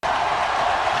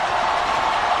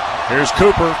Here's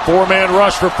Cooper, four-man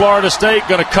rush for Florida State,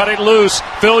 going to cut it loose.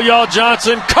 Phil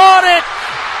Johnson caught it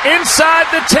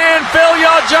inside the 10. Phil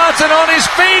Johnson on his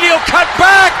feet, he'll cut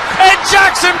back, and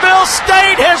Jacksonville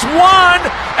State has won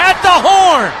at the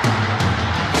horn.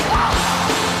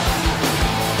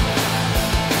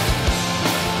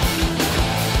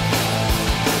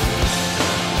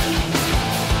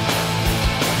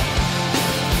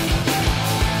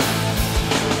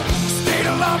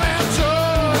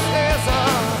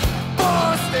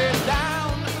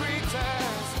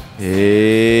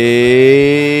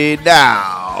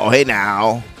 Hey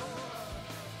now.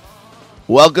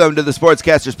 Welcome to the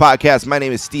Sportscasters Podcast. My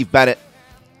name is Steve Bennett.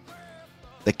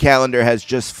 The calendar has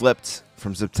just flipped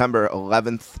from September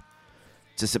 11th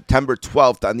to September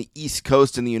 12th on the East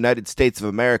Coast in the United States of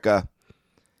America.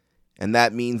 And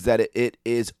that means that it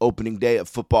is opening day of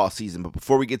football season. But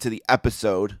before we get to the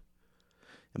episode,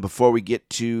 and before we get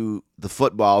to the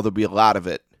football, there'll be a lot of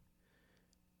it.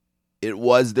 It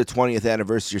was the 20th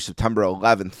anniversary, September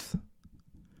 11th.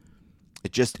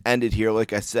 It just ended here,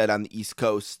 like I said, on the East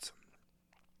Coast.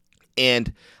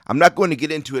 And I'm not going to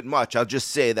get into it much. I'll just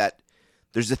say that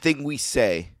there's a thing we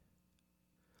say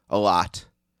a lot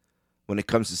when it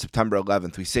comes to September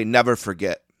 11th. We say never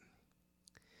forget.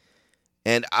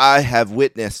 And I have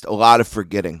witnessed a lot of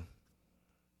forgetting.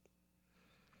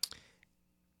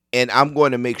 And I'm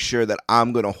going to make sure that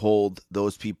I'm going to hold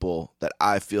those people that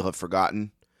I feel have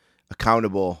forgotten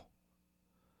accountable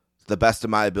to the best of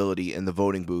my ability in the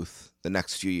voting booth the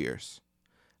next few years.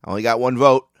 I only got one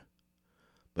vote,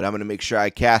 but I'm going to make sure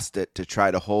I cast it to try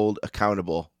to hold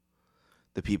accountable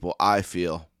the people I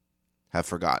feel have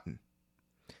forgotten.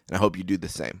 And I hope you do the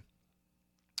same.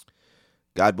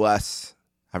 God bless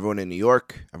everyone in New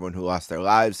York, everyone who lost their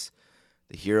lives,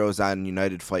 the heroes on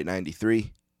United Flight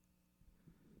 93,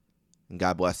 and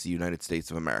God bless the United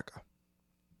States of America.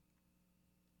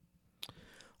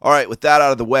 All right, with that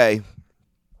out of the way,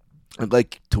 I'd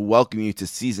like to welcome you to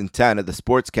Season 10 of the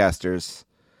Sportscasters,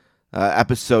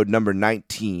 episode number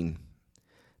 19.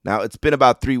 Now, it's been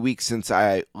about 3 weeks since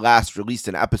I last released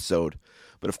an episode,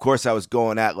 but of course I was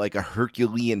going at like a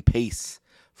Herculean pace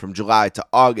from July to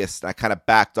August. I kind of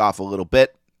backed off a little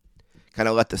bit, kind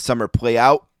of let the summer play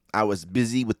out. I was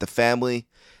busy with the family,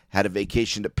 had a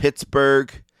vacation to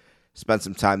Pittsburgh, spent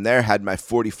some time there, had my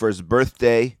 41st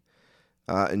birthday,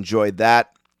 enjoyed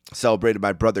that. Celebrated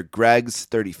my brother Greg's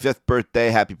 35th birthday.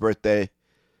 Happy birthday,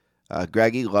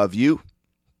 Greggy. Love you.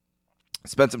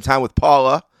 Spent some time with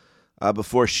Paula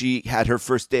before she had her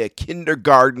first day of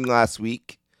kindergarten last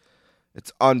week.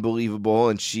 It's unbelievable,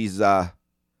 and she's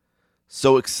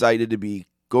so excited to be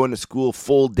going to school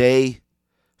full day,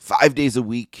 5 days a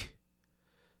week.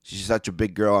 She's such a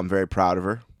big girl. I'm very proud of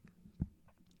her.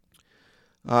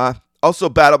 Also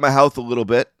battled my health a little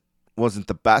bit. Wasn't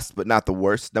the best, but not the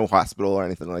worst. No hospital or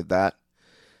anything like that.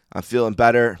 I'm feeling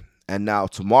better. And now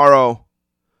tomorrow,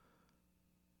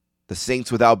 the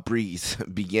Saints without Breeze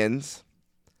begins.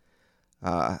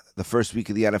 The first week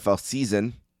of the NFL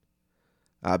season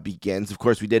begins. Of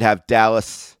course, we did have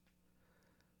Dallas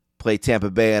play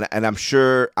Tampa Bay, and I'm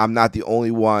sure I'm not the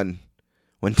only one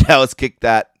when Dallas kicked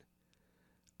the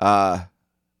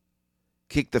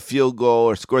field goal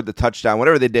or scored the touchdown,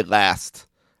 whatever they did last.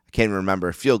 Can't even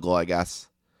remember. Field goal, I guess.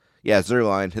 Yeah,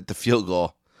 Zerline hit the field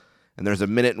goal. And there's a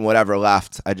minute and whatever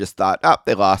left. I just thought,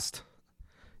 they lost.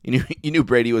 You knew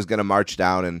Brady was going to march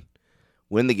down and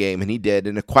win the game, and he did.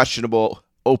 In a questionable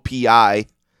OPI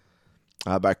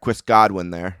by Chris Godwin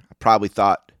there.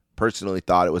 I personally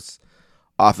thought it was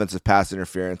offensive pass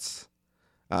interference.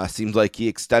 Seems like he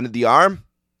extended the arm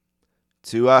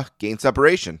to gain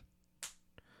separation.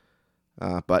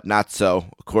 But not so,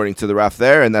 according to the ref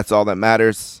there, and that's all that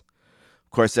matters.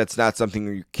 Of course, that's not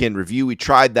something you can review. We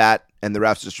tried that, and the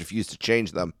refs just refused to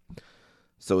change them.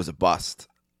 So it was a bust.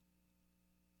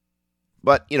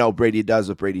 But, Brady does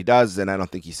what Brady does, and I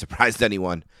don't think he surprised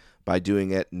anyone by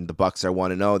doing it. And the Bucs are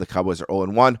 1-0. The Cowboys are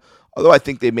 0-1. Although I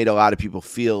think they made a lot of people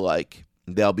feel like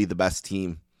they'll be the best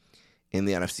team in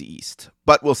the NFC East.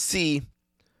 But we'll see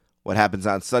what happens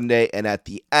on Sunday. And at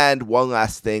the end, one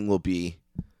last thing will be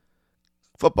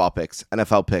football picks,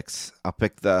 NFL picks. I'll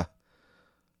pick the,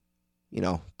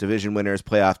 division winners,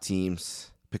 playoff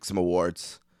teams, pick some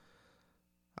awards.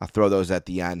 I'll throw those at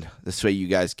the end. This way you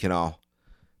guys can all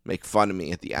make fun of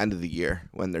me at the end of the year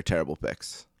when they're terrible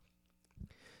picks.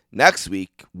 Next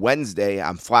week, Wednesday,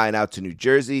 I'm flying out to New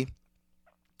Jersey.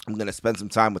 I'm going to spend some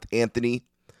time with Anthony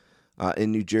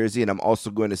in New Jersey, and I'm also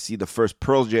going to see the first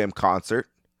Pearl Jam concert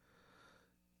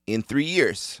in 3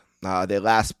 years. They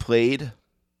last played,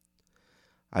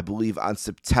 I believe, on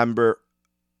September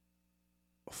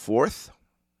 4th.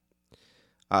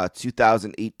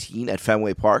 2018 at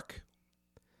Fenway Park.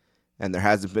 And there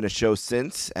hasn't been a show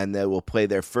since, and they will play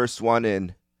their first one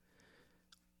in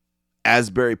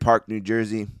Asbury Park, New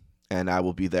Jersey, and I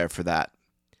will be there for that.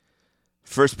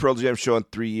 First Pearl Jam show in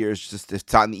 3 years. Just if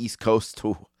it's on the East Coast,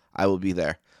 I will be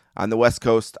there. On the West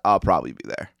Coast, I'll probably be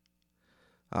there.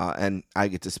 And I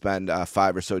get to spend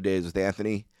 5 or so days with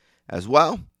Anthony as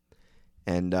well.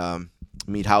 And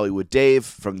meet Hollywood Dave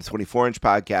from the 24-Inch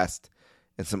podcast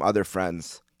and some other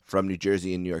friends from New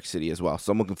Jersey and New York City as well.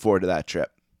 So I'm looking forward to that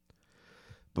trip.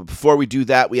 But before we do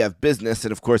that, we have business.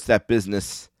 And, of course, that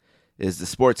business is the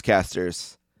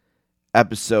Sportscasters,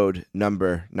 episode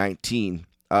number 19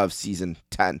 of season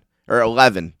 10. Or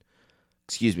 11.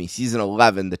 Season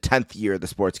 11, the 10th year of the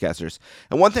Sportscasters.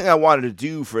 And one thing I wanted to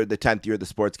do for the 10th year of the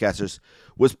Sportscasters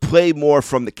was play more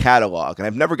from the catalog. And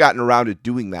I've never gotten around to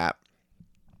doing that.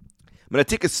 I'm going to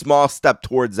take a small step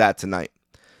towards that tonight.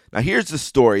 Now, here's the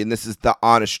story, and this is the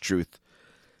honest truth.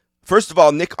 First of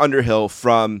all, Nick Underhill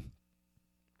from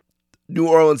New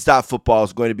Orleans Football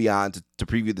is going to be on to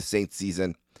preview the Saints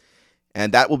season,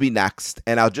 and that will be next.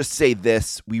 And I'll just say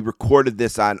this. We recorded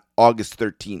this on August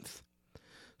 13th.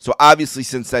 So, obviously,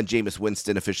 since then, Jameis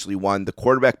Winston officially won the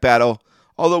quarterback battle,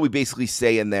 although we basically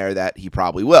say in there that he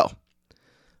probably will.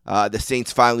 The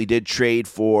Saints finally did trade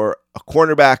for a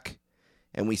cornerback,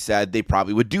 and we said they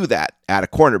probably would do that at a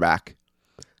cornerback.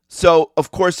 So,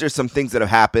 of course, there's some things that have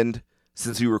happened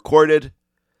since we recorded,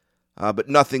 but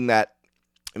nothing that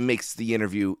makes the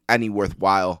interview any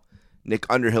worthwhile. Nick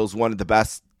Underhill is one of the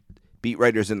best beat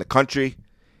writers in the country.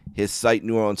 His site,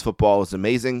 New Orleans Football, is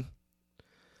amazing.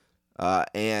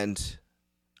 And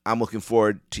I'm looking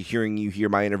forward to hearing you hear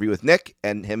my interview with Nick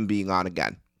and him being on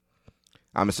again.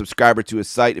 I'm a subscriber to his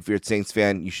site. If you're a Saints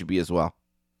fan, you should be as well.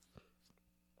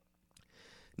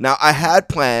 Now, I had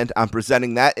planned on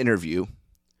presenting that interview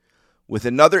with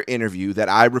another interview that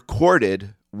I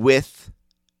recorded with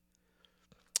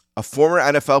a former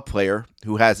NFL player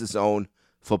who has his own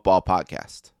football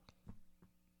podcast.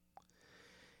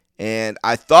 And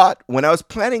I thought when I was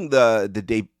planning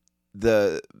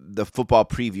the football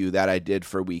preview that I did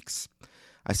for weeks,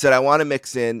 I said I want to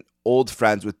mix in old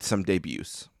friends with some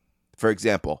debuts. For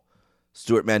example,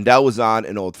 Stuart Mandel was on,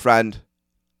 an old friend.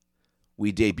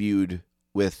 We debuted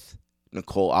with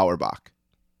Nicole Auerbach.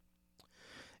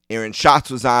 Aaron Schatz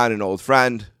was on, an old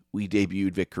friend. We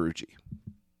debuted Vic Carucci.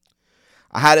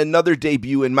 I had another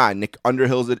debut in mind. Nick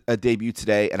Underhill's a debut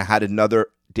today, and I had another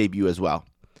debut as well.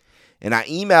 And I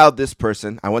emailed this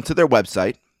person. I went to their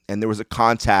website, and there was a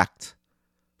contact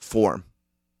form.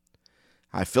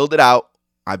 I filled it out.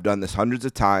 I've done this hundreds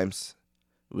of times.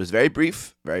 It was very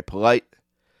brief, very polite.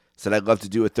 Said I'd love to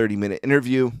do a 30-minute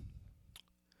interview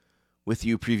with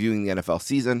you previewing the NFL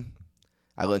season.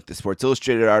 I linked the Sports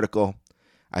Illustrated article.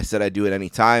 I said I'd do it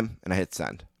anytime, and I hit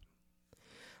send.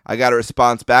 I got a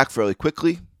response back fairly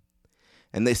quickly,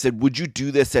 and they said, would you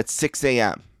do this at 6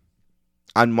 a.m.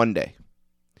 on Monday?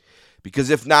 Because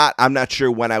if not, I'm not sure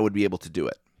when I would be able to do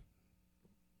it.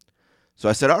 So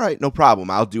I said, all right, no problem.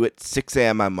 I'll do it 6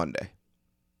 a.m. on Monday.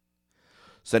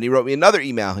 So then he wrote me another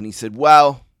email, and he said,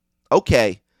 well,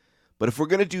 okay, but if we're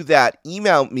going to do that,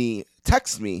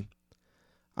 text me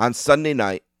on Sunday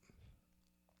night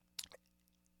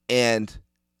and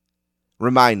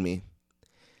remind me.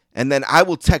 And then I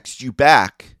will text you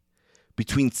back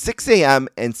between 6 a.m.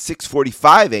 and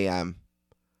 6:45 a.m.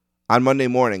 on Monday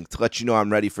morning to let you know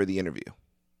I'm ready for the interview.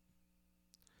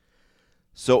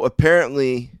 So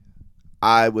apparently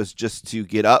I was just to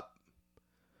get up,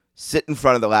 sit in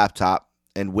front of the laptop,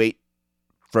 and wait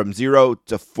from 0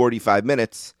 to 45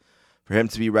 minutes for him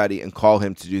to be ready and call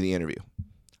him to do the interview.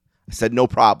 I said, no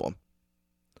problem.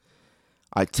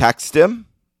 I texted him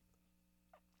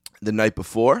the night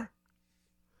before,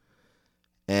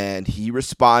 and he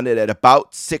responded at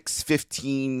about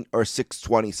 6:15 or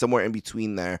 6:20, somewhere in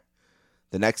between there,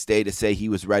 the next day to say he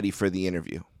was ready for the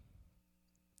interview.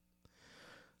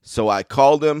 So I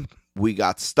called him. We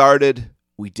got started.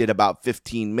 We did about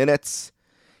 15 minutes.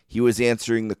 He was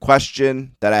answering the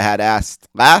question that I had asked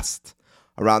last,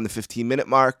 around the 15-minute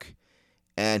mark,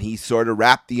 and he sort of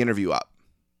wrapped the interview up.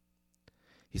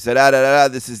 He said,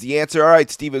 this is the answer. All right,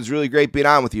 Steve, it was really great being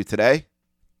on with you today.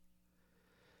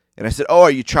 And I said, oh,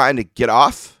 are you trying to get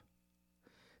off?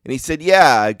 And he said,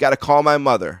 yeah, I got to call my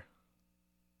mother.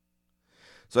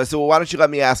 So I said, well, why don't you let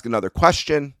me ask another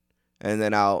question, and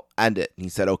then I'll end it. And he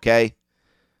said, okay.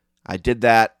 I did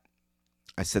that.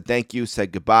 I said thank you,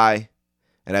 said goodbye,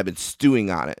 and I've been stewing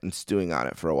on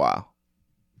it for a while.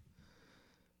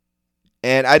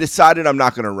 And I decided I'm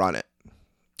not going to run it.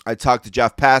 I talked to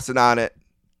Jeff Passan on it.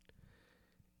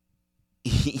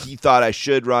 he thought I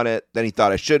should run it. Then he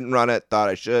thought I shouldn't run it. Thought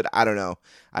I should. I don't know.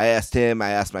 I asked him. I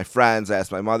asked my friends. I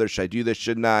asked my mother, should I do this?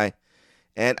 Shouldn't I?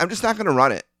 And I'm just not going to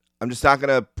run it. I'm just not going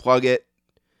to plug it.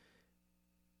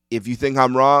 If you think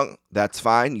I'm wrong, that's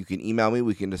fine. You can email me.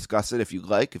 We can discuss it if you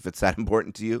like, if it's that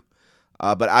important to you.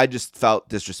 But I just felt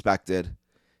disrespected,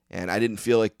 and I didn't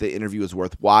feel like the interview was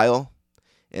worthwhile.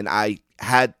 And I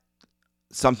had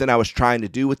something I was trying to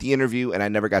do with the interview, and I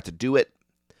never got to do it.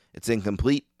 It's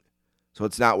incomplete, so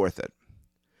it's not worth it.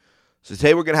 So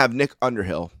today we're going to have Nick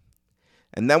Underhill,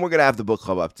 and then we're going to have the book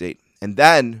club update. And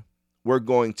then we're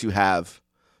going to have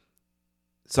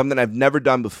something I've never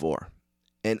done before.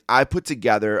 And I put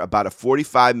together about a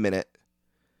 45-minute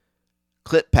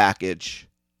clip package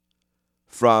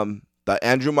from the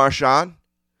Andrew Marchand,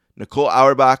 Nicole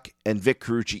Auerbach, and Vic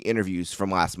Carucci interviews from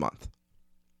last month.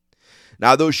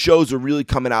 Now, those shows are really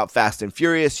coming out fast and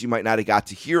furious. You might not have got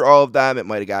to hear all of them. It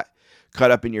might have got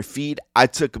cut up in your feed. I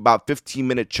took about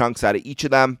 15-minute chunks out of each of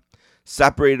them,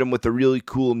 separated them with a really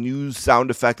cool news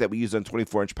sound effect that we use on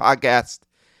 24-inch podcast,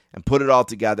 and put it all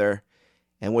together.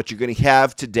 And what you're going to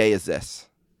have today is this.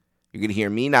 You're going to hear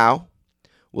me now.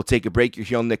 We'll take a break.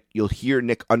 You'll hear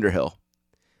Nick Underhill.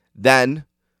 Then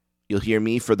you'll hear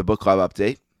me for the book club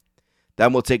update.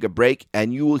 Then we'll take a break,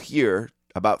 and you will hear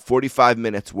about 45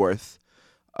 minutes worth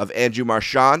of Andrew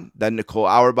Marchand, then Nicole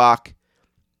Auerbach,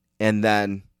 and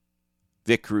then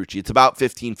Vic Carucci. It's about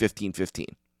 15, 15, 15.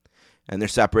 And they're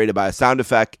separated by a sound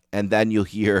effect, and then you'll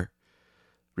hear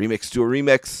Remix to a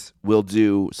Remix. We'll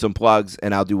do some plugs,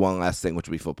 and I'll do one last thing, which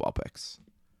will be football picks.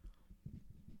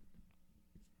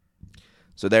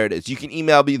 So there it is. You can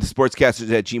email me,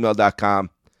 thesportscasters@gmail.com.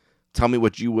 Tell me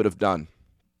what you would have done,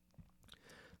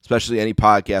 especially any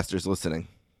podcasters listening.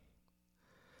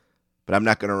 But I'm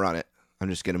not going to run it. I'm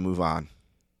just going to move on.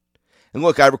 And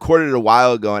look, I recorded it a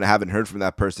while ago, and I haven't heard from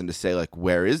that person to say, like,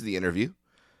 where is the interview?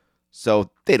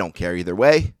 So they don't care either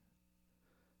way.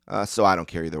 So I don't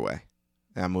care either way.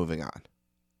 And I'm moving on.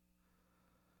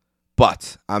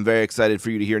 But I'm very excited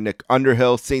for you to hear Nick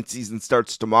Underhill. Saints season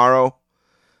starts tomorrow.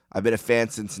 I've been a fan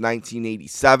since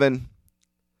 1987.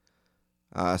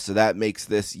 So that makes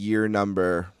this year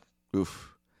number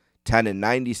 10 and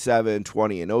 97,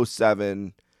 20 and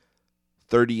 07,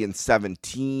 30 and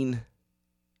 17.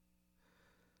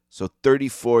 So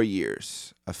 34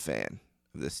 years a fan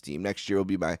of this team. Next year will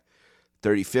be my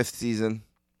 35th season.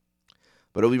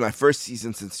 But it'll be my first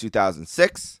season since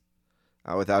 2006.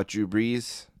 Without Drew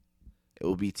Brees, it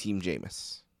will be Team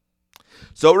Jameis.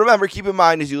 So remember, keep in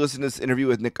mind as you listen to this interview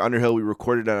with Nick Underhill, we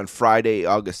recorded it on Friday,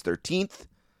 August 13th.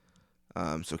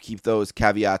 So keep those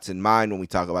caveats in mind when we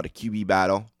talk about a QB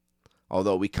battle.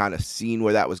 Although we kind of seen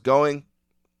where that was going.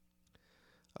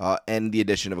 And the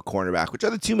addition of a cornerback, which are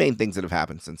the two main things that have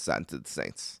happened since then to the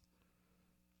Saints.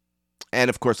 And,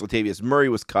 of course, Latavius Murray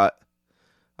was cut,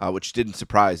 which didn't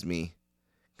surprise me,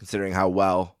 considering how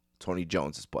well Tony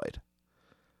Jones has played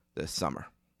this summer.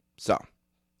 So,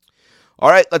 all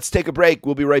right, let's take a break.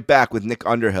 We'll be right back with Nick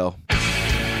Underhill.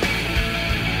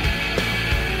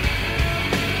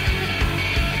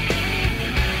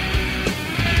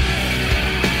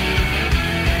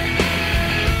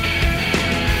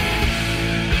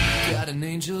 Got an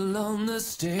angel on the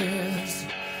stairs.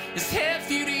 It's half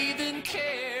you'd even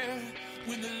care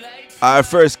when the lights. Our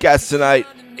first guest tonight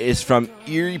is from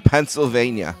Erie,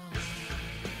 Pennsylvania.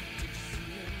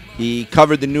 He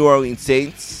covered the New Orleans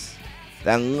Saints,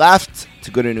 then left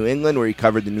to go to New England, where he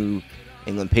covered the New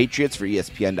England Patriots for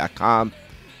ESPN.com,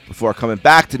 before coming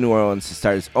back to New Orleans to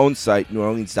start his own site,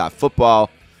 NewOrleans.football,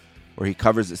 where he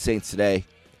covers the Saints today.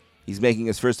 He's making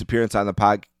his first appearance on the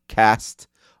podcast.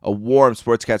 A warm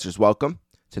sportscaster's welcome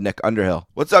to Nick Underhill.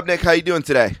 What's up, Nick? How you doing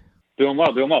today? Doing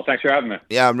well. Thanks for having me.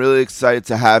 Yeah, I'm really excited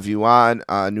to have you on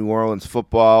New Orleans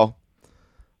football.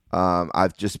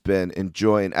 I've just been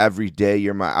enjoying every day.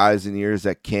 You're my eyes and ears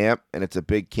at camp, and it's a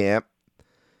big camp.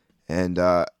 And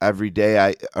every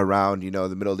day around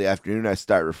the middle of the afternoon, I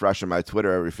start refreshing my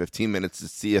Twitter every 15 minutes to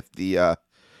see if the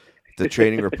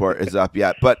training report is up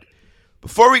yet. But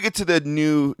before we get to the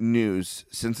new news,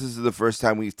 since this is the first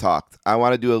time we've talked, I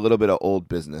want to do a little bit of old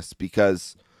business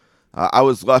because I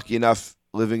was lucky enough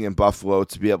living in Buffalo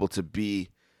to be able to be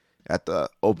at the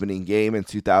opening game in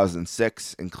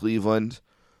 2006 in Cleveland.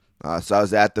 So I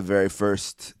was at the very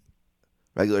first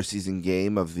regular season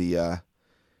game of the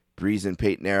Breeze and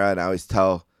Peyton era, and I always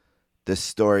tell this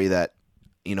story that,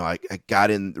 I got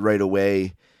in right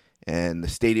away, and the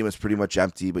stadium was pretty much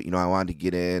empty, but, I wanted to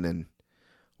get in and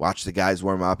watch the guys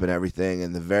warm up and everything,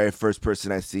 and the very first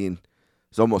person I seen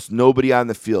was almost nobody on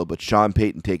the field but Sean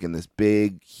Payton taking this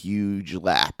big, huge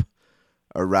lap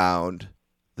around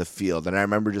the field, and I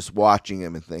remember just watching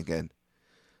him and thinking,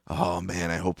 oh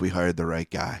man, I hope we hired the right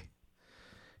guy.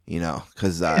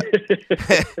 Because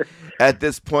at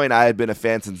this point I had been a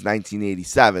fan since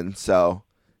 1987. So,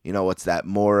 what's that?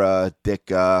 Mora,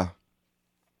 Dick,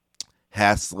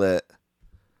 Haslett.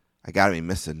 I got to be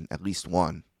missing at least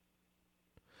one.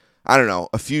 I don't know.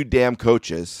 A few damn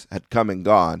coaches had come and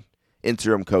gone,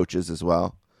 interim coaches as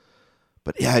well.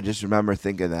 But yeah, I just remember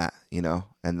thinking that,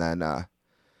 and then.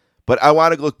 But I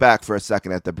want to look back for a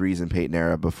second at the Breeze and Peyton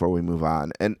era before we move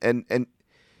on, and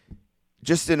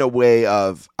just in a way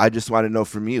of, I just want to know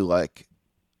from you, like,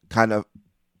 kind of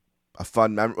a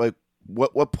fun memory, like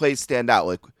what plays stand out,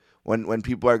 like when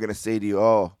people are going to say to you,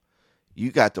 "Oh,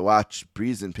 you got to watch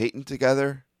Breeze and Peyton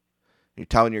together." You're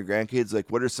telling your grandkids, like,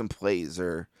 what are some plays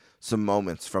or some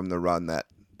moments from the run that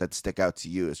stick out to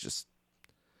you as just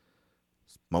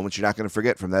moments you're not going to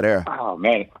forget from that era? Oh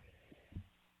man,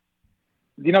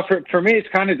 for me, it's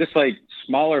kind of just like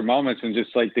smaller moments and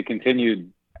just like the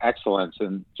continued excellence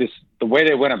and just the way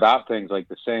they went about things, like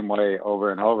the same way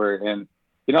over and over. And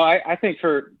I think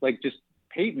for like just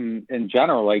Peyton in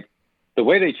general, like the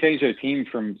way they changed their team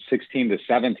from 16 to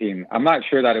 17, I'm not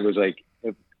sure that it was like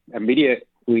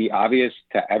immediately obvious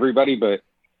to everybody, but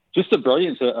just the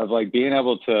brilliance of like being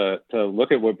able to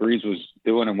look at what Breeze was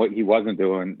doing and what he wasn't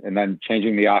doing, and then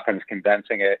changing the offense,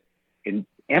 condensing it, and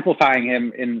amplifying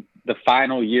him in the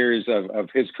final years of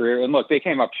his career. And look, they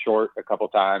came up short a couple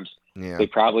times. Yeah. They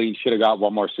probably should have got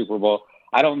one more Super Bowl.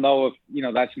 I don't know if,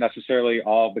 that's necessarly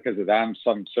all because of them.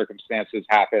 Some circumstances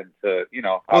happened to,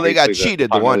 well, they got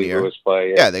cheated the one year.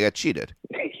 Play. Yeah, they got cheated.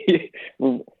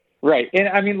 Right. And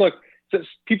I mean, look,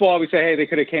 people always say, hey, they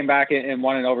could have came back and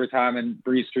won in overtime and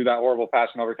breezed through that horrible pass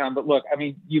in overtime. But look, I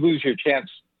mean, you lose your chance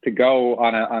to go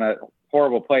on a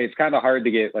horrible play. It's kind of hard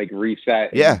to get like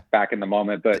reset back in the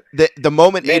moment. But the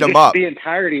moment ate them up. The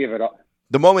entirety of it all.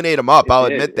 The moment ate them up. I'll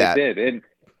admit that. It did.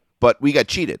 But we got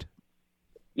cheated.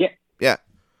 Yeah. Yeah.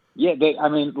 Yeah.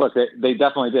 Look, they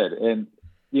definitely did. And,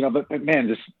 but man,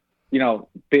 just,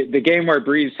 the game where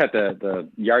Breeze set the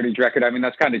yardage record, I mean,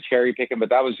 that's kind of cherry picking, but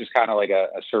that was just kind of like a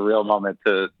surreal moment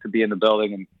to be in the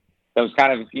building. And that was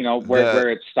kind of, where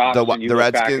it stops and you the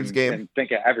look Redskins back game and think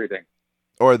of everything.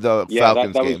 Or the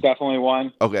Falcons that game. Was definitely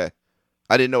one. Okay.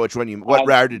 I didn't know which one what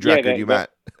yardage record you meant.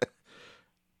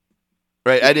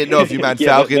 Right. I didn't know if you meant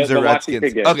Falcons or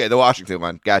Redskins. Okay. The Washington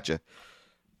one. Gotcha.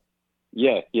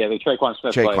 Yeah. The Traquan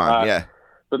Smith play. Yeah.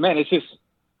 But man, it's just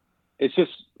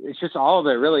all of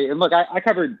it really. And look, I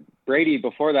covered Brady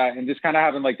before that, and just kind of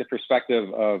having like the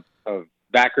perspective of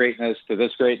that greatness to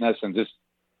this greatness, and just,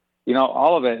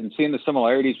 all of it, and seeing the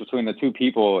similarities between the two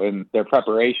people and their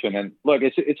preparation. And look,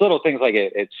 it's little things like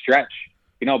it stretch.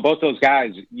 Both those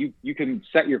guys, you can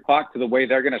set your clock to the way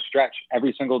they're going to stretch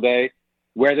every single day,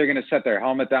 where they're going to set their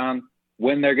helmet down,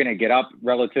 when they're going to get up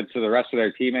relative to the rest of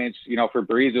their teammates. For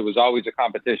Breeze, it was always a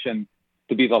competition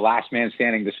to be the last man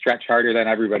standing, to stretch harder than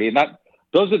everybody. And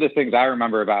those are the things I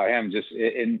remember about him. Just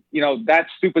in, that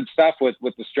stupid stuff with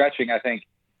the stretching, I think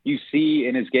you see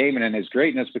in his game and in his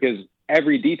greatness, because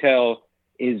every detail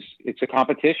it's a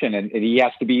competition, and he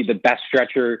has to be the best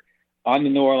stretcher on the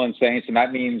New Orleans Saints. And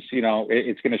that means,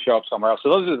 it's going to show up somewhere else. So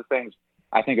those are the things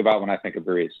I think about when I think of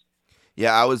Breeze.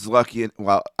 Yeah. I was lucky.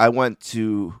 Well, I went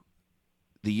to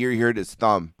the year he hurt his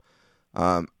thumb.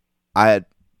 I had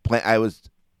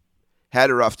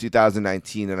a rough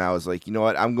 2019, and I was like, you know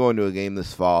what? I'm going to a game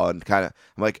this fall, and I'm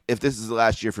like, if this is the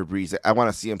last year for Breeze, I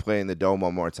want to see him play in the Dome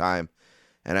one more time.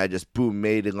 And I just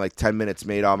made in like 10 minutes,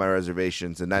 made all my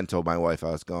reservations, and then told my wife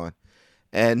I was going.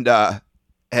 And then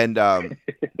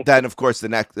of course the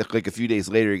next, like a few days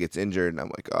later, he gets injured, and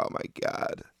I'm like, oh my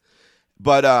God.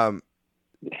 But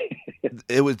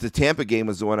it was the Tampa game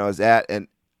was the one I was at, and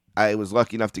I was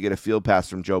lucky enough to get a field pass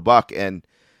from Joe Buck, and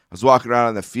I was walking around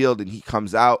on the field, and he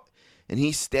comes out, and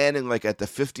he's standing like at the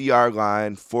 50-yard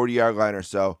line, 40-yard line or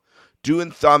so,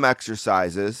 doing thumb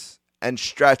exercises and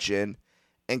stretching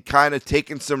and kind of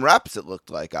taking some reps, it looked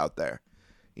like, out there.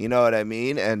 You know what I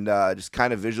mean? And just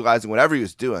kind of visualizing whatever he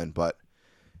was doing.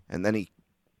 And then he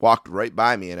walked right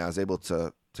by me, and I was able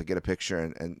to get a picture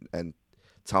and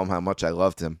tell him how much I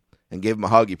loved him and gave him a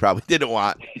hug he probably didn't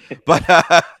want. But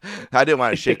I didn't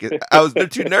want to shake it. I was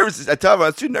too nervous. I told him I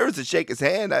was too nervous to shake his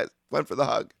hand. I went for the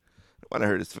hug. I don't want to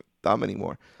hurt his thumb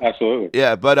anymore. Absolutely.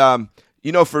 Yeah, but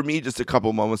for me, just a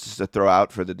couple moments just to throw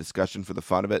out for the discussion, for the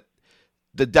fun of it.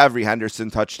 The Devery Henderson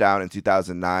touchdown in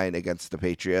 2009 against the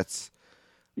Patriots.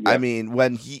 Yep. I mean,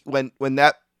 when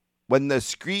the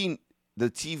screen, the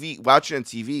TV, watching on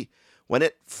TV, when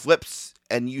it flips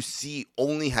and you see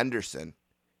only Henderson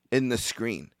in the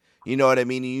screen, you know what I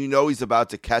mean? He's about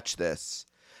to catch this.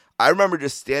 I remember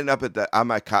just standing up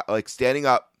standing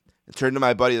up I turned to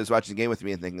my buddy that was watching the game with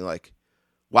me and thinking like,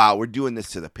 wow, we're doing this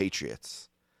to the Patriots.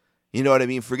 You know what I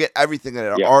mean? Forget everything that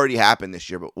had already happened this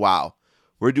year, but wow,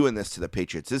 we're doing this to the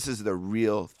Patriots. This is the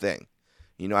real thing.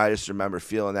 You know, I just remember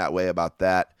feeling that way about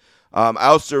that. I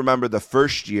also remember the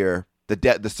first year,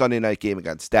 the Sunday night game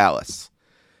against Dallas.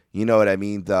 You know what I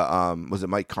mean? The was it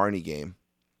Mike Carney game?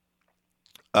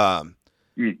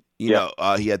 You know,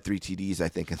 he had 3 TDs, I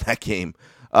think, in that game.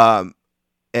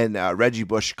 And Reggie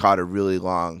Bush caught a really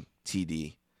long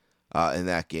TD in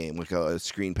that game, with a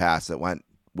screen pass that went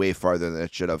way farther than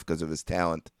it should have because of his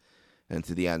talent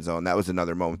into the end zone. That was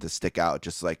another moment to stick out,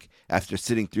 just like after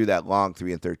sitting through that long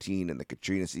 3-13 and the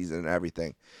Katrina season and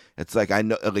everything. It's like, I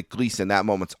know, like Gleason, that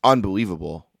moment's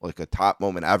unbelievable, like a top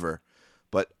moment ever.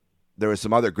 But there were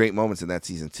some other great moments in that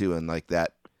season too, and like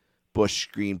that Bush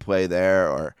screenplay there,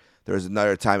 or there was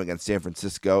another time against San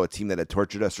Francisco, a team that had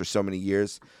tortured us for so many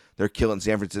years. They're killing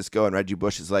San Francisco, and Reggie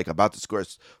Bush is like about to score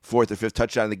his 4th or 5th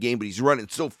touchdown in the game, but he's running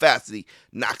so fast that he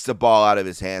knocks the ball out of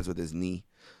his hands with his knee.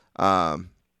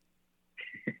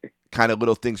 Kind of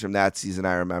little things from that season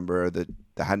I remember. The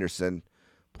Henderson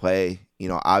play, you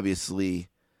know, obviously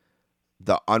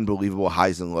the unbelievable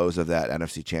highs and lows of that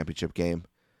NFC Championship game.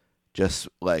 Just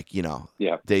like, you know,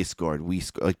 they scored, we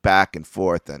scored, like back and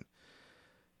forth, and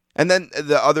then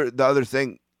the other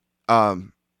thing,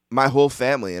 my whole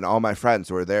family and all my friends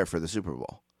were there for the Super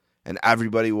Bowl, and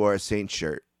everybody wore a Saints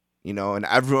shirt, you know, and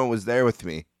everyone was there with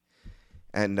me,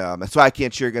 and that's why I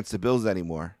can't cheer against the Bills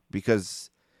anymore, because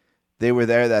they were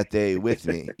there that day with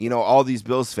me, you know, all these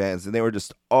Bills fans, and they were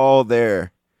just all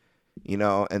there, you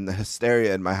know, and the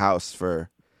hysteria in my house for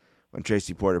when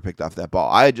Tracy Porter picked off that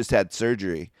ball. I had just had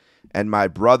surgery, and my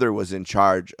brother was in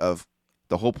charge of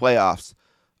the whole playoffs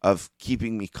of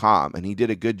keeping me calm, and he did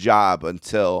a good job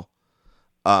until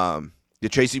the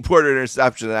Tracy Porter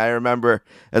interception. And I remember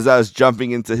as I was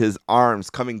jumping into his arms,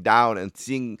 coming down and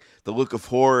seeing the look of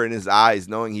horror in his eyes,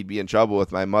 knowing he'd be in trouble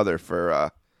with my mother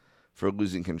for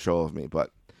losing control of me.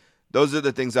 But those are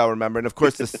the things I'll remember. And of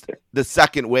course, the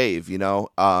second wave, you know,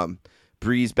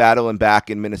 Breeze battling back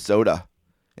in Minnesota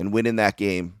and winning that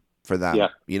game for them. Yeah.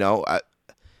 You know,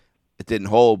 it didn't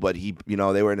hold, but he, you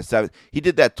know, they were in a 7. He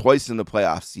did that twice in the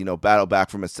playoffs, you know, battle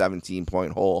back from a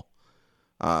 17-point hole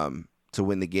to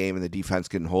win the game, and the defense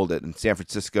couldn't hold it in San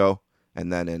Francisco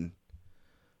and then in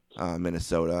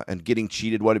Minnesota. And getting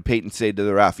cheated, what did Peyton say to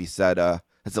the ref? He said,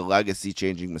 it's a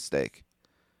legacy-changing mistake.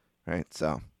 Right?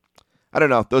 So, I don't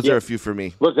know. Those are a few for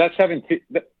me. Look, that 17...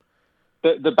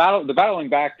 The battling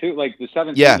back too, like the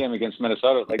 17 game against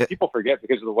Minnesota, like people forget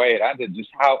because of the way it ended,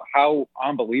 just how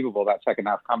unbelievable that second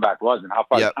half comeback was, and how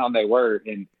far down they were.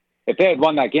 And if they had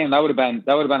won that game, that would have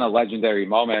been a legendary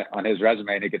moment on his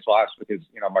resume. And it gets lost because,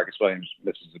 you know, Marcus Williams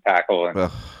misses the tackle and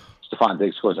Stephon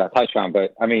Diggs scores that touchdown.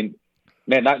 But I mean,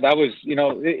 man, that was, you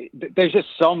know, there's just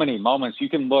so many moments. You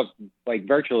can look like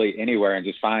virtually anywhere and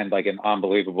just find like an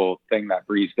unbelievable thing that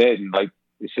Breeze did, and like.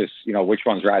 It's just, you know, which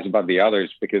ones rise above the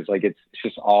others, because like it's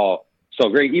just all so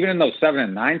great. Even in those 7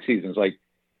 and 9 seasons, like,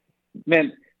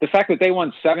 man, the fact that they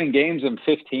won 7 games in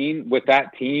 15 with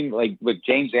that team, like with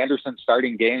James Anderson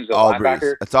starting games as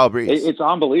linebacker, it's all Breeze. It's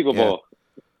unbelievable.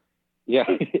 Yeah,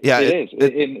 it is.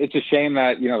 It's a shame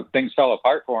that, you know, things fell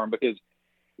apart for him, because,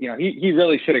 you know, he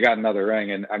really should have got another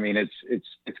ring. And I mean,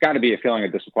 it's got to be a feeling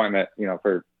of disappointment, you know,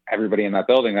 for everybody in that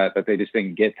building that they just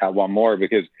didn't get to have one more,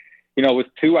 because. You know, with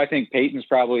 2, I think Peyton's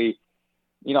probably,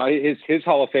 you know, his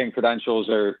Hall of Fame credentials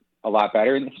are a lot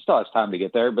better, and he still has time to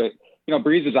get there. But, you know,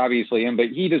 Breeze is obviously in, but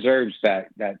he deserves that,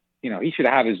 you know, he should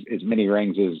have as many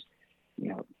rings as, you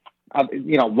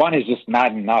know, one is just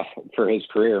not enough for his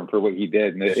career and for what he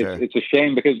did. And it's a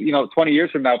shame, because, you know, 20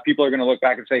 years from now, people are going to look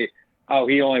back and say, oh,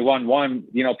 he only won one,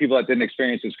 you know, people that didn't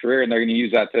experience his career, and they're going to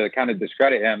use that to kind of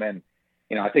discredit him. And,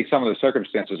 you know, I think some of the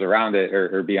circumstances around it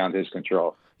are beyond his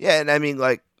control. Yeah. And I mean,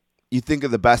 like, you think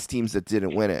of the best teams that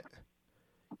didn't win it,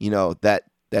 you know, that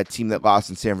team that lost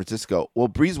in San Francisco. Well,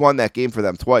 Breeze won that game for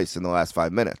them twice in the last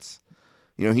 5 minutes.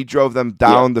 You know, he drove them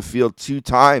down the field 2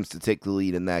 times to take the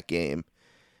lead in that game.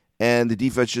 And the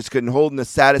defense just couldn't hold. And the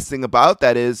saddest thing about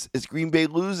that is Green Bay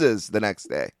loses the next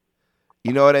day.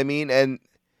 You know what I mean? And,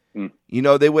 you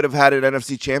know, they would have had an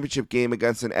NFC Championship game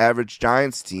against an average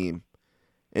Giants team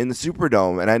in the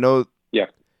Superdome. And I know,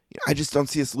 I just don't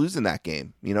see us losing that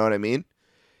game. You know what I mean?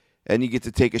 And you get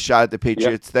to take a shot at the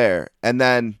Patriots there. And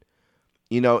then,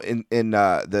 you know, in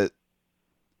the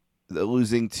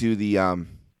losing to the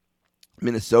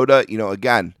Minnesota, you know,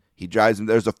 again, he drives them.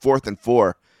 There's a 4th and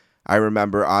 4, I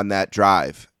remember, on that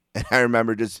drive. And I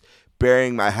remember just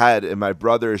burying my head in my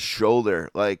brother's shoulder,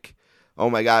 like, oh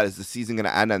my God, is the season going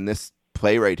to end on this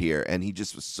play right here? And he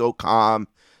just was so calm,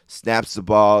 snaps the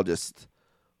ball, just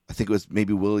I think it was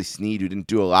maybe Willie Snead, who didn't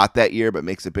do a lot that year, but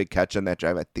makes a big catch on that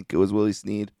drive. I think it was Willie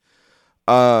Snead.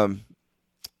 And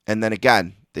then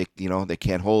again, they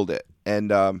can't hold it. And,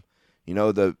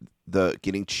 the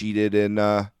getting cheated in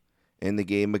the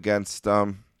game against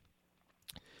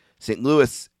St.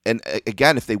 Louis. And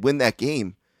again, if they win that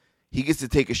game, he gets to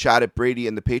take a shot at Brady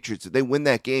and the Patriots. If they win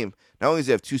that game, not only does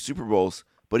he have 2 Super Bowls,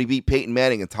 but he beat Peyton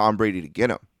Manning and Tom Brady to get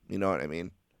him. You know what I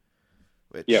mean?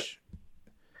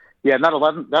 Yeah, that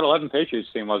 11 Patriots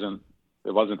team wasn't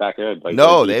that good. Like,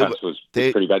 no, the defense was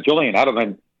pretty bad. Julian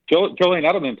Edelman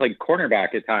played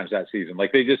cornerback at times that season.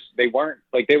 Like they weren't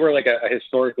like they were like a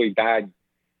historically bad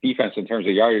defense in terms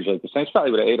of yardage. Like the Saints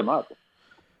probably would have ate them up.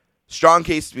 Strong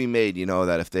case to be made,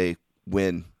 that if they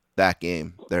win that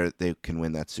game, they can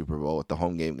win that Super Bowl with the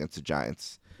home game against the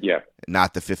Giants. Yeah,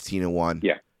 not the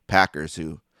 15-1 Packers,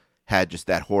 who had just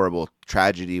that horrible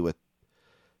tragedy with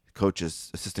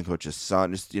assistant coach's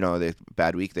son. Just they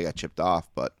bad week, they got chipped off,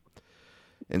 but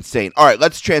insane. All right,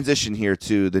 let's transition here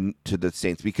to the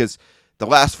Saints, because the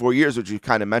last 4 years, which you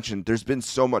kind of mentioned, there's been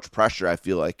so much pressure. I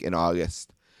feel like in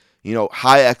August,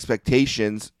 high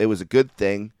expectations. It was a good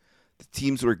thing. The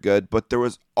teams were good, but there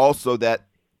was also that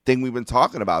thing we've been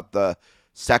talking about, the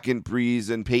second Breeze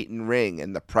and Peyton ring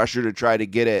and the pressure to try to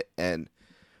get it. And,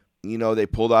 they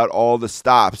pulled out all the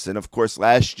stops. And, of course,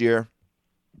 last year,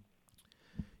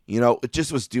 it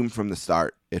just was doomed from the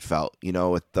start, it felt,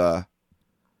 with the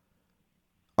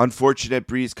unfortunate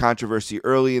Breeze controversy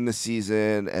early in the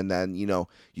season. And then, you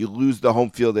lose the home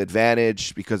field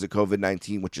advantage because of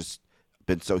COVID-19, which has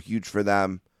been so huge for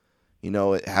them,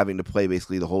 having to play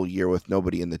basically the whole year with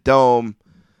nobody in the dome.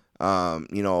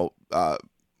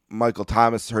 Michael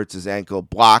Thomas hurts his ankle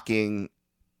blocking.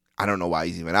 I don't know why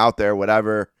he's even out there,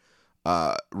 whatever.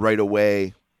 Right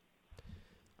away.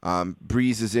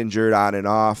 Breeze is injured on and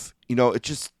off. It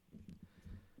just,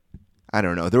 I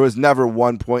don't know. There was never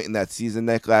one point in that season,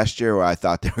 Nick, last year where I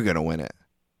thought they were going to win it.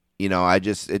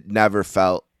 It never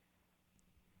felt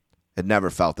in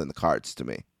the cards to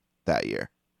me that year.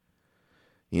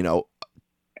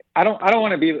 I don't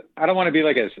want to be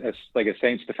like a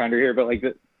Saints defender here, but like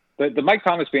the Mike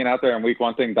Thomas being out there in week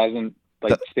 1 thing doesn't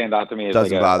stand out to me as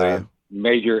doesn't like bother a you.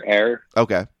 Major error.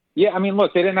 Okay. Yeah, I mean,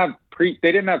 look, they didn't have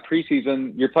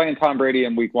preseason. You're playing Tom Brady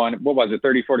in week 1. What was it,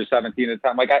 34-17 at the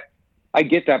time? Like I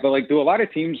get that, but like, do a lot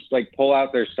of teams like pull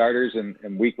out their starters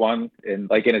in week 1 and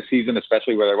like in a season,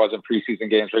 especially where there wasn't preseason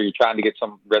games, where you're trying to get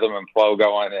some rhythm and flow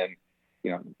going? And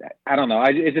I don't know.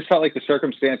 It just felt like the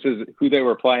circumstances, who they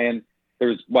were playing. There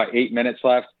was 8 minutes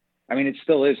left. I mean, it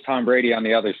still is Tom Brady on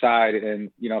the other side,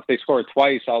 and if they score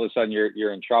twice, all of a sudden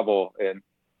you're in trouble. And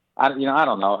I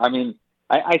don't know. I mean,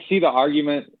 I see the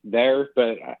argument there,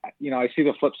 but I see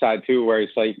the flip side too, where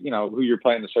it's like who you're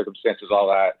playing, the circumstances, all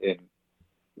that, and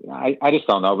I just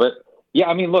don't know. But yeah,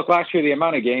 I mean, look, last year the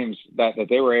amount of games that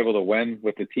they were able to win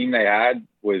with the team they had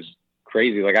was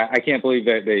crazy. Like I can't believe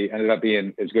that they ended up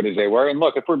being as good as they were. And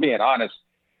look, if we're being honest,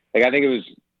 like I think it was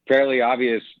fairly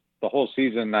obvious the whole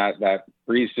season that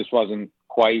Breeze just wasn't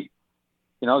quite,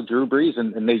 Drew Brees,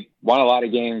 and they won a lot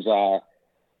of games,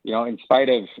 in spite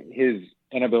of his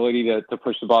inability to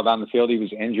push the ball down the field. He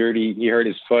was injured. He hurt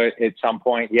his foot at some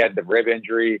point. He had the rib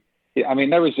injury. I mean,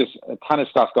 there was just a ton of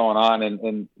stuff going on.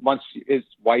 And once his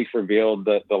wife revealed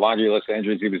the laundry list of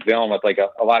injuries he was dealing with, like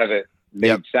a lot of it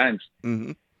made sense.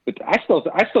 Mm-hmm. But I still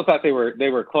thought they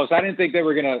were close. I didn't think they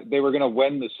were gonna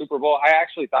win the Super Bowl. I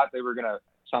actually thought they were gonna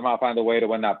somehow find a way to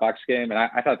win that Bucs game, and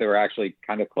I thought they were actually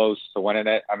kind of close to winning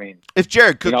it. I mean, if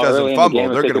Jared Cook doesn't fumble,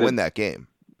 they're going to win that game,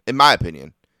 in my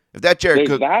opinion. If that Jared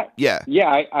Cook, yeah,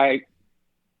 I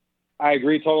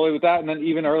agree totally with that. And then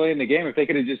even early in the game, if they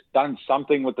could have just done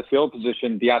something with the field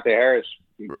position, Deontay Harris,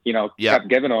 kept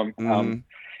giving them.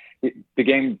 Mm-hmm. The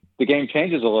game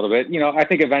changes a little bit. I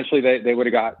think eventually they would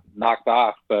have got knocked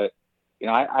off, but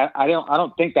I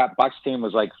don't think that Bucs team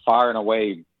was like far and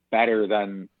away better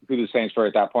than who the Saints were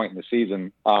at that point in the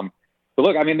season. But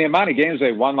look, I mean, the amount of games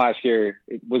they won last year,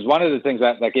 it was one of the things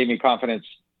that gave me confidence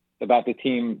about the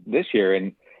team this year.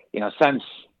 And, since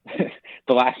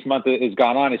the last month has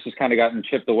gone on, it's just kind of gotten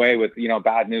chipped away with,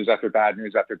 bad news after bad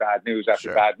news after bad news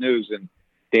after bad news. And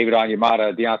David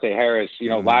Onyemata, Deontay Harris,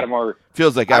 Lattimore.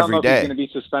 Feels like every day. He's going to be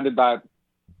suspended by.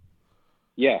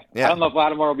 Yeah. I don't know if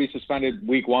Lattimore will be suspended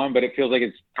week 1, but it feels like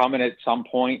it's coming at some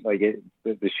point. Like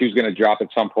the shoe's going to drop at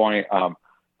some point.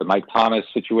 The Mike Thomas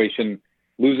situation,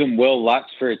 losing Will Lutz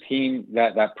for a team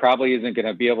that probably isn't going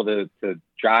to be able to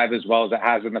drive as well as it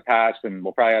has in the past, and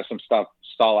we'll probably have some stuff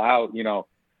stall out,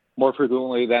 more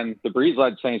frequently than the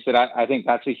Breeze-led Saints. That I think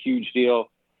that's a huge deal.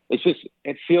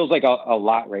 It feels like a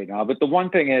lot right now. But the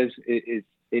one thing is it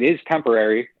is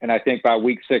temporary, and I think by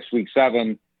week 6, week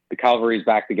 7, the cavalry's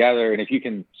back together. And if you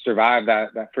can survive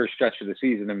that first stretch of the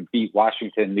season and beat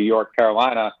Washington, New York,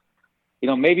 Carolina,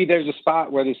 maybe there's a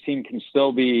spot where this team can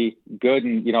still be good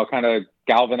and, kind of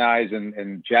galvanize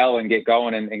and gel and get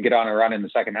going and get on a run in the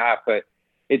second half. But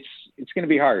it's going to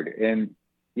be hard. And,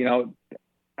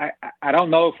 I don't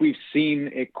know if we've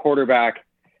seen a quarterback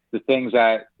the things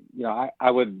that, I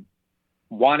would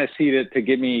want to see to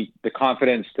give me the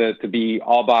confidence to be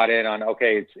all bought in on,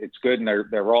 okay, it's good and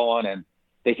they're rolling and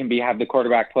they can have the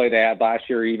quarterback play they had last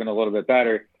year, or even a little bit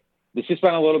better. It's just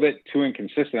been a little bit too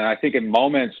inconsistent. I think in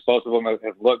moments, both of them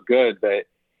have looked good, but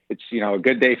it's, a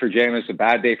good day for Jameis, a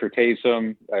bad day for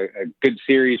Taysom, a good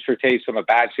series for Taysom, a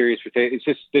bad series for Taysom. It's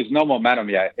just, there's no momentum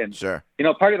yet. And, sure.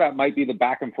 Part of that might be the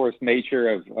back and forth nature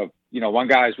of one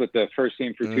guy's with the first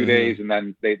team for 2 days and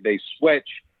then they switch.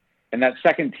 And that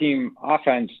second team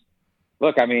offense,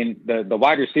 look, I mean, the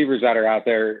wide receivers that are out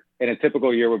there in a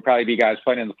typical year would probably be guys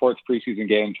playing in the fourth preseason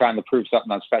game, trying to prove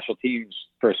something on special teams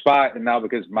for a spot. And now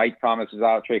because Mike Thomas is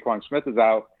out, Traquan Smith is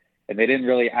out, and they didn't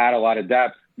really add a lot of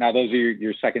depth. Now those are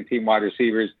your second team wide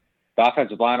receivers. The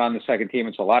offensive line on the second team,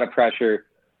 it's a lot of pressure.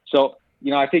 So,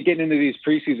 I think getting into these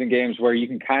preseason games where you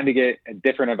can kind of get a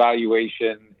different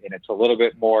evaluation and it's a little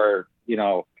bit more,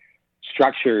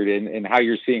 structured in how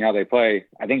you're seeing how they play,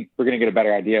 I think we're going to get a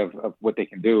better idea of what they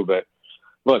can do. But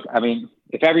look, I mean,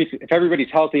 if everybody's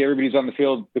healthy, everybody's on the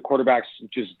field, the quarterback's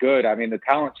just good. I mean, the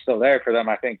talent's still there for them,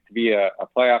 I think, to be a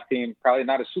playoff team, probably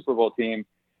not a Super Bowl team.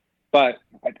 But,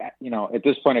 at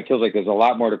this point, it feels like there's a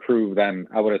lot more to prove than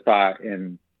I would have thought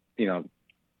in,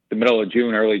 the middle of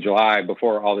June, early July,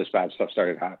 before all this bad stuff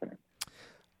started happening.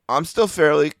 I'm still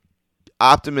fairly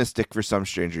optimistic for some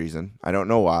strange reason. I don't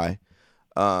know why.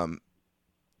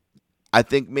 I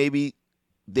think maybe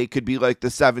they could be like the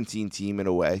 17 team in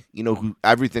a way, who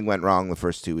everything went wrong the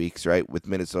first 2 weeks, right? With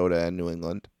Minnesota and New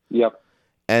England. Yep.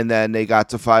 And then they got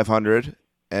to 500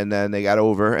 and then they got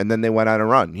over and then they went on a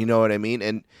run. You know what I mean?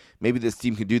 And maybe this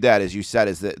team can do that, as you said,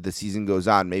 as the season goes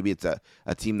on. Maybe it's a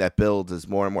team that builds as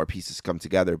more and more pieces come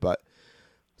together. But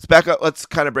let's back up. Let's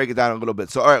kind of break it down a little bit.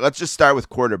 So, all right, let's just start with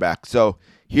quarterback. So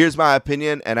here's my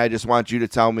opinion, and I just want you to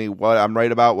tell me what I'm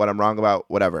right about, what I'm wrong about,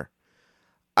 whatever.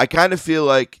 I kind of feel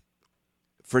like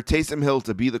for Taysom Hill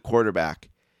to be the quarterback,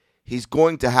 he's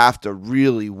going to have to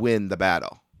really win the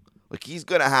battle. Like, he's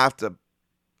going to have to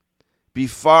be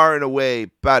far and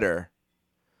away better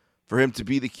for him to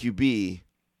be the QB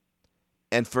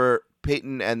and for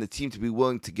Peyton and the team to be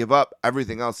willing to give up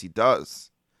everything else he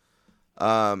does.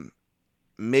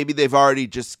 Maybe they've already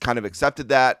just kind of accepted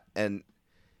that, and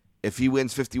if he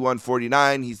wins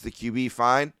 51-49, he's the QB,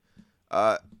 fine.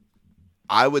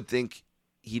 I would think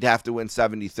he'd have to win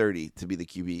 70-30 to be the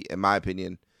QB, in my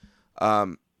opinion.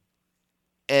 And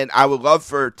I would love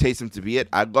for Taysom to be it.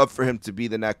 I'd love for him to be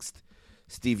the next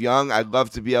Steve Young. I'd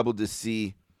love to be able to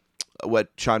see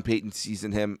what Sean Payton sees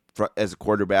in him as a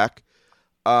quarterback.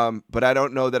 But I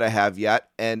don't know that I have yet.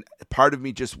 And part of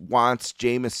me just wants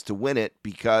Jameis to win it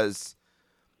because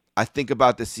I think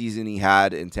about the season he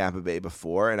had in Tampa Bay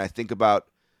before, and I think about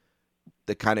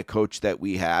the kind of coach that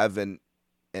we have and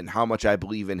how much I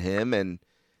believe in him. And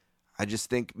I just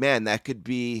think, man, that could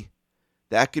be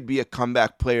a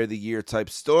comeback player of the year type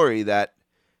story that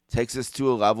takes us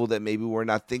to a level that maybe we're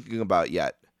not thinking about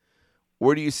yet.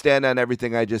 Where do you stand on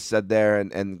everything I just said there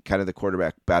and kind of the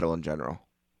quarterback battle in general?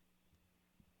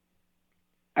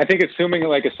 I think assuming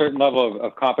like a certain level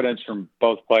of confidence from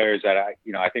both players that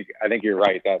I think you're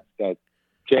right that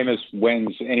Jameis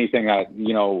wins anything that,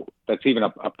 that's even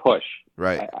a push.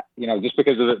 Right. Just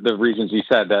because of the reasons you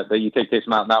said that you take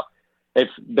Taysom out. Now, if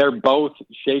they're both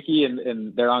shaky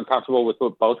and they're uncomfortable with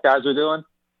what both guys are doing,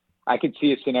 I could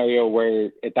see a scenario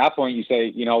where at that point you say,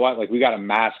 you know what, like we got to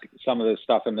mask some of this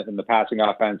stuff in the passing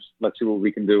offense. Let's see what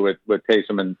we can do with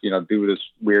Taysom and, do this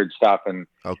weird stuff and,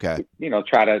 okay,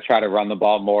 try to run the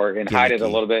ball more and hide it a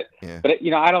little bit. Yeah. But,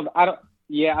 I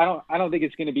don't think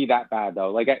it's going to be that bad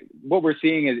though. Like what we're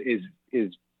seeing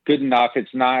is good enough.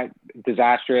 It's not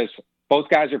disastrous. Both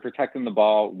guys are protecting the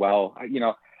ball well.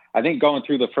 I think going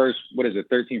through the first,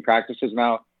 13 practices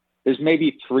now, there's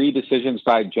maybe 3 decisions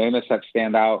by Jameis that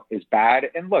stand out as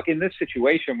bad. And look, in this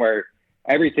situation where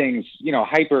everything's,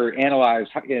 hyper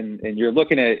analyzed and you're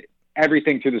looking at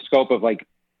everything through the scope of like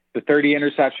the 30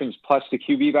 interceptions plus the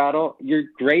QB battle, you're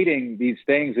grading these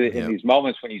things in these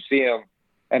moments when you see them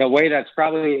in a way that's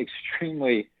probably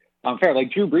extremely unfair.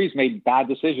 Like Drew Brees made bad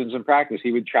decisions in practice.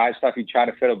 He would try stuff. He'd try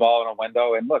to fit a ball in a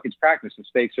window, and look, it's practice. The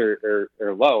stakes are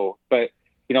low, but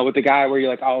with the guy where you're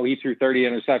like, oh, he threw 30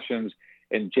 interceptions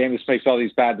and Jameis makes all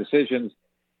these bad decisions,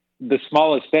 the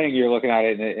smallest thing you're looking at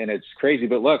it and it's crazy.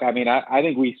 But look, I mean, I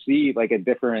think we see like a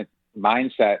different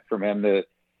mindset from him to,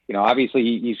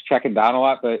 obviously he's checking down a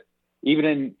lot, but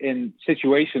even in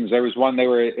situations, there was one, they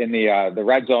were in the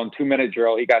red zone 2-minute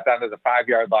drill. He got down to the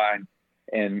 5-yard line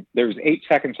and there was 8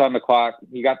 seconds on the clock.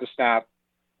 He got the snap.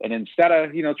 And instead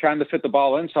of, trying to fit the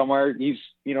ball in somewhere, he's,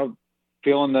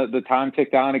 feeling the time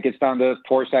tick down. It gets down to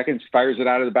 4 seconds, fires it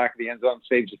out of the back of the end zone,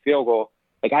 saves a field goal.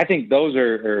 Like, I think those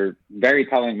are very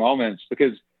telling moments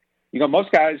because,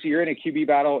 most guys, you're in a QB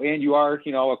battle and you are,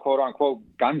 a quote unquote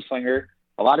gunslinger.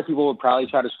 A lot of people would probably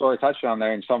try to score a touchdown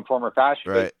there in some form or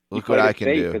fashion. Right. Look what I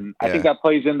can do. And I think that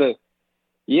plays into,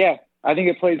 I think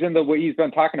it plays into what he's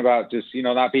been talking about, just,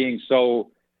 not being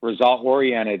so result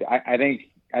oriented. I think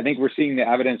we're seeing the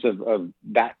evidence of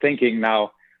that thinking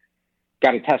now.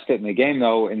 Got to test it in the game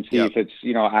though, and see if it's,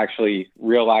 actually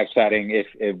real life setting. If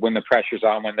when the pressure's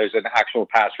on, when there's an actual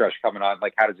pass rush coming on,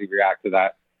 like how does he react to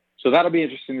that? So that'll be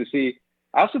interesting to see.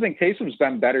 I also think Taysom's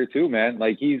been better too, man.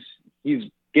 Like he's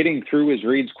getting through his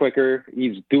reads quicker.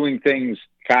 He's doing things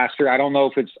faster. I don't know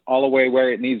if it's all the way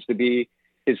where it needs to be.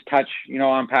 His touch,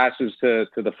 on passes to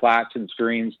the flats and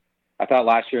screens. I thought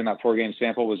last year in that 4-game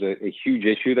sample was a huge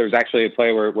issue. There was actually a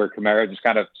play where Kamara just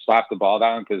kind of slapped the ball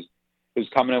down because it was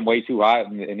coming in way too hot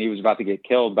and he was about to get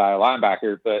killed by a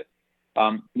linebacker. But,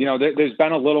 there's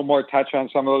been a little more touch on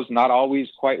some of those, not always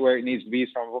quite where it needs to be.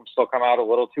 Some of them still come out a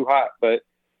little too hot, but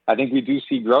I think we do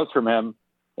see growth from him.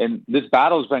 And this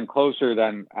battle's been closer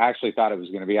than I actually thought it was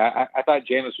going to be. I thought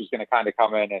Jameis was going to kind of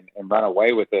come in and run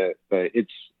away with it, but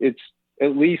it's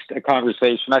at least a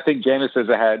conversation. I think Jameis is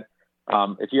ahead.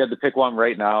 If you had to pick one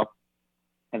right now,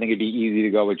 I think it'd be easy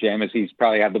to go with Jameis. He's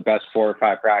probably had the best 4 or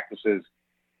 5 practices.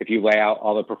 If you lay out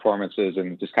all the performances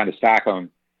and just kind of stack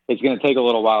them, it's going to take a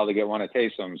little while to get one of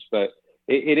Taysom's, but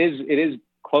it is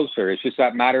closer. It's just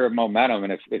that matter of momentum.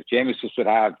 And if Jameis just would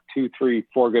have 2, 3,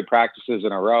 4 good practices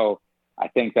in a row, I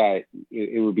think that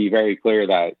it would be very clear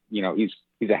that, he's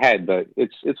ahead, but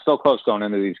it's still close going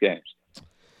into these games.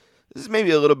 This is maybe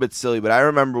a little bit silly, but I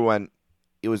remember when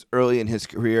it was early in his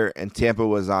career and Tampa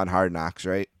was on Hard Knocks,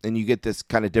 right? And you get this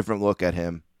kind of different look at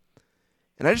him.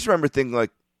 And I just remember thinking,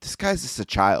 like, this guy's just a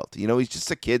child. He's just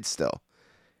a kid still.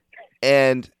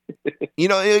 And,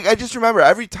 I just remember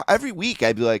every week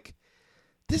I'd be like,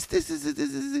 this is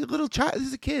a little child. This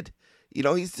is a kid. He's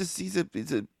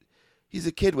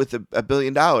a kid with $1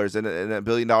 billion and a $1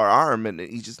 billion arm, and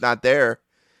he's just not there.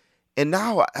 And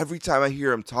now every time I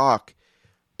hear him talk,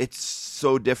 it's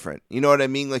so different. You know what I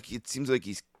mean? Like, it seems like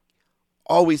he's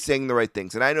always saying the right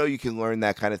things. And I know you can learn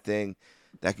that kind of thing,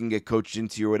 that can get coached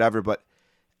into you or whatever, but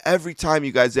every time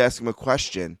you guys ask him a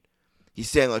question, he's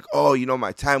saying like, oh,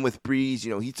 my time with Breeze,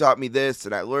 he taught me this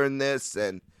and I learned this.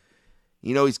 And,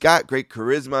 he's got great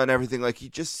charisma and everything. Like,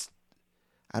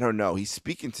 I don't know. He's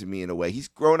speaking to me in a way. He's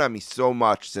grown on me so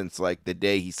much since like the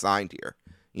day he signed here.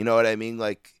 You know what I mean?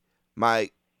 Like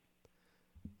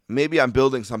maybe I'm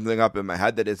building something up in my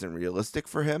head that isn't realistic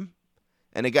for him.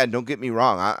 And again, don't get me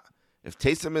wrong. If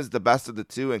Taysom is the best of the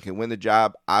two and can win the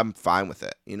job, I'm fine with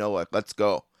it. Let's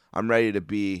go. I'm ready to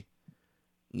be,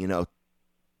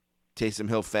 Taysom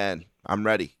Hill fan. I'm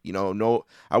ready. No,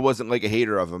 I wasn't like a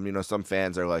hater of him. Some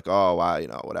fans are like, oh, wow,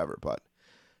 whatever. But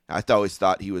I always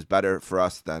thought he was better for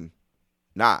us than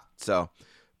not. So,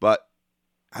 but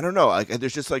I don't know. Like,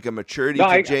 there's just like a maturity to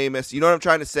Jameis. You know what I'm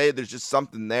trying to say? There's just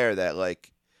something there that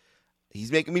like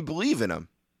he's making me believe in him.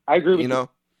 I agree with you.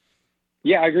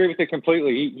 Yeah, I agree with it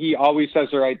completely. He always says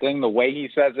the right thing. The way he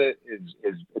says it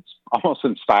is it's almost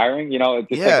inspiring. It's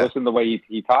just like, listen to the way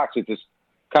he talks. It just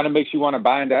kind of makes you want to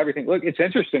buy into everything. Look, it's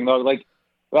interesting though. Like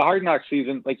the Hard Knocks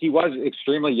season, like he was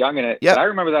extremely young in it. Yeah. But I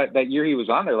remember that year he was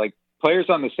on there. Like players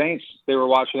on the Saints, they were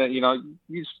watching it. You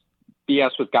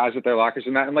BS with guys at their lockers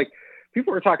and that, and like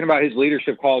people were talking about his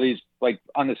leadership qualities, like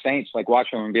on the Saints, like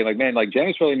watching him and being like, man, like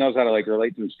James really knows how to like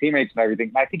relate to his teammates and everything.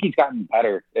 And I think he's gotten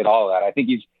better at all of that. I think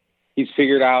he's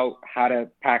figured out how to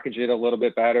package it a little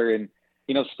bit better and,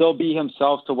 still be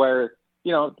himself to where,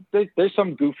 there's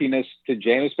some goofiness to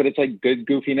Jameis, but it's like good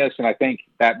goofiness. And I think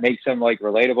that makes him like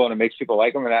relatable and it makes people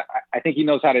like him. And I think he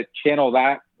knows how to channel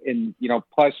that and,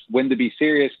 plus when to be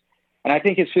serious. And I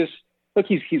think it's just, look,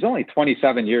 he's only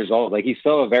 27 years old. Like he's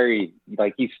still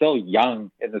he's still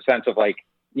young in the sense of like,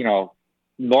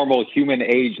 normal human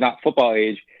age, not football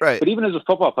age. Right. But even as a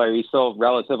football player, he's still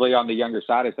relatively on the younger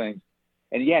side of things.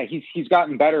 And yeah, he's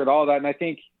gotten better at all that. And I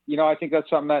think that's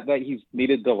something that he's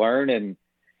needed to learn and,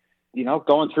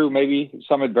 going through maybe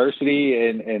some adversity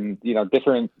and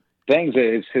different things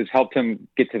has helped him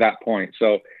get to that point.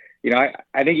 So,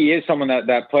 I think he is someone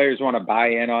that players want to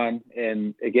buy in on.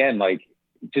 And again, like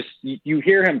just, you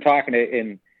hear him talking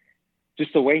and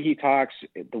just the way he talks,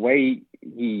 the way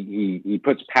he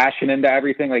puts passion into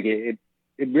everything. Like it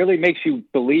it really makes you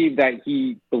believe that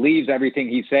he believes everything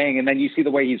he's saying. And then you see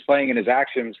the way he's playing in his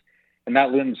actions, and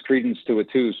that lends credence to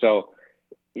it too. So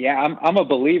yeah, I'm a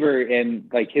believer in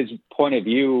like his point of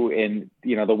view and,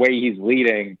 you know, the way he's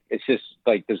leading. It's just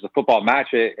like, does the football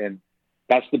match it? And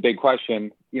that's the big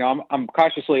question. You know, I'm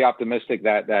cautiously optimistic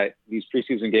that these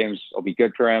preseason games will be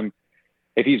good for him.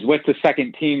 If he's with the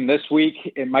second team this week,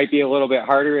 it might be a little bit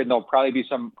harder, and there'll probably be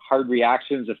some hard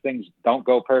reactions if things don't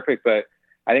go perfect. But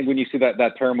I think when you see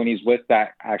that term, when he's with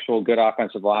that actual good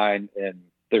offensive line and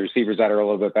the receivers that are a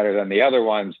little bit better than the other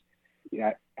ones,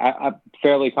 yeah, I'm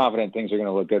fairly confident things are going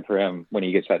to look good for him when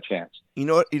he gets that chance. You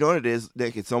know what it is,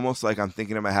 Nick? It's almost like I'm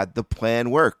thinking in my head, the plan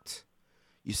worked.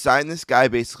 You signed this guy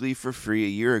basically for free a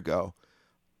year ago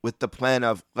with the plan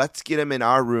of, let's get him in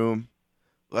our room.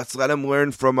 Let's let him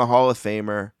learn from a Hall of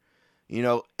Famer, you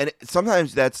know. And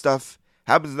sometimes that stuff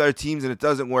happens with other teams and it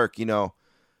doesn't work, you know.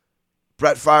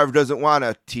 Brett Favre doesn't want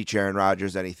to teach Aaron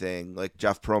Rodgers anything, like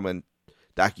Jeff Pearlman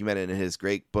documented in his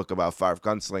great book about Favre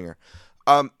Gunslinger.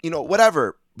 You know,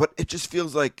 whatever. But it just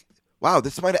feels like, wow,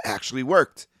 this might have actually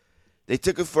worked. They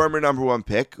took a former number one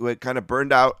pick who had kind of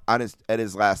burned out at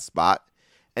his last spot,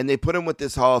 and they put him with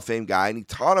this Hall of Fame guy, and he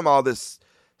taught him all this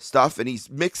stuff, and he's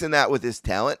mixing that with his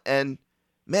talent, and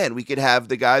man, we could have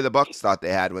the guy the Bucs thought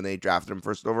they had when they drafted him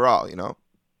first overall, you know?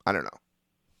 I don't know.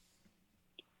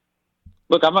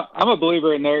 Look, I'm a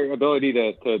believer in their ability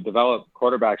to develop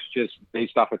quarterbacks just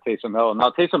based off of Taysom Hill.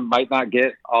 Now, Taysom might not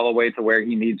get all the way to where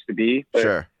he needs to be. But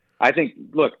sure. I think,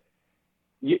 go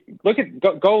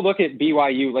look at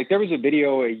BYU. Like, there was a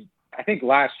video, I think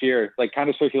last year, like kind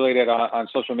of circulated on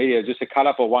social media, just a cut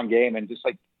up of one game, and just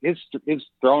like his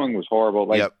throwing was horrible.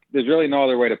 Like, There's really no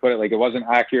other way to put it. Like, it wasn't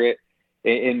accurate.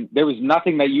 And there was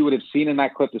nothing that you would have seen in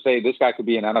that clip to say this guy could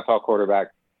be an NFL quarterback.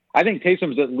 I think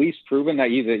Taysom's at least proven that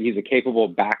he's a capable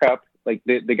backup. Like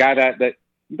the guy that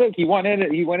look, he went in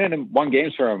and won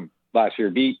games for him last year,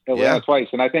 beat Atlanta twice.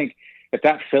 And I think if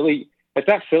that Philly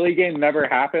game never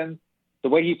happened, the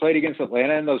way he played against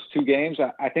Atlanta in those two games,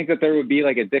 I think that there would be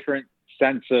like a different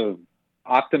sense of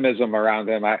optimism around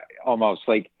him. That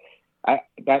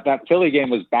Philly game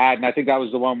was bad, and I think that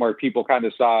was the one where people kind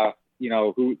of saw, you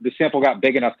know, who the sample got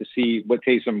big enough to see what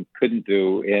Taysom couldn't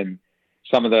do in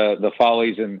some of the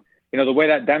follies. And, you know, the way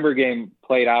that Denver game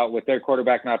played out with their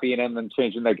quarterback not being in and then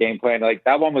changing their game plan, like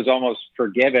that one was almost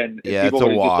forgiven. Yeah, it's a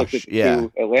wash. Just looked at the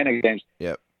two Atlanta games.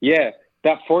 Yep. Yeah.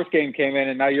 That fourth game came in,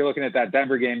 and now you're looking at that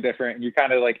Denver game different, and you're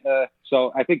kind of like,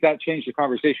 so I think that changed the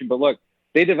conversation. But look,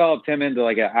 they developed him into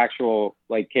like an actual,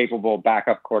 like, capable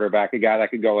backup quarterback, a guy that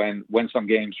could go in, win some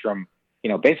games from, you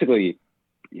know, basically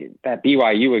that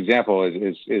BYU example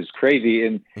is crazy.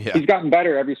 And he's gotten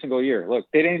better every single year. Look,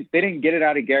 they didn't get it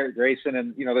out of Garrett Grayson,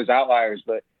 and, you know, there's outliers,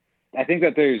 but I think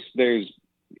that there's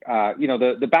you know,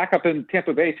 the backup in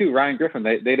Tampa Bay too, Ryan Griffin,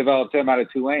 they developed him out of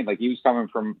Tulane. Like, he was coming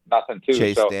from nothing too.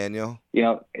 Chase Daniel. You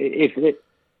know, if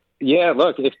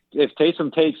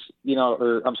Taysom takes, you know,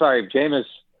 if Jameis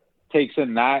takes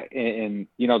in that and,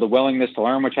 you know, the willingness to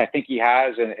learn, which I think he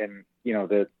has, and you know,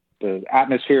 the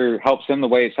atmosphere helps him the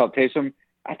way it's helped Taysom,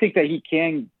 I think that he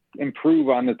can improve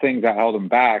on the things that held him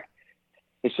back.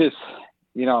 It's just,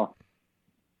 you know,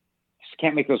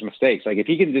 can't make those mistakes. Like, if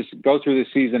he can just go through the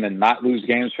season and not lose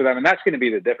games for them, and that's going to be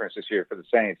the difference this year for the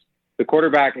Saints. The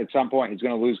quarterback at some point is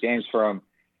going to lose games for him,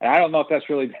 and I don't know if that's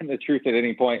really been the truth at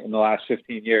any point in the last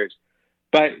 15 years.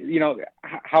 But, you know,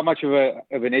 how much of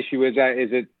an issue is that?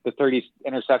 Is it the 30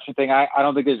 interception thing? I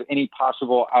don't think there's any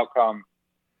possible outcome,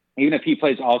 even if he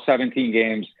plays all 17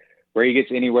 games, where he gets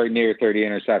anywhere near 30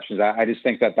 interceptions. I just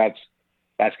think that's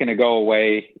going to go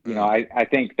away. You know, I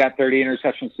think that 30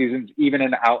 interception season's even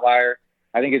an outlier.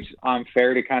 I think it's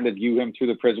unfair to kind of view him through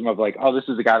the prism of like, oh, this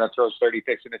is the guy that throws 30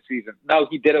 picks in a season. No,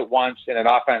 he did it once in an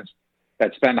offense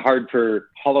that's been hard for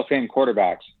Hall of Fame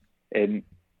quarterbacks. And,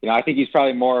 you know, I think he's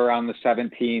probably more around the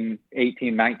 17,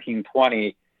 18, 19,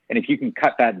 20. And if you can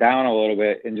cut that down a little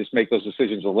bit and just make those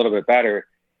decisions a little bit better,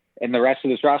 and the rest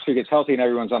of this roster gets healthy and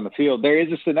everyone's on the field, there is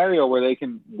a scenario where they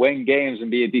can win games and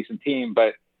be a decent team,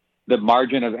 but the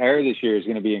margin of error this year is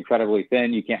going to be incredibly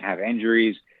thin. You can't have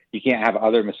injuries. You can't have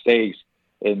other mistakes.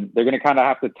 And they're going to kind of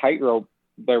have to tightrope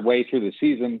their way through the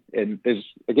season. And there's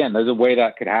a way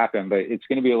that could happen, but it's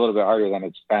going to be a little bit harder than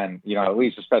it's been, you know, at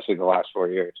least especially the last 4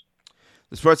 years.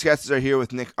 The Sportscasters are here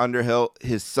with Nick Underhill.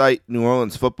 His site, New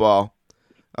Orleans Football,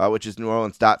 which is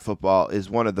neworleans.football, is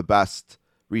one of the best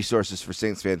resources for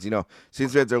Saints fans. You know,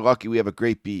 Saints fans are lucky we have a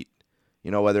great beat. You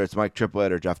know, whether it's Mike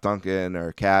Triplett or Jeff Duncan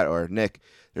or Kat or Nick,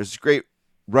 there's great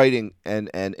writing and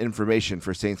information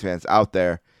for Saints fans out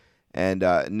there. And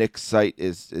Nick's site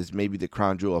is maybe the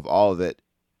crown jewel of all of it.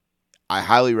 I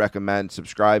highly recommend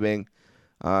subscribing.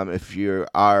 If you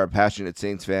are a passionate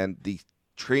Saints fan, the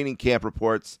training camp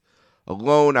reports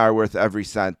alone are worth every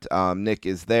cent. Nick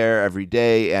is there every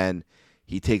day, and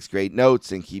he takes great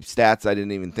notes and keeps stats I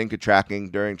didn't even think of tracking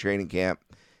during training camp.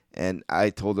 And I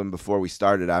told him before we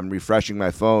started, I'm refreshing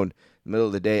my phone in the middle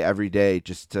of the day every day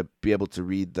just to be able to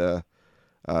read the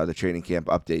training camp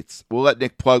updates. We'll let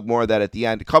Nick plug more of that at the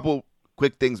end. A couple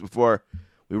quick things before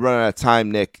we run out of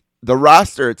time, Nick. The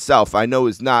roster itself, I know,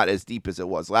 is not as deep as it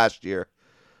was last year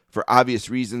for obvious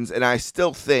reasons, and I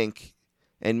still think,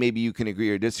 and maybe you can agree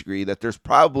or disagree, that there's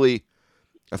probably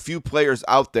a few players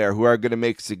out there who are going to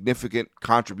make significant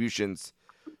contributions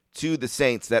to the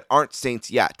Saints that aren't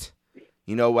Saints yet.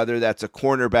 You know, whether that's a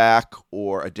cornerback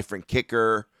or a different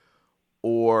kicker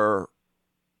or,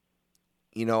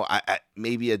 you know,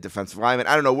 maybe a defensive lineman.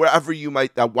 I don't know, wherever you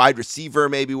might, a wide receiver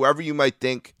maybe, wherever you might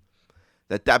think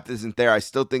that depth isn't there, I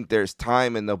still think there's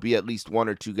time, and there'll be at least one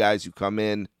or two guys who come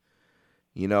in,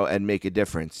 you know, and make a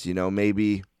difference. You know,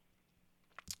 maybe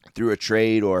through a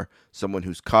trade or someone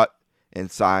who's cut and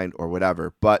signed or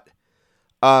whatever. But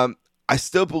I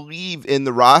still believe in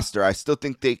the roster. I still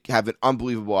think they have an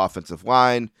unbelievable offensive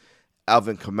line.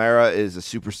 Alvin Kamara is a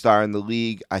superstar in the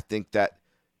league. I think that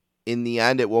in the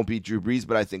end it won't be Drew Brees,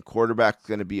 but I think quarterback's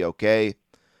going to be okay.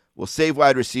 We'll save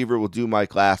wide receiver. We'll do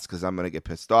Mike last because I'm going to get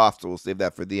pissed off, so we'll save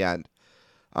that for the end.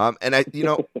 And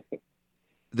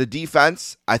the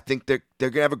defense, I think they're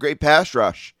going to have a great pass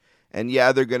rush. And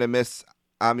yeah, they're going to miss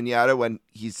Amenyata when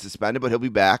he's suspended, but he'll be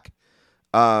back.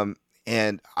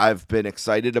 And I've been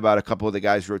excited about a couple of the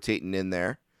guys rotating in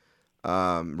there.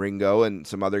 Ringo and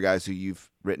some other guys who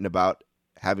you've written about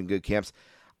having good camps.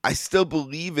 I still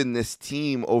believe in this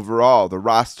team overall, the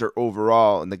roster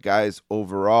overall, and the guys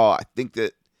overall. I think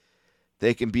that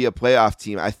they can be a playoff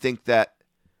team. I think that,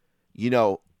 you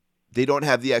know, they don't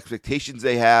have the expectations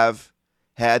they have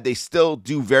had. They still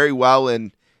do very well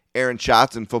in Aaron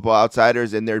Schatz and Football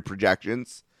Outsiders and their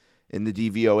projections in the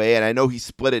DVOA. And I know he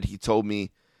split it. He told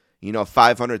me, you know,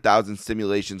 500,000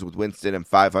 simulations with Winston and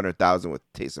 500,000 with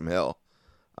Taysom Hill.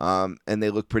 And they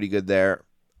look pretty good there.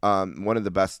 One of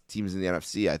the best teams in the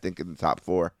NFC, I think, in the top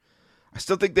four. I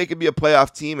still think they could be a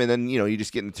playoff team, and then, you know, you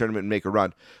just get in the tournament and make a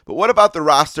run. But what about the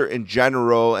roster in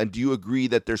general, and do you agree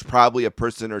that there's probably a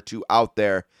person or two out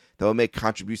there that will make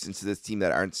contributions to this team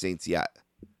that aren't Saints yet?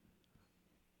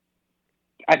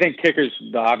 I think kicker's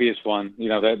the obvious one. You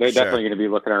know, they're Sure. definitely going to be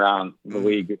looking around the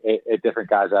league at different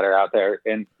guys that are out there.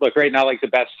 And look, right now, like the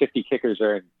best 50 kickers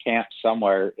are in camp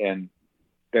somewhere, and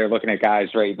they're looking at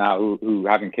guys right now who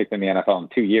haven't kicked in the NFL in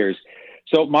 2 years.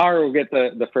 So Maher will get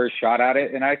the first shot at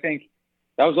it, and I think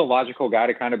that was a logical guy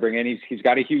to kind of bring in. He's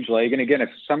got a huge leg, and again, if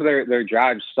some of their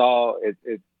drives stall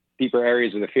at deeper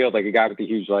areas of the field, like a guy with a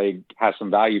huge leg has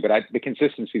some value. But the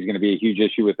consistency is going to be a huge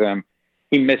issue with him.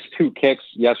 He missed 2 kicks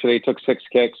yesterday, took 6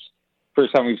 kicks.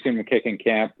 First time we've seen him kick in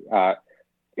camp.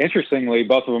 Interestingly,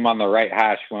 both of them on the right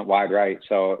hash went wide right.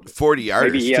 So 40 yarders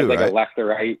maybe he has too, like right? a left to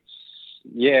right.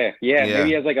 Yeah. Maybe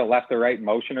he has like a left to right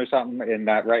motion or something in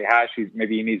that right hash.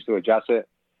 Maybe he needs to adjust it.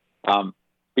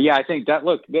 But yeah, I think that,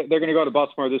 look, they're going to go to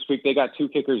Baltimore this week. They got 2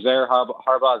 kickers there.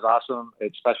 Harbaugh's awesome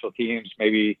at special teams.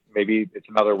 Maybe it's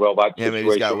another Will Lutz situation. Yeah, maybe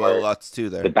he's got Will Lutz too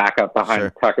there. The backup behind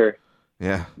Tucker.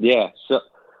 Yeah.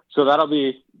 So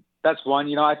that's one.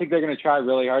 You know, I think they're going to try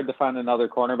really hard to find another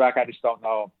cornerback. I just don't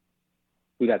know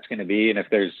who that's going to be, and if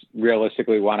there's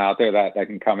realistically one out there that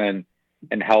can come in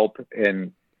and help.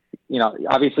 And, you know,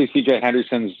 obviously CJ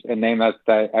Henderson's a name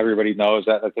that everybody knows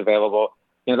that's available.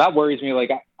 You know, that worries me. Like,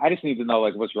 I just need to know,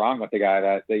 like, what's wrong with the guy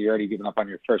that you're already giving up on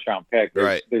your first round pick.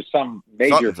 There's some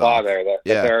major Something's flaw off. there that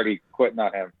they're already quitting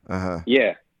on him. Uh-huh.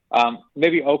 Yeah.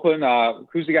 Maybe Oakland,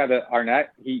 who's the guy that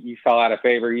Arnett, he fell out of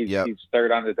favor. He's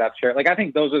third on the depth chart. Like, I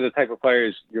think those are the type of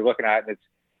players you're looking at. And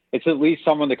it's at least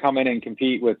someone to come in and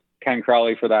compete with Ken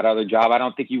Crawley for that other job. I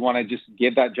don't think you want to just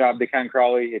give that job to Ken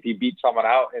Crawley. If he beats someone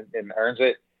out and earns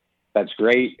it, that's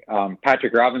great.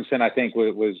 Patrick Robinson, I think,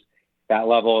 was that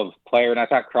level of player. And I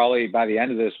thought Crawley, by the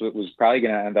end of this, was probably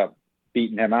going to end up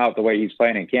beating him out the way he's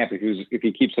playing in camp if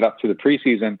he keeps it up to the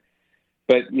preseason.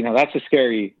 But, you know, that's a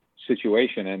scary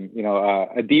situation. And, you know,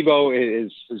 Adebo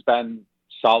has been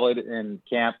solid in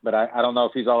camp, but I don't know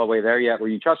if he's all the way there yet where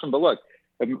you trust him. But look,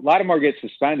 if Lattimore gets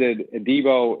suspended,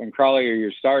 Adebo and Crawley are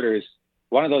your starters.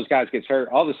 One of those guys gets hurt.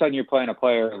 All of a sudden you're playing a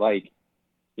player like,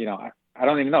 you know, I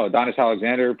don't even know, Adonis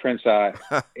Alexander, Prince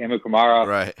Amukamara,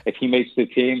 Right. If he makes the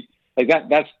team. Like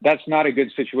that's not a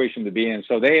good situation to be in.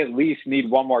 So they at least need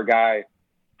one more guy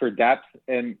for depth.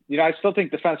 And, you know, I still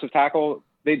think defensive tackle,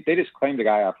 they just claimed a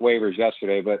guy off waivers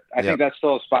yesterday, but I think that's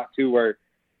still a spot too where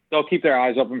they'll keep their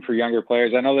eyes open for younger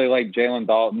players. I know they like Jalen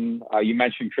Dalton. You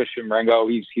mentioned Christian Rengo.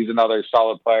 He's another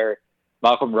solid player.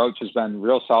 Malcolm Roach has been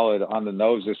real solid on the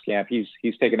nose this camp. He's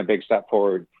taken a big step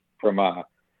forward from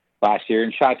last year,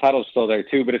 and Shy Tuttle's still there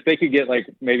too. But if they could get like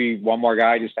maybe one more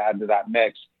guy just to add to that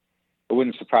mix, it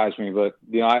wouldn't surprise me. But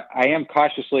I am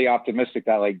cautiously optimistic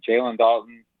that like Jalen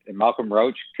Dalton and Malcolm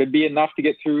Roach could be enough to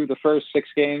get through the first 6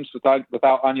 games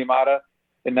without Onyemata,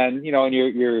 and then in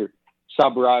your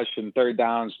sub rush and third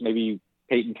downs, maybe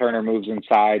Peyton Turner moves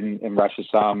inside and rushes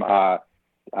some.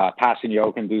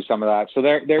 Passanio can do some of that. So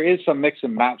there is some mix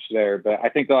and match there, but I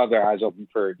think they'll have their eyes open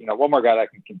for one more guy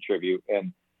that can contribute.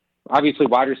 And obviously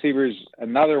wide receivers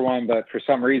another one, but for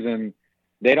some reason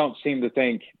they don't seem to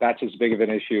think that's as big of an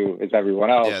issue as everyone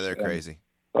else. Yeah, they're crazy.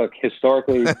 Look,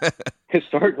 historically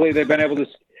they've been able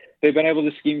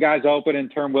to scheme guys open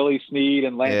and turn Willie Snead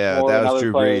and Lance Moore and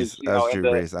other players. That was Drew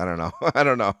Brees. I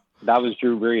don't know. That was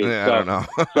Drew Brees. Yeah, so, I don't know.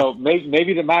 So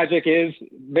maybe the magic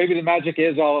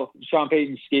is all Sean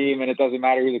Payton's scheme, and it doesn't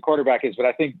matter who the quarterback is. But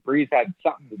I think Brees had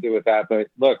something to do with that. But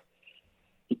look,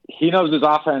 he knows his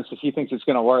offense. If he thinks it's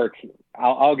going to work,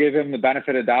 I'll give him the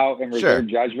benefit of doubt and reserve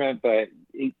judgment. But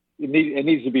it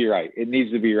needs to be right. It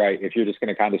needs to be right if you're just going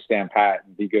to kind of stand pat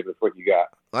and be good with what you got.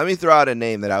 Let me throw out a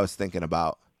name that I was thinking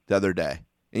about the other day,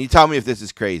 and you tell me if this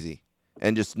is crazy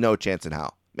and just no chance in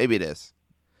hell. Maybe it is.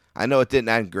 I know it didn't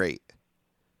end great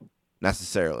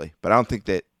necessarily, but I don't think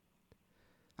that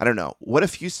 – I don't know. What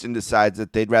if Houston decides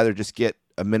that they'd rather just get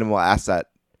a minimal asset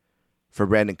for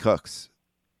Brandon Cooks,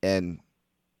 and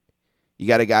you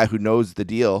got a guy who knows the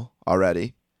deal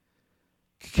already,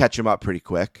 can catch him up pretty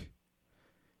quick,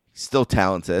 he's still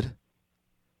talented,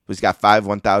 he's got 5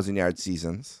 1,000-yard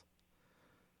seasons.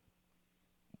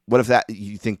 What if that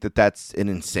you think that that's an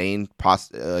insane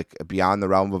like beyond the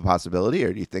realm of a possibility,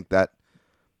 or do you think that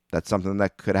that's something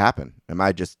that could happen? Am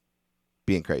I just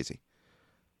being crazy?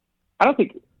 I don't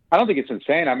think it's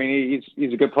insane. I mean,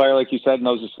 he's a good player, like you said,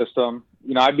 knows the system.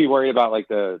 I'd be worried about like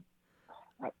I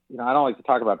don't like to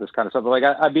talk about this kind of stuff, but like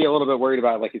I'd be a little bit worried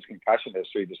about like his concussion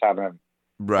history, just having him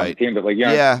on the team. But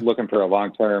like looking for a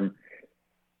long term.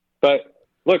 But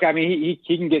look, I mean,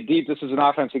 he can get deep. This is an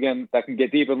offense again that can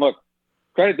get deep. And look,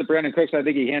 credit to Brandon Cooks. I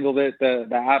think he handled it the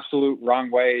absolute wrong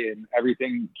way, and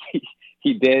everything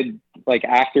he did like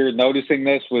after noticing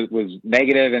this was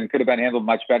negative and could have been handled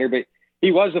much better. But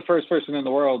he was the first person in the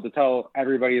world to tell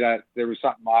everybody that there was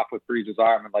something off with Brees'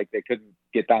 arm and like they couldn't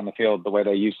get down the field the way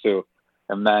they used to.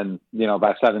 And then,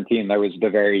 by 17, there was the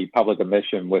very public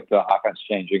admission with the offense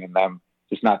changing and them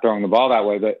just not throwing the ball that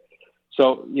way. But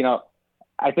so,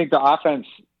 I think the offense,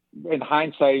 in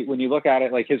hindsight, when you look at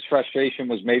it, like his frustration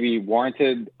was maybe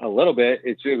warranted a little bit.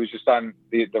 It was just on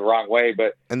the wrong way,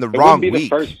 but and the wrong week. The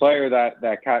first player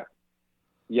that caught,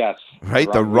 yes,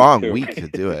 right, the wrong week to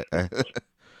do it.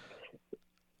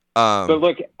 But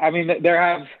look, I mean,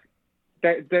 there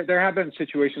have been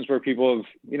situations where people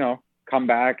have come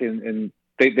back and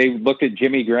they looked at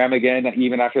Jimmy Graham again,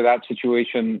 even after that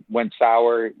situation went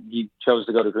sour. He chose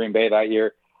to go to Green Bay that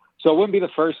year. So it wouldn't be the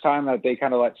first time that they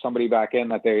kind of let somebody back in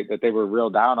that they were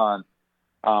real down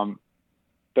on.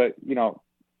 But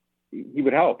he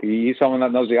would help. He's someone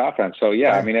that knows the offense. So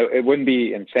yeah, I mean, it wouldn't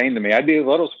be insane to me. I'd be a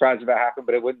little surprised if that happened,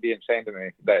 but it wouldn't be insane to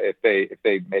me that if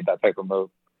they made that type of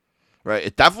move. Right.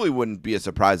 It definitely wouldn't be a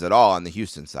surprise at all on the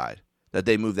Houston side that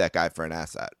they move that guy for an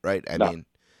asset. Right. I mean,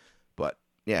 but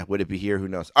yeah, would it be here? Who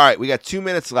knows? All right, we got 2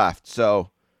 minutes left,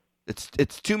 so it's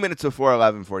 2 minutes before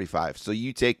 11:45. So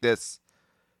you take this.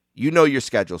 You know your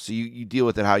schedule, so you deal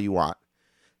with it how you want.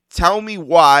 Tell me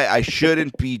why I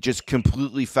shouldn't be just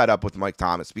completely fed up with Mike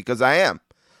Thomas, because I am.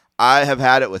 I have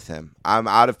had it with him. I'm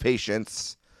out of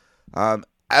patience.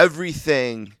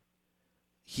 Everything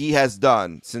he has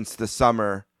done since the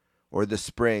summer or the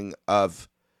spring of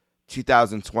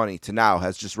 2020 to now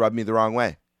has just rubbed me the wrong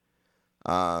way.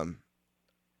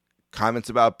 Comments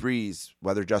about Brees,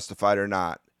 whether justified or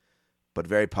not, but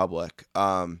very public.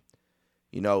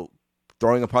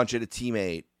 Throwing a punch at a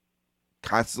teammate,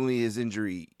 constantly his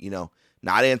injury,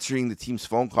 not answering the team's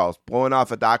phone calls, blowing off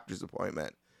a doctor's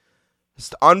appointment.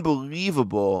 It's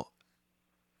unbelievable.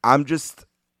 I just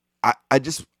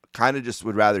kind of just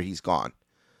would rather he's gone.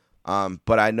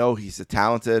 But I know he's a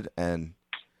talented and,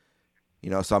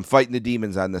 so I'm fighting the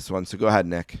demons on this one. So go ahead,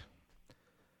 Nick.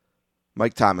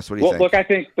 Mike Thomas, what do you think? Look, I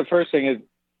think the first thing is,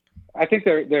 I think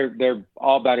they're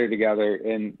all better together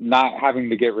in not having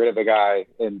to get rid of a guy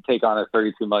and take on a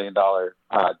 $32 million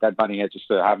dead money hit just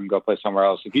to have him go play somewhere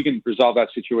else. If you can resolve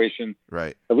that situation,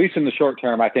 right, at least in the short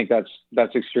term, I think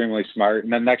that's extremely smart.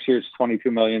 And then next year it's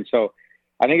 $22 million. So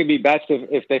I think it'd be best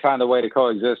if they find a way to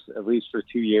coexist at least for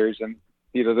 2 years. And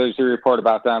there's a report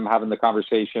about them having the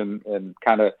conversation and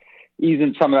kind of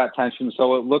easing some of that tension.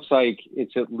 So it looks like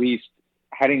it's at least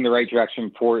heading the right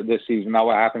direction for this season. Now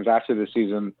what happens after this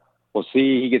season, we'll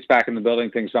see. He gets back in the building,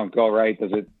 things don't go right.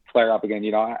 Does it flare up again?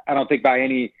 I don't think by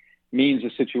any means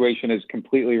the situation is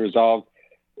completely resolved.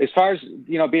 As far as,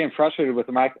 being frustrated with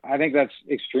him, I think that's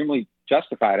extremely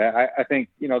justified. I think,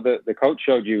 the coach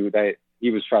showed you that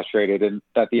he was frustrated and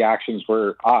that the actions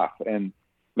were off and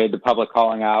made the public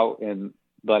calling out and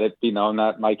let it be known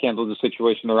that Mike handled the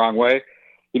situation the wrong way.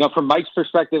 From Mike's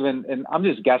perspective, and I'm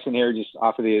just guessing here just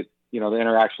off of the, the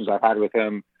interactions I've had with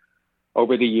him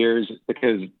over the years,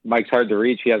 because Mike's hard to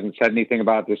reach. He hasn't said anything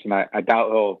about this, and I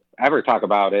doubt he'll ever talk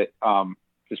about it.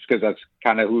 Just because that's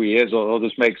kind of who he is. He'll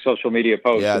just make social media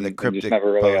posts and just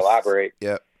never really elaborate.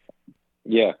 Yeah.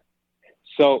 Yeah.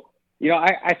 So,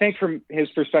 I think from his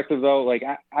perspective, though, like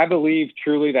I believe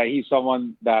truly that he's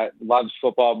someone that loves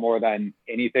football more than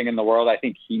anything in the world. I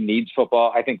think he needs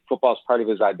football. I think football is part of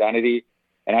his identity.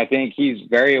 And I think he's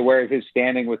very aware of his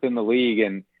standing within the league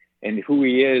and who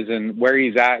he is and where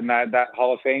he's at in that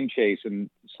Hall of Fame chase and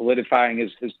solidifying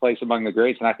his place among the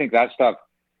greats. And I think that stuff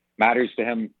matters to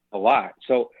him a lot.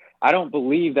 So I don't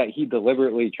believe that he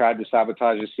deliberately tried to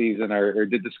sabotage the season or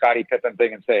did the Scottie Pippen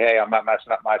thing and say, hey, I'm not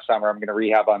messing up my summer. I'm going to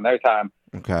rehab on their time.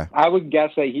 Okay. I would guess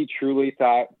that he truly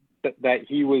thought that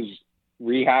he was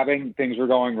rehabbing. Things were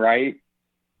going right.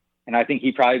 And I think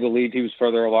he probably believed he was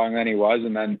further along than he was.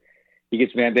 And then he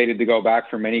gets mandated to go back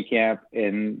for mini camp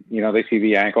and, they see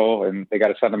the ankle and they got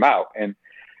to send him out. And,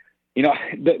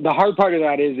 the hard part of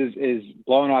that is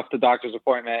blowing off the doctor's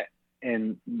appointment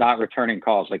and not returning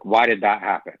calls. Like, why did that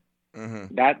happen?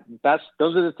 Mm-hmm.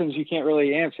 Those are the things you can't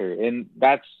really answer. And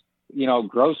that's,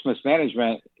 gross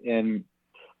mismanagement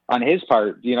on his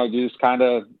part, just kind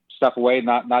of step away,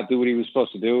 not do what he was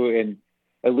supposed to do. And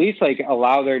at least like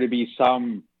allow there to be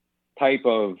some type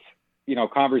of,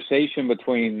 conversation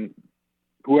between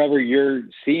whoever you're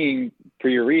seeing for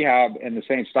your rehab and the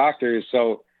Saints doctors.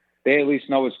 So they at least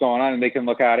know what's going on and they can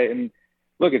look at it and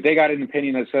look, if they got an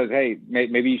opinion that says, hey,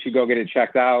 maybe you should go get it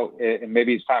checked out and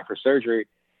maybe it's time for surgery,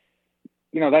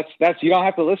 that's, you don't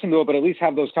have to listen to it, but at least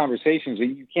have those conversations.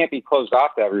 And you can't be closed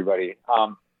off to everybody.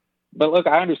 But look,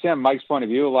 I understand Mike's point of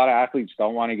view. A lot of athletes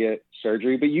don't want to get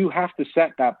surgery, but you have to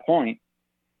set that point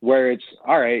where it's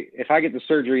all right. If I get the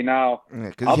surgery now,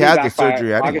 because he had the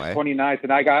surgery anyway. August 29th,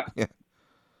 and I got,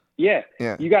 yeah.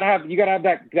 You gotta have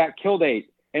that kill date.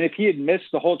 And if he had missed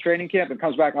the whole training camp and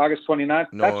comes back August 29th,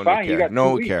 that's fine. You got 2 weeks.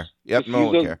 No one care. Yep, no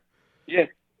one care. Yeah,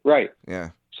 right. Yeah.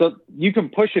 So you can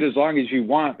push it as long as you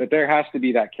want, but there has to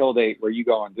be that kill date where you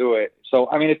go and do it. So,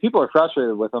 I mean, if people are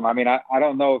frustrated with him, I mean, I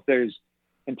don't know if there's,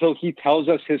 until he tells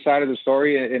us his side of the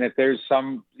story, and if there's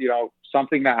some,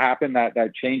 something that happened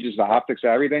that changes the optics of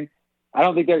everything, I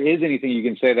don't think there is anything you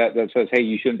can say that says, hey,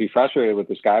 you shouldn't be frustrated with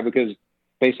this guy, because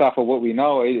based off of what we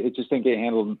know, it just didn't get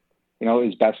handled,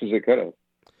 as best as it could have.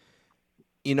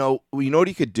 You know what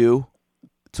he could do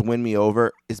to win me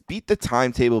over is beat the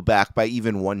timetable back by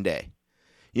even one day.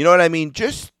 You know what I mean?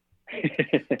 Just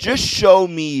show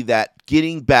me that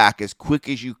getting back as quick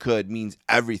as you could means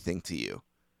everything to you.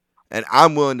 And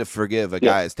I'm willing to forgive a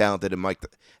guy as talented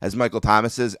as Michael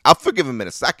Thomas is. I'll forgive him in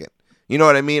a second. You know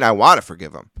what I mean? I want to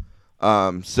forgive him.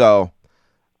 So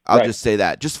I'll just say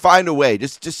that. Just find a way.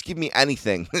 Just give me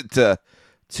anything to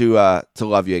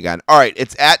love you again. All right,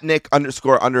 it's at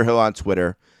Nick_Underhill on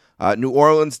Twitter.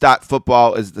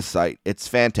 NewOrleans.football is the site. It's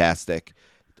fantastic.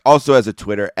 Also has a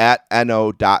Twitter at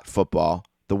no.football,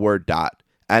 the word dot,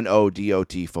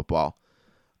 NODOT football.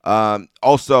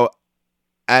 Also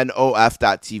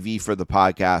NOF.TV for the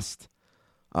podcast.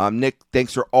 Nick,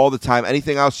 thanks for all the time.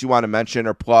 Anything else you want to mention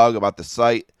or plug about the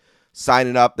site?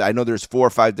 Signing up. I know there's 4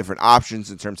 or 5 different options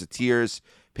in terms of tiers.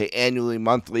 Pay annually,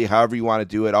 monthly, however you want to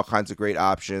do it. All kinds of great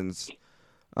options.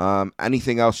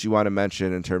 Anything else you want to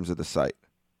mention in terms of the site?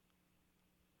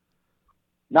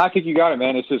 No, I think you got it,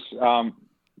 man. It's just,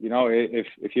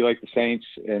 if you like the Saints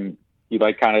and you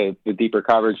like kind of the deeper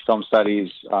coverage, film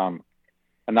studies,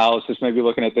 analysis, maybe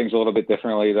looking at things a little bit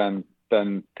differently than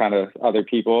kind of other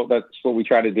people, that's what we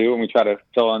try to do. And we try to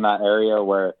fill in that area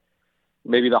where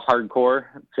maybe the hardcore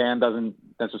fan doesn't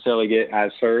necessarily get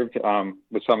as served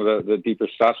with some of the deeper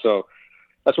stuff. So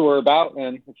that's what we're about.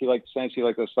 And if you like the Saints, you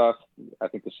like this stuff, I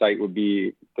think the site would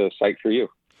be the site for you.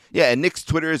 Yeah, and Nick's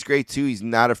Twitter is great too. He's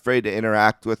not afraid to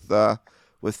interact with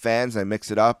fans. I mix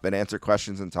it up and answer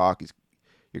questions and talk.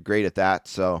 You're great at that.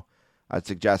 So I'd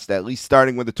suggest at least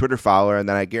starting with a Twitter follower, and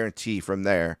then I guarantee from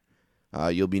there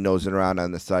you'll be nosing around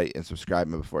on the site and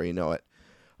subscribing before you know it.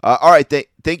 All right,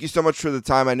 thank you so much for the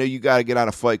time. I know you got to get on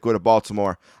a flight, go to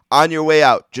Baltimore. On your way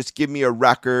out, just give me a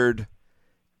record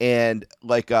and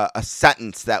like a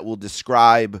sentence that will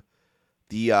describe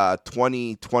the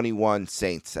 2021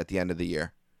 Saints at the end of the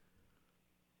year.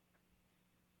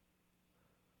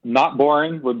 Not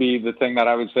boring would be the thing that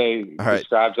I would say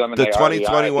describes them. And The they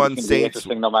 2021 Saints,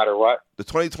 Saints, no matter what. The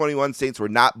 2021 Saints were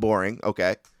not boring.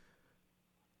 Okay,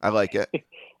 I like it.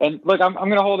 And look, I'm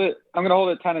going to hold it. I'm going to hold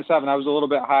it 10-7. I was a little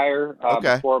bit higher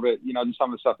before, but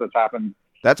some of the stuff that's happened.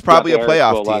 That's probably a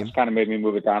playoff team. Kind of made me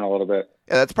move it down a little bit.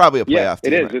 Yeah, that's probably a playoff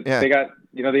team. It is. They got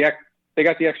they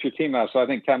got the extra team now, so I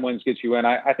think 10 wins gets you in.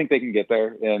 I think they can get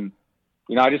there, and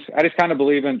I just kind of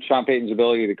believe in Sean Payton's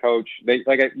ability to coach.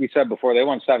 We said before, they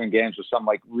won 7 games with some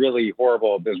like really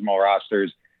horrible, abysmal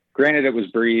rosters. Granted, it was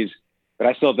Breeze. But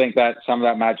I still think that some of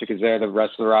that magic is there. The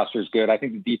rest of the roster is good. I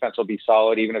think the defense will be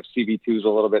solid, even if CB2 is a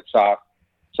little bit soft.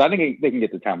 So I think they can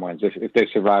get to 10 wins if they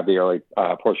survive the early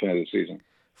portion of the season.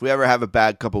 If we ever have a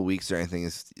bad couple weeks or anything,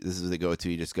 this is the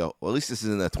go-to. You just go, well, at least this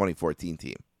isn't the 2014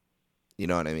 team. You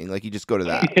know what I mean? Like, you just go to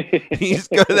that. You just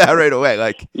go to that right away.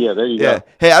 Like, yeah, there you go.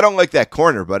 Hey, I don't like that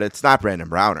corner, but it's not Brandon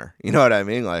Browner. You know what I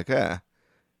mean? Like, yeah.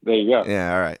 There you go.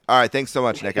 Yeah, all right. All right, thanks so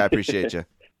much, Nick. I appreciate you.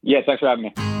 Yeah, thanks for having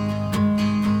me.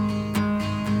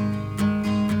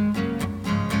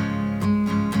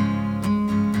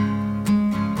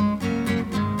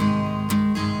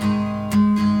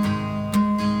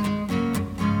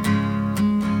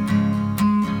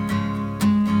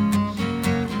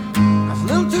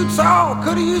 Tall,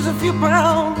 could have used a few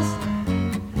pounds.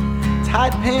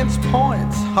 Tight pants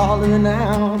points, hollering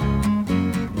out.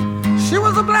 She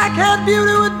was a black-haired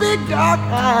beauty with big dark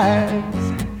eyes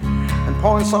and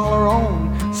points all her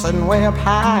own, sitting way up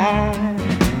high.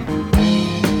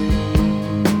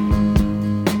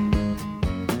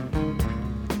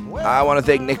 I want to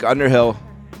thank Nick Underhill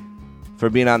for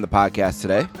being on the podcast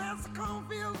today.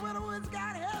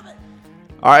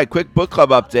 All right, quick book club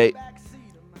update.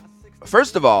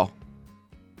 First of all,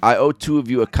 I owe 2 of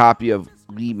you a copy of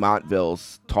Lee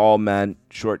Montville's Tall Men,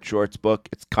 Short Shorts book.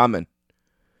 It's coming.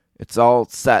 It's all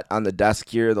set on the desk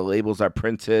here. The labels are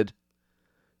printed.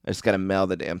 I just got to mail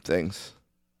the damn things.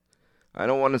 I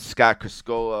don't want to Scott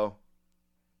Criscolo.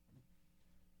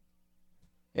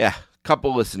 Yeah, a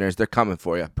couple listeners. They're coming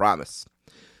for you. Promise.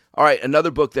 All right,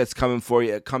 another book that's coming for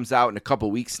you. It comes out in a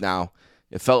couple weeks now.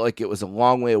 It felt like it was a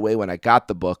long way away when I got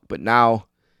the book, but now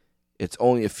it's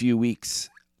only a few weeks.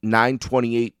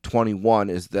 9/28/21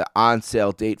 is the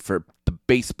on-sale date for the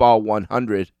Baseball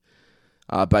 100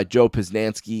 by Joe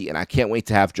Posnanski, and I can't wait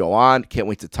to have Joe on. Can't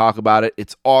wait to talk about it.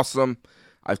 It's awesome.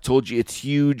 I've told you it's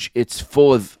huge. It's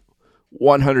full of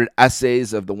 100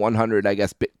 essays of the 100, I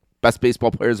guess, best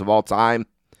baseball players of all time,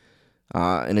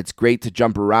 and it's great to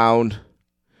jump around,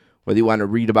 whether you want to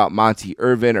read about Monty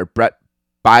Irvin or Brett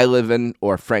Bylevin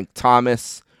or Frank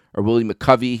Thomas or Willie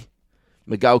McCovey,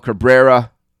 Miguel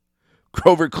Cabrera,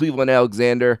 Grover Cleveland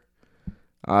Alexander.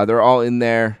 They're all in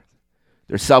there.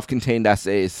 They're self-contained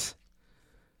essays.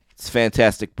 It's a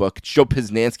fantastic book. It's Joe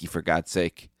Posnanski, for God's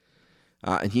sake.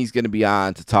 And he's going to be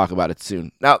on to talk about it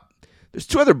soon. Now, there's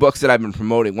 2 other books that I've been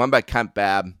promoting, one by Kent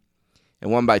Babb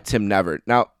and one by Tim Nevert.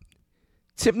 Now,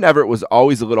 Tim Nevert was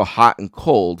always a little hot and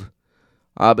cold,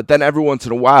 but then every once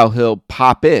in a while he'll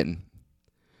pop in.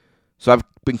 So I've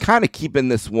been kind of keeping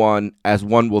this one as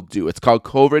one will do. It's called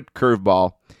COVID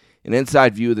Curveball, an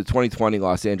inside view of the 2020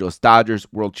 Los Angeles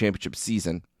Dodgers World Championship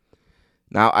season.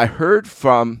 Now, I heard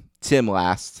from Tim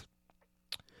last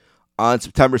on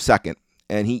September 2nd,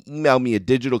 and he emailed me a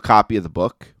digital copy of the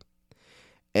book,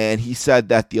 and he said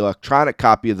that the electronic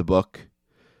copy of the book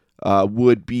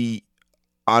would be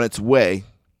on its way,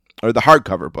 or the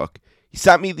hardcover book. He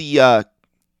sent me the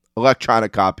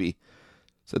electronic copy,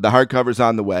 so the hardcover's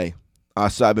on the way.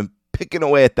 So I've been picking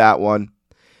away at that one.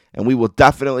 And we will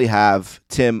definitely have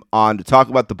Tim on to talk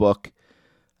about the book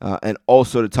and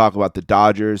also to talk about the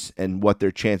Dodgers and what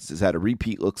their chances at a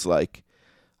repeat looks like.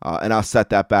 And I'll set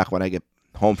that back when I get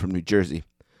home from New Jersey.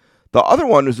 The other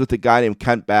one was with a guy named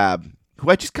Kent Babb, who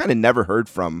I just kind of never heard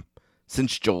from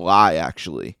since July,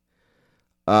 actually.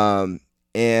 And,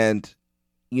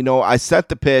 I sent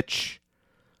the pitch.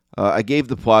 I gave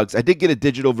the plugs. I did get a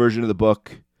digital version of the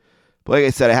book. But like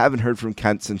I said, I haven't heard from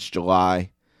Kent since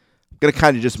July. Going to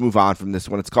kind of just move on from this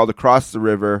one. It's called Across the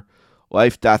River,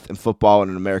 Life, Death, and Football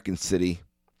in an American City.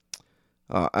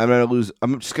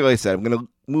 I'm just going to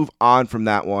move on from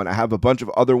that one. I have a bunch of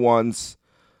other ones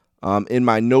in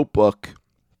my notebook,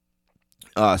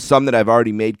 some that I've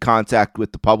already made contact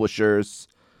with the publishers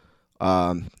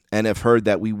and have heard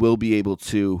that we will be able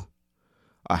to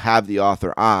have the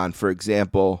author on. For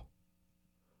example,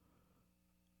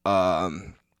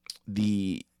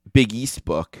 the Big East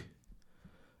book,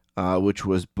 which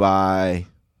was by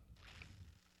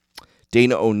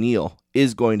Dana O'Neill,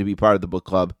 is going to be part of the book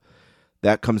club.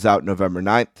 That comes out November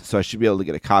 9th, so I should be able to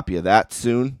get a copy of that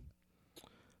soon.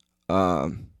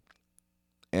 And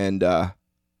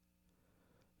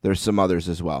there's some others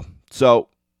as well. So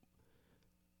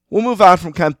we'll move on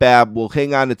from Kent Babb. We'll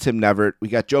hang on to Tim Neverett. We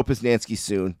got Joe Posnanski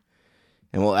soon,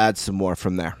 and we'll add some more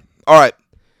from there. All right.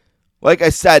 Like I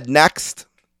said, next,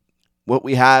 what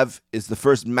we have is the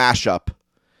first mashup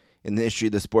in the history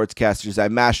of the Sportscasters. I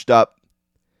mashed up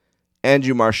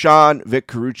Andrew Marchand, Vic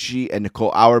Carucci, and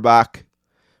Nicole Auerbach,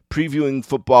 previewing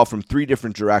football from 3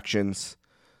 different directions.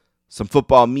 Some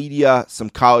football media,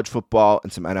 some college football,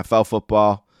 and some NFL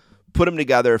football. Put them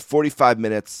together, 45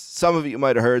 minutes. Some of it you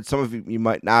might have heard, some of it you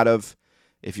might not have.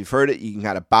 If you've heard it, you can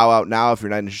kind of bow out now if you're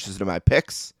not interested in my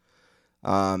picks.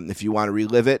 If you want to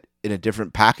relive it in a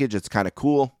different package, it's kind of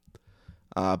cool.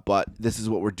 But this is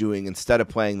what we're doing instead of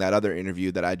playing that other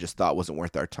interview that I just thought wasn't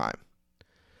worth our time.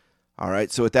 All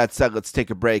right, so with that said, let's take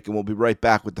a break, and we'll be right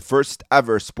back with the first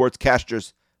ever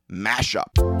Sportscasters Mashup.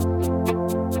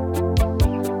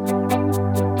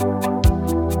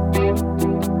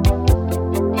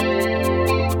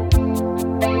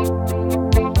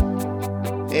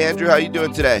 Hey, Andrew, how you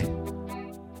doing today?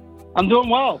 I'm doing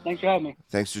well. Thanks for having me.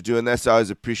 Thanks for doing this. I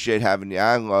always appreciate having you.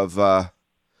 I love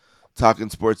talking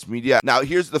sports media. Now,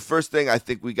 here's the first thing I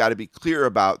think we got to be clear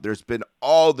about. There's been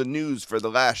all the news for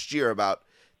the last year about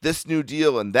this new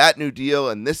deal and that new deal,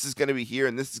 and this is going to be here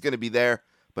and this is going to be there,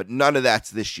 but none of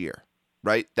that's this year,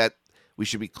 right? That we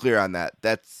should be clear on that.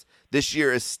 This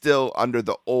year is still under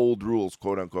the old rules,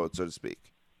 quote unquote, so to speak.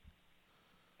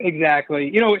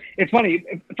 Exactly. It's funny.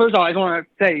 First of all, I just want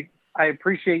to say I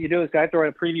appreciate you doing this. I have to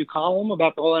write a preview column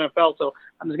about the whole NFL, so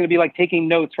I'm just going to be taking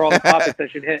notes for all the topics I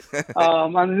should hit. This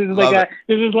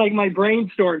is like my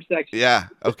brainstorm section. Yeah.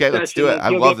 Okay, let's do it. I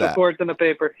love that. Reports in the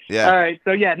paper. Yeah. All right.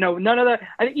 So yeah, no, none of that.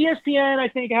 I think ESPN, I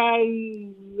think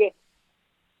has.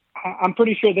 I'm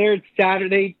pretty sure they're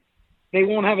Saturday. They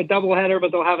won't have a doubleheader,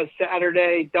 but they'll have a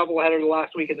Saturday doubleheader the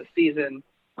last week of the season,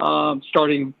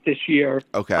 starting this year.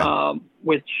 Okay.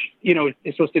 Which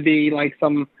is supposed to be like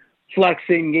some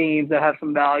flexing games that have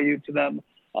some value to them,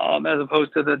 as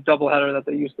opposed to the doubleheader that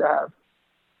they used to have.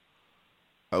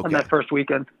 Okay. On that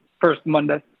first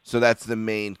Monday. So that's the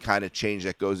main kind of change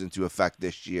that goes into effect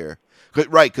this year.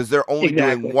 Right, because they're only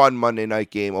doing one Monday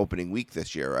night game opening week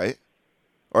this year, right?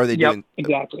 Or are they doing...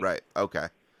 exactly. Right, okay.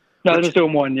 No, they're just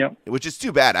doing one, yeah. Which is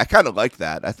too bad. I kind of like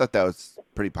that. I thought that was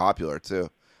pretty popular, too.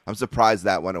 I'm surprised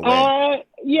that went away.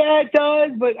 Yeah, it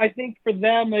does, but I think for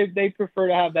them, they prefer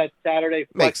to have that Saturday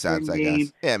makes sense, I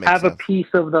guess. Yeah, makes have sense. a piece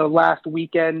of the last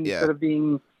weekend instead of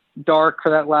being dark for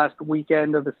that last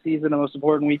weekend of the season, the most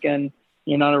important weekend.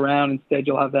 You're not around. Instead,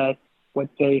 you'll have that, what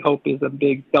they hope is a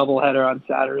big doubleheader on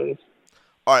Saturdays.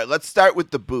 All right, let's start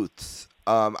with the booths.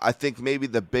 I think maybe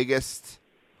the biggest,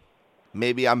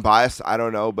 maybe I'm biased, I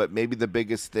don't know, but maybe the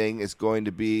biggest thing is going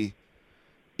to be,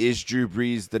 is Drew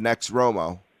Brees the next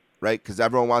Romo, right? Because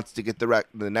everyone wants to get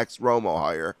the next Romo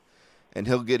hire, and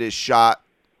he'll get his shot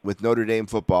with Notre Dame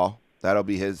football. That'll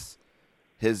be his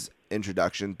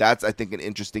introduction. That's, I think, an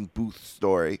interesting booth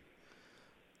story.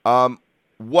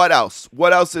 What else?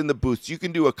 What else in the booths? You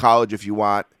can do a college if you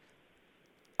want.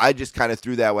 I just kind of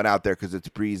threw that one out there because it's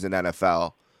Brees and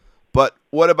NFL. But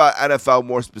what about NFL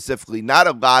more specifically? Not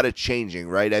a lot of changing,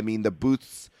 right? I mean, the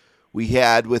booths we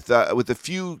had with a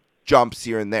few jumps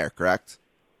here and there, correct?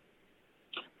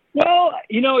 Well,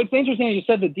 it's interesting you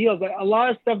said the deals. A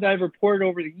lot of stuff that I've reported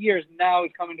over the years now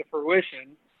is coming to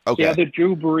fruition. Okay. Yeah, the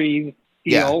Drew Brees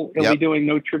deal. He'll be doing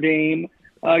Notre Dame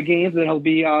games, and he'll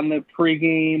be on the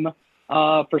pregame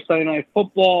for Sunday Night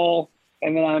Football.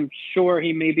 And then I'm sure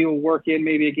he maybe will work in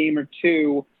maybe a game or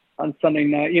two on Sunday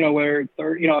night, where,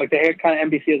 like they kind of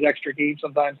NBC has extra games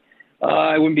sometimes.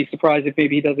 I wouldn't be surprised if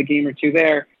maybe he does a game or two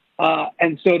there.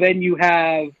 And so then you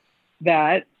have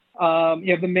that.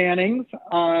 You have the Mannings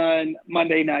on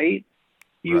Monday night.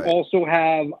 You also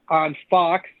have on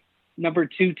Fox, number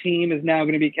 2 team is now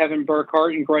going to be Kevin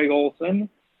Burkhardt and Greg Olson.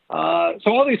 So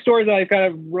all these stories that I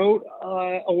kind of wrote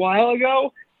a while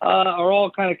ago are all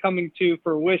kind of coming to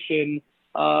fruition,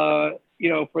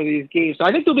 for these games. So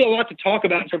I think there'll be a lot to talk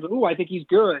about in terms of, I think he's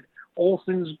good.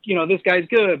 Olson's, this guy's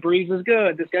good. Brees is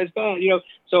good. This guy's bad.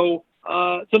 So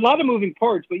it's a lot of moving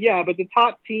parts. But the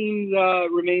top teams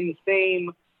remain the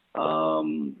same.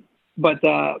 But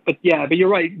you're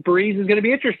right. Brees is going to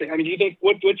be interesting. I mean, do you think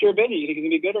what's your opinion? You think he's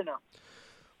going to be good or no?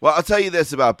 Well, I'll tell you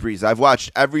this about Brees. I've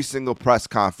watched every single press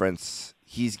conference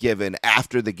he's given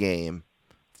after the game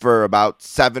for about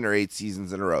 7 or 8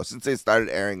 seasons in a row since they started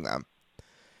airing them.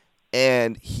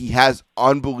 And he has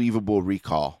unbelievable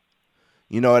recall.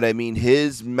 You know what I mean?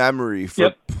 His memory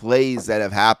for plays that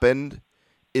have happened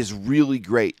is really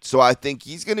great. So I think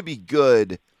he's going to be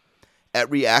good at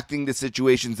reacting to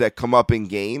situations that come up in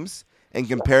games and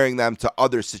comparing them to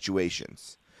other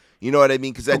situations. You know what I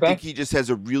mean? Because I think he just has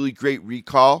a really great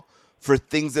recall for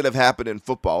things that have happened in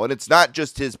football. And it's not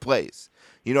just his plays.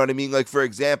 You know what I mean? Like, for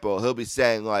example, he'll be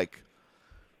saying, like,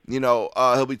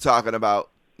 he'll be talking about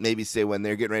maybe say when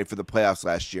they're getting ready for the playoffs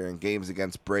last year in games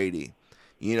against Brady,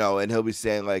 and he'll be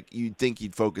saying, like, you'd think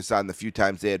he'd focus on the few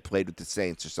times they had played with the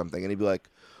Saints or something. And he'd be like,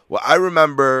 well, I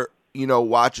remember,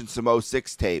 watching some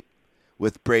 '06 tape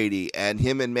with Brady, and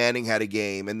him and Manning had a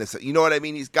game, and this, you know what I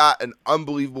mean? He's got an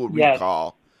unbelievable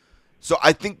recall. So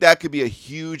I think that could be a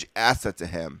huge asset to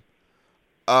him.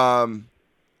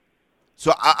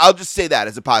 So I'll just say that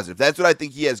as a positive. That's what I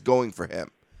think he has going for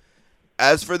him.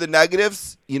 As for the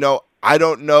negatives, I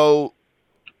don't know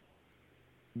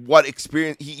what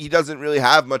experience. He doesn't really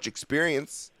have much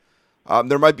experience.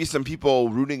 There might be some people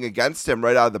rooting against him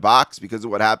right out of the box because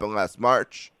of what happened last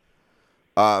March.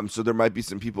 So there might be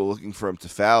some people looking for him to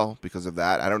fail because of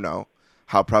that. I don't know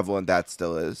how prevalent that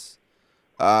still is.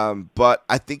 But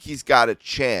I think he's got a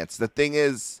chance. The thing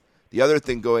is, the other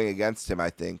thing going against him, I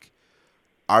think,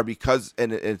 are because,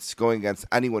 and it's going against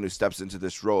anyone who steps into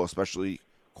this role, especially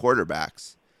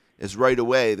quarterbacks, is right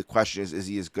away the question is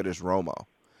he as good as Romo?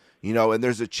 And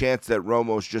there's a chance that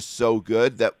Romo's just so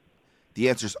good that the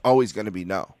answer is always going to be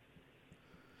no.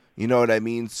 You know what I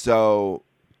mean? So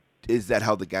is that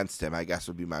held against him, I guess,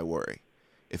 would be my worry.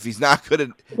 If he's not good at,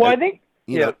 I think,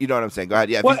 you know what I'm saying? Go ahead.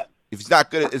 Yeah. If he's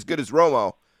not as good as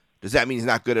Romo, does that mean he's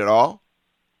not good at all?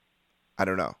 I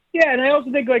don't know. Yeah, and I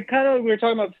also think, like, kind of we were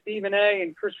talking about Stephen A.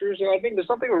 and Chris Russo. I think there's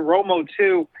something with Romo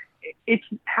too. It's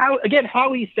how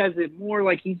he says it more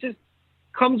like he just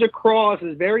comes across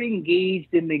as very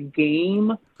engaged in the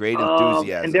game, great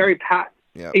enthusiasm, and very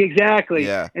exactly.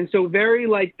 Yeah, and so very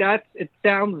like that. It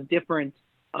sounds different.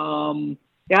 I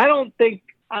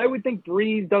would think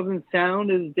Breeze doesn't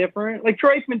sound as different. Like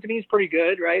Troy Aikman to me is pretty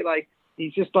good, right? Like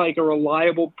he's just like a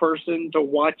reliable person to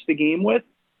watch the game with.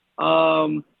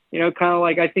 Kind of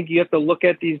like I think you have to look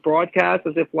at these broadcasts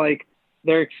as if like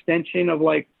they're extension of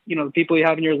like, the people you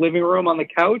have in your living room on the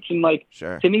couch. And like,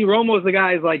 sure. To me, Romo's the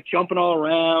guy is like jumping all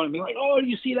around and being like, oh, do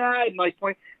you see that? And like,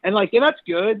 point, and like, yeah, that's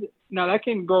good. Now that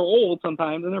can grow old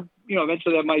sometimes. And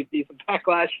eventually that might be some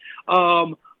backlash.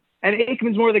 And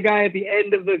Aikman's more the guy at the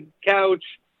end of the couch,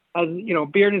 has,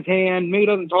 beer in his hand, maybe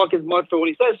doesn't talk as much, but when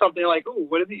he says something like, oh,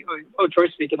 what is he? Oh,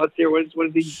 Troy's speaking. Let's hear what is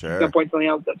he? Sure. He's point something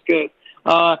out. That's good.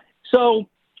 So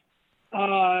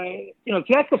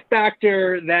that's a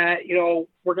factor that,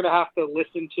 we're going to have to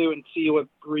listen to and see what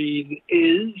Breeze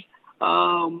is.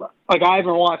 Like I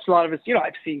haven't watched a lot of his,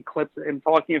 I've seen clips of him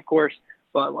talking, of course,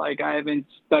 but like I haven't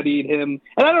studied him.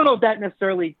 And I don't know if that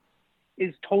necessarily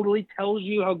is totally tells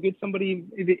you how good somebody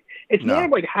is. It's more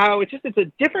like how it's a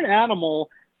different animal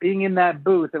being in that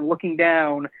booth and looking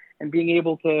down and being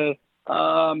able to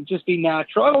just be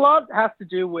natural. And a lot has to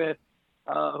do with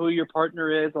who your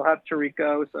partner is. I'll have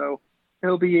Tirico, so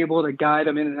he'll be able to guide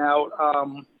them in and out,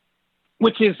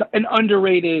 which is an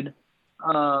underrated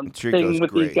thing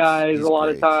with these guys. He's a lot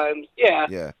of times.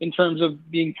 Yeah, in terms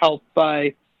of being helped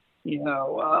by,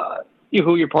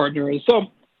 who your partner is.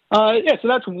 So, so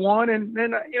that's one. And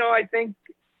then, I think,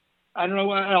 I don't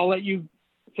know, I'll let you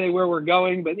say where we're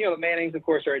going, but, the Mannings, of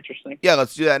course, are interesting. Yeah,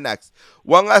 let's do that next.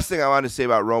 One last thing I wanted to say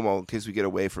about Romo, in case we get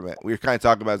away from it. We were kind of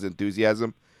talking about his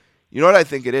enthusiasm. You know what I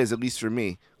think it is, at least for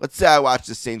me? Let's say I watch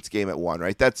the Saints game at 1,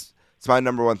 right? It's my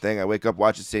number one thing. I wake up,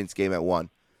 watch the Saints game at 1.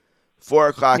 4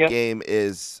 o'clock game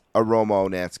is a Romo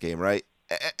Nance game, right?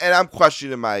 And I'm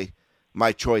questioning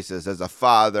my choices as a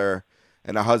father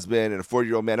and a husband and a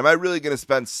 40-year-old man. Am I really going to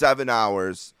spend 7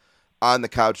 hours on the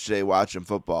couch today watching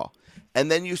football? And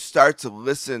then you start to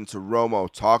listen to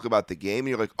Romo talk about the game, and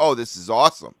you're like, oh, this is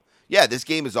awesome. Yeah, this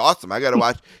game is awesome. I got to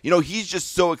watch. He's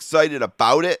just so excited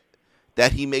about it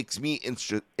that he makes me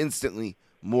instantly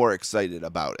more excited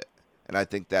about it. And I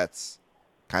think that's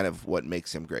kind of what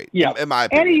makes him great, in my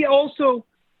opinion.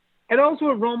 And also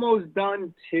what Romo's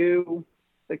done too,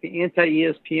 like the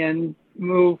anti-ESPN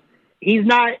move, he's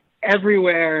not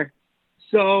everywhere.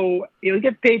 So he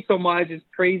gets paid so much. It's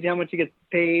crazy how much he gets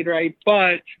paid, right?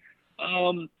 But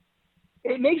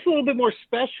it makes it a little bit more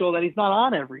special that he's not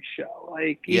on every show.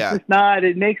 Like he's just not.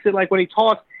 It makes it like when he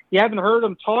talks, you haven't heard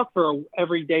him talk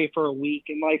every day for a week,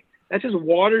 and like that just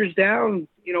waters down,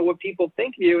 what people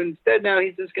think of you. Instead, now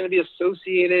he's just going to be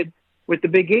associated with the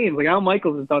big games. Like Al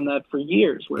Michaels has done that for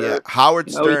years. Where,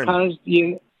 Howard Stern.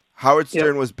 Howard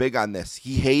Stern was big on this.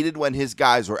 He hated when his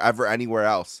guys were ever anywhere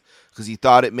else because he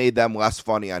thought it made them less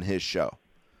funny on his show.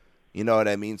 You know what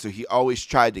I mean? So he always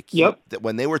tried to keep that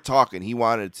when they were talking, he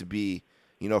wanted it to be,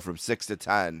 from 6 to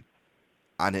 10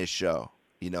 on his show.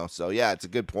 So yeah, it's a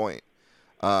good point.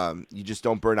 You just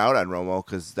don't burn out on Romo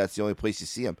because that's the only place you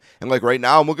see him. And like right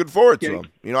now, I'm looking forward to him.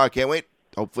 You know, I can't wait.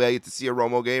 Hopefully I get to see a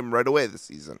Romo game right away this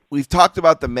season. We've talked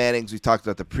about the Mannings. We've talked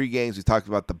about the pre-games. We've talked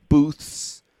about the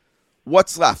booths.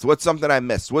 What's left? What's something I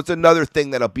missed? What's another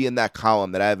thing that'll be in that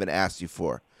column that I haven't asked you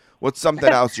for? What's something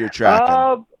else you're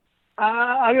tracking?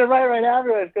 I'm going to write right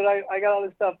after this because I got all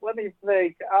this stuff. Let me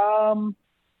think. Well,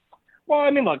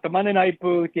 I mean, look, the Monday night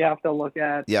booth you have to look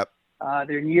at. Yep.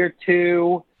 They're in year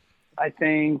 2. I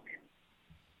think,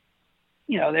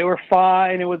 you know, they were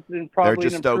fine. It was probably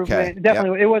an improvement. Okay.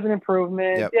 Definitely, It was an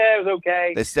improvement. Yep. Yeah, it was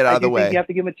okay. They stayed out of the way. You have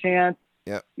to give them a chance.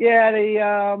 Yep. Yeah, they,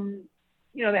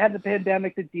 you know, they had the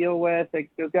pandemic to deal with.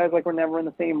 Those guys were never in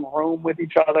the same room with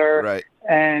each other. Right.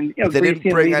 And you know, they didn't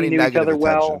bring any negative attention.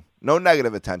 Well. No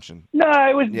negative attention. No,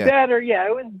 it was better. Yeah,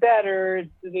 it was better.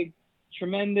 It's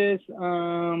tremendous.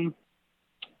 You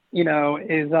know,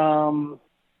 it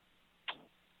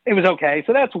was okay.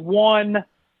 So that's one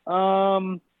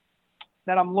that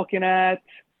I'm looking at.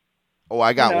 Oh,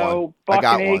 I got one. Buck I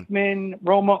got and Aikman,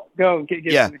 Romo, go. Get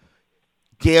me.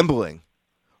 Gambling,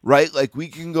 right? Like we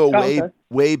can go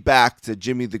way back to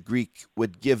Jimmy the Greek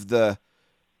would give the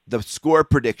score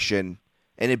prediction,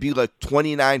 and it'd be like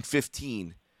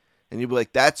 29-15. And you'd be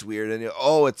like, that's weird. And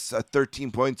it's a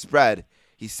 13-point spread.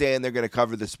 He's saying they're going to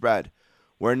cover the spread.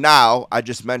 Where now, I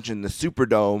just mentioned the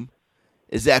Superdome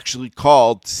is actually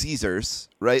called Caesars,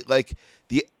 right? Like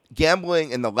the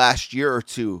gambling in the last year or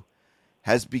two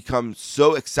has become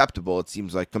so acceptable, it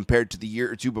seems like, compared to the year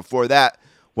or two before that.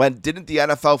 When didn't the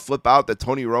NFL flip out that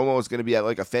Tony Romo was going to be at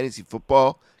like a fantasy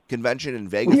football convention in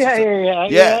Vegas?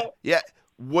 Yeah.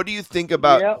 What do you think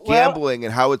about gambling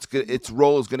and how its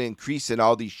role is going to increase in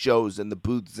all these shows and the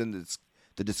booths and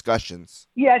the discussions?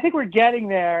 Yeah, I think we're getting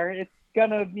there. It's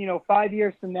gonna, 5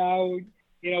 years from now,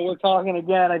 we're talking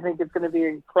again. I think it's going to be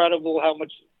incredible how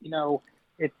much,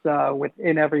 it's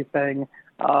within everything.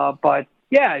 But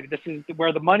yeah, this is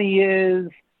where the money is.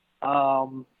 We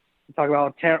talk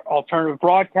about alternative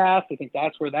broadcast. I think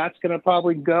that's where that's going to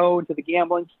probably go into the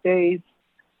gambling states.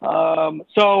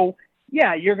 So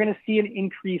yeah, you're going to see an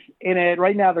increase in it.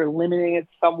 Right now, they're limiting it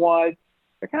somewhat.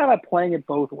 They're kind of like playing it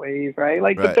both ways, right?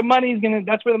 But the money's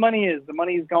that's where the money is. The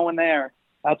money is going there.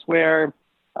 That's where,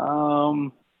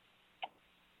 where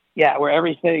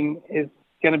everything is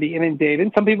going to be inundated.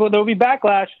 And some people, there'll be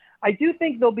backlash. I do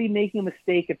think they'll be making a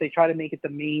mistake if they try to make it the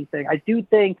main thing. I do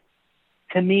think,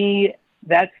 to me,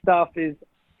 that stuff is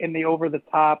in the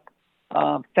over-the-top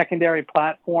secondary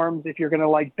platforms. If you're going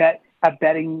to have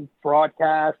betting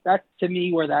broadcast, that's to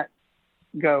me where that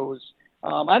goes.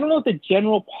 I don't know if the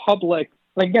general public,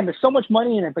 again, there's so much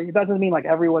money in it, but it doesn't mean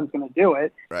everyone's going to do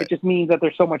it. Right. It just means that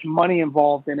there's so much money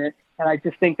involved in it. And I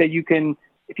just think that you can,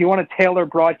 if you want to tailor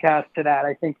broadcast to that,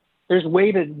 I think there's a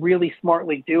way to really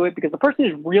smartly do it, because the person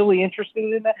who's really interested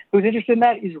in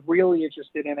that, is really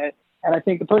interested in it. And I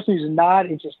think the person who's not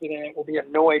interested in it will be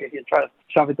annoyed if you try to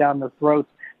shove it down their throats.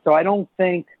 So I don't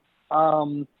think,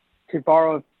 to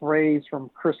borrow a phrase from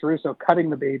Chris Russo, splitting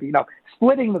the baby.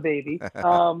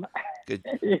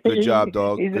 Good job,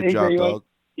 dog. Good job, dog.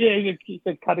 Yeah, he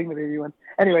said cutting the baby once.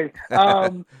 Anyways,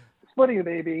 splitting the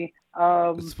baby.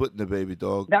 Splitting the baby,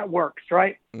 dog. That works,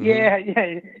 right? Mm-hmm.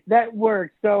 Yeah, that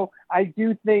works. So I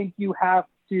do think you have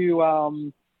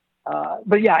to,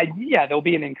 but there'll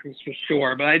be an increase for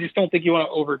sure. But I just don't think you want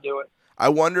to overdo it. I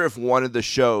wonder if one of those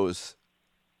shows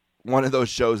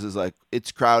is like,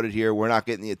 it's crowded here, we're not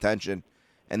getting the attention,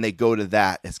 and they go to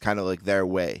that as kind of like their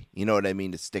way. You know what I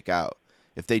mean? To stick out.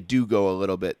 If they do go a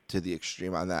little bit to the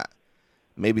extreme on that,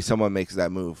 maybe someone makes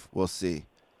that move. We'll see.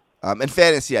 And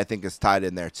fantasy, I think, is tied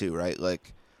in there too, right?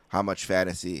 Like how much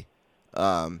fantasy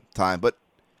time. But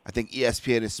I think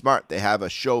ESPN is smart. They have a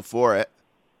show for it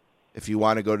if you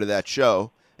want to go to that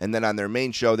show. And then on their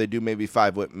main show, they do maybe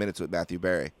 5 minutes with Matthew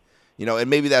Berry. And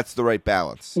maybe that's the right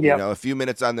balance. Yep. A few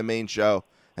minutes on the main show,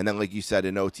 and then, like you said,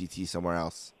 an OTT somewhere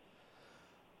else.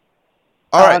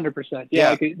 All right. 100%.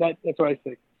 Yeah. That's what I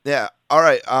think. Yeah. All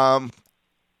right.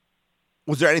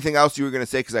 Was there anything else you were going to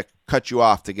say? Because I cut you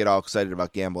off to get all excited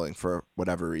about gambling for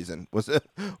whatever reason. Was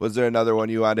there another one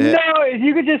you wanted to hit? No. If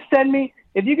you could just send me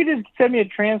a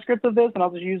transcript of this, and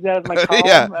I'll just use that as my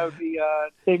column, that would be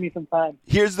save me some time.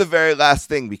 Here's the very last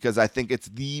thing, because I think it's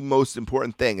the most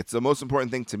important thing. It's the most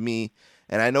important thing to me,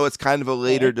 and I know it's kind of a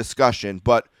later discussion,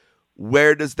 but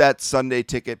where does that Sunday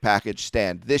ticket package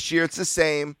stand? This year it's the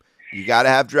same. You got to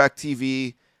have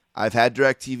DirecTV. I've had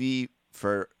DirecTV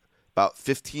for about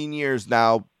 15 years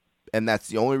now, and that's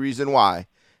the only reason why.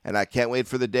 And I can't wait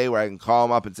for the day where I can call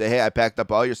them up and say, hey, I packed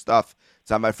up all your stuff.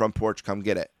 It's on my front porch. Come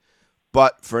get it.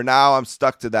 But for now, I'm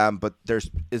stuck to them. But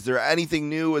is there anything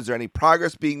new? Is there any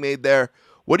progress being made there?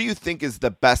 What do you think is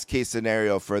the best case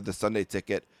scenario for the Sunday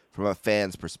ticket from a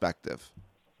fan's perspective?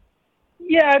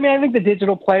 Yeah, I mean, I think the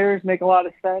digital players make a lot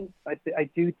of sense. I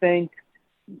do think,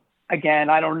 again,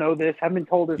 I don't know this. I haven't been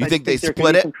told this. You think they there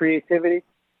split it? Some creativity.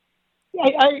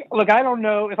 Look, I don't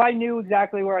know. If I knew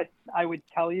exactly where I would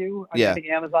tell you. I think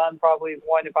Amazon probably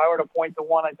one. If I were to point to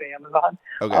one, I'd say Amazon.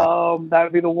 Okay. That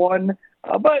would be the one.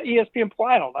 But ESPN,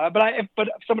 I don't know. But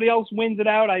if somebody else wins it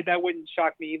out, that wouldn't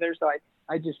shock me either. So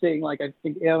I just think, I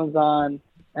think Amazon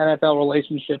NFL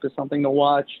relationship is something to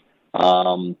watch.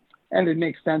 And it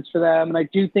makes sense for them. And I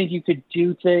do think you could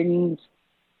do things.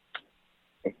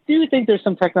 I do think there's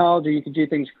some technology you could do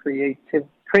things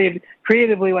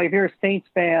creatively. Like if you're a Saints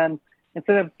fan,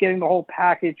 instead of getting the whole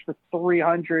package for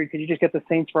 $300, could you just get the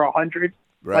Saints for $100?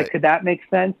 Right. Could that make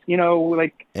sense?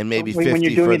 And maybe when 50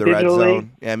 you're doing for it the red digitally.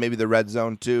 zone. Yeah, maybe the red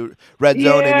zone too. Red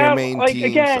zone in your main team,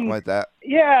 again, something like that.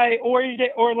 Yeah, or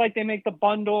they make the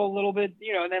bundle a little bit,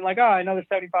 and then another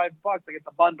 $75 to get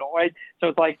the bundle, right?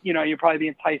 So it's you'd probably be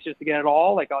enticed just to get it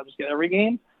all. I'll just get every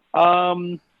game.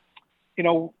 But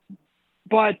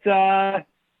but to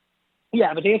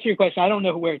answer your question, I don't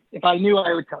know where. If I knew,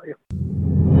 I would tell you.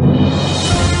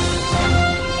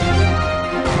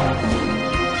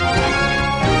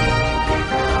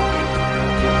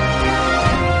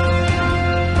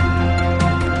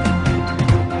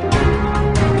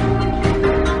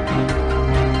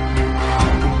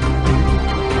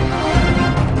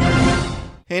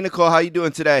 Hey, Nicole, how you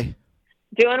doing today?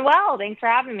 Doing well. Thanks for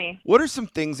having me. What are some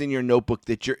things in your notebook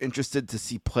that you're interested to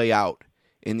see play out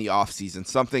in the offseason?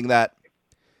 Something that,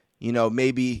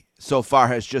 maybe so far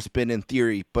has just been in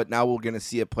theory, but now we're going to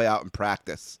see it play out in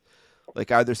practice.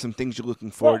 Are there some things you're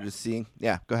looking forward to seeing?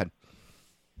 Yeah, go ahead.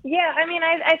 Yeah, I mean,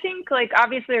 I think,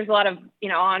 obviously there's a lot of,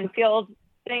 on-field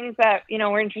things that,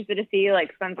 we're interested to see,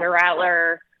 like Spencer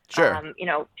Rattler, sure.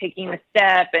 Taking a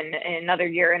step and another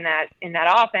year in that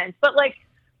offense. But,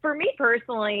 for me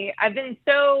personally, I've been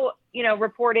so,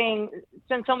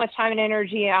 spent so much time and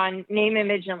energy on name,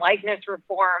 image, and likeness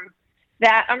reform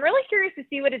that I'm really curious to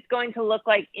see what it's going to look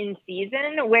like in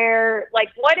season where,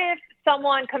 what if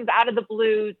someone comes out of the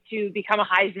blue to become a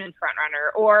Heisman frontrunner,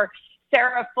 or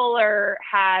Sarah Fuller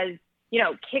has,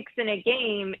 kicks in a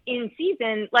game in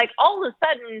season, all of a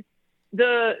sudden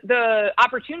the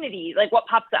opportunity, what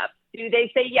pops up? Do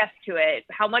they say yes to it?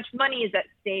 How much money is at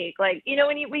stake?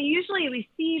 We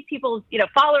see people's,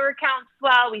 follower accounts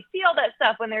swell. We see all that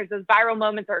stuff when there's those viral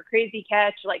moments or a crazy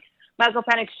catch, like Michael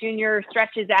Penix Jr.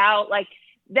 stretches out.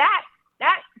 That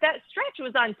stretch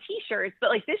was on T-shirts,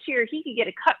 but this year he could get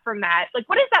a cut from that.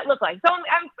 What does that look like? So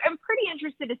I'm pretty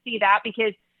interested to see that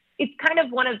because it's kind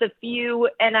of one of the few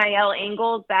NIL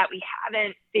angles that we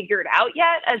haven't figured out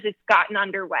yet as it's gotten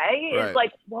underway. Right.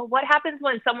 Is what happens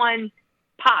when someone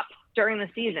pops during the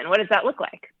season? What does that look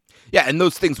like? Yeah, and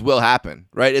those things will happen,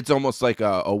 right? It's almost like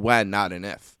a when, not an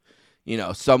if.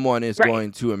 Someone is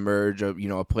going to emerge, a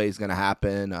play is going to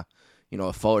happen, a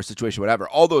Fuller situation, whatever.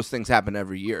 All those things happen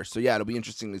every year. So, yeah, it'll be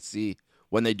interesting to see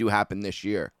when they do happen this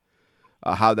year,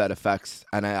 how that affects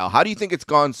NIL. How do you think it's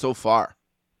gone so far?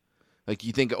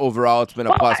 You think overall it's been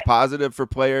a positive for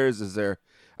players? Is there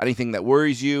anything that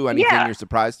worries you? Anything you're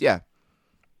surprised? Yeah.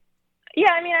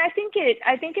 Yeah, I mean, I think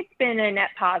it's been a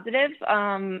net positive.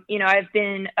 I've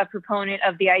been a proponent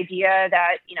of the idea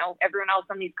that, everyone else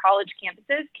on these college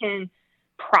campuses can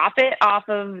profit off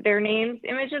of their names,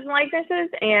 images, and likenesses.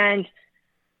 And,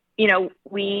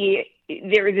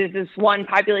 there is this one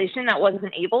population that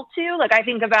wasn't able to. I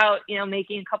think about,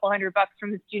 making a couple $100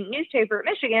 from the student newspaper at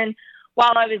Michigan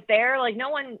while I was there. No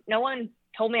one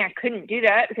told me I couldn't do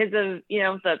that because of,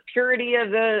 the purity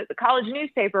of the college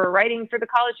newspaper, writing for the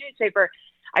college newspaper.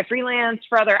 I freelanced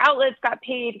for other outlets, got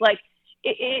paid.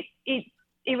 It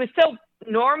was so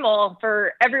normal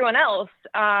for everyone else,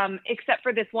 except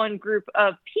for this one group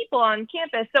of people on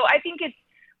campus. So I think it's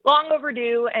long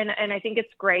overdue, and I think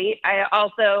it's great. I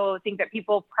also think that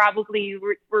people probably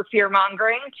were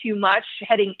fear-mongering too much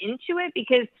heading into it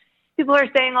because people are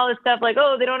saying all this stuff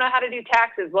oh, they don't know how to do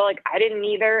taxes. Well, I didn't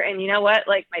either. And you know what?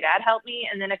 My dad helped me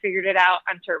and then I figured it out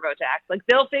on TurboTax.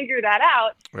 They'll figure that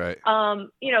out. Right.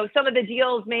 Some of the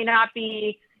deals may not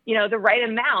be, the right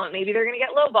amount. Maybe they're going to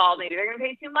get lowball. Maybe they're going to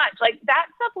pay too much. That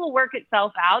stuff will work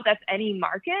itself out. That's any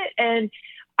market. And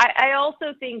I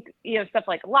also think, stuff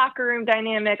like locker room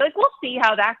dynamic, we'll see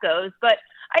how that goes. But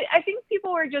I think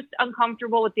people were just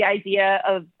uncomfortable with the idea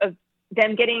of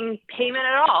them getting payment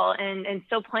at all and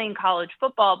still playing college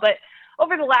football. But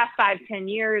over the last 5-10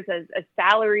 years, as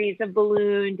salaries have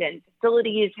ballooned and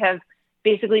facilities have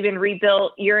basically been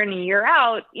rebuilt year in and year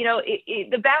out,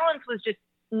 the balance was just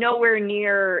nowhere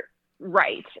near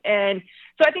right. And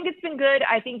so I think it's been good.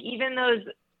 I think even those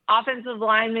offensive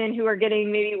linemen who are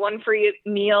getting maybe one free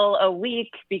meal a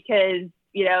week because,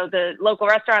 the local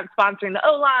restaurant sponsoring the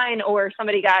O-line, or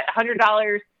somebody got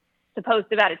 $100 to post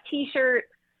about a T-shirt,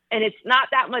 and it's not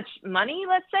that much money,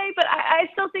 let's say, but I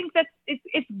still think that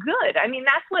it's good. I mean,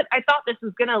 that's what I thought this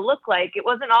was going to look like. It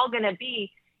wasn't all going to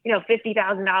be,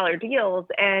 $50,000 deals,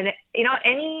 and,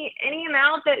 any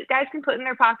amount that guys can put in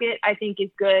their pocket, I think is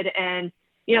good. And,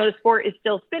 the sport is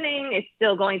still spinning. It's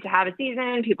still going to have a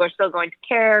season. People are still going to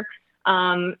care.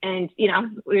 And,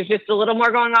 there's just a little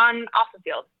more going on off the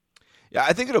field. Yeah,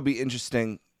 I think it'll be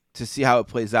interesting to see how it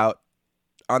plays out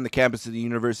on the campus of the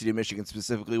University of Michigan,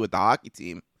 specifically with the hockey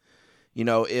team.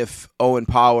 If Owen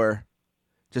Power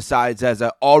decides as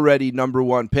an already number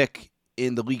one pick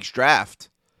in the league's draft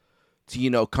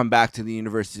to, come back to the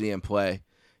university and play,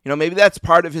 maybe that's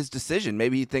part of his decision.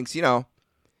 Maybe he thinks, hey,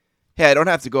 I don't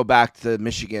have to go back to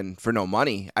Michigan for no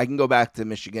money. I can go back to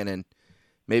Michigan and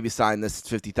maybe sign this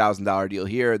 $50,000 deal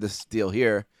here, this deal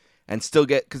here, and still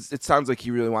get, because it sounds like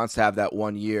he really wants to have that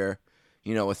 1 year,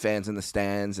 with fans in the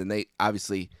stands. And they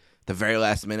obviously, the very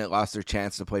last minute, lost their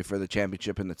chance to play for the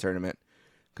championship in the tournament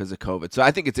because of COVID. So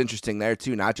I think it's interesting there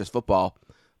too, not just football,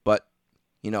 but,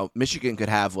 Michigan could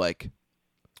have like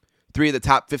 3 of the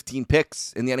top 15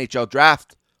 picks in the NHL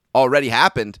draft already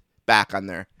happened back on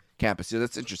their campus. So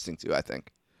that's interesting too, I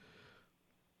think.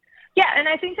 Yeah, and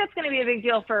I think that's going to be a big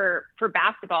deal for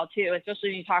basketball too, especially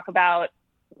when you talk about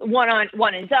one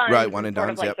and done. Right, one and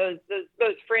done. Like those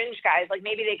fringe guys, like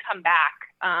maybe they come back,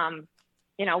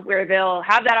 where they'll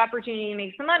have that opportunity to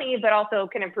make some money, but also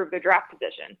can improve their draft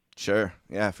position. Sure,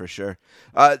 yeah, for sure.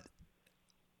 All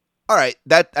right,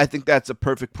 I think that's a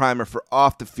perfect primer for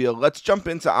off the field. Let's jump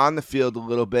into on the field a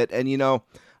little bit. And I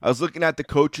was looking at the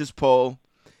coaches poll.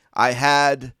 I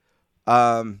had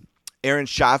Aaron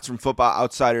Schatz from Football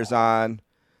Outsiders on,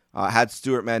 had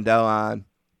Stuart Mandel on.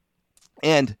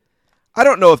 And I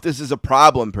don't know if this is a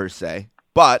problem per se,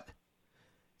 but,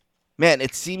 man,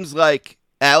 it seems like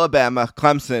Alabama,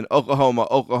 Clemson,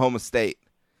 Oklahoma State,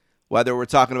 whether we're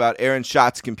talking about Aaron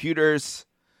Schatz computers,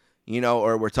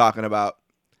 or we're talking about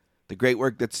the great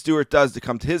work that Stuart does to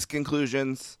come to his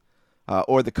conclusions,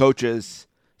 or the coaches,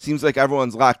 seems like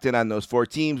everyone's locked in on those 4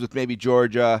 teams, with maybe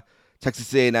Georgia,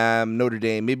 Texas A&M, Notre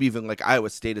Dame, maybe even like Iowa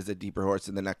State as a deeper horse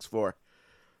in the next 4.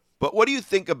 But what do you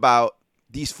think about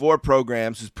these 4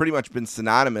 programs, who's pretty much been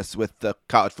synonymous with the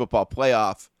college football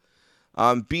playoff,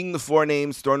 being the 4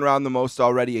 names thrown around the most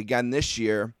already again this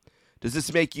year? Does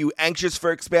this make you anxious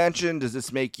for expansion? Does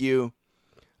this make you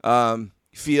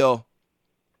feel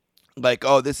like,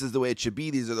 oh, this is the way it should be?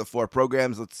 These are the 4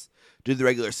 programs. Let's do the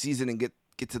regular season and get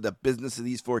to the business of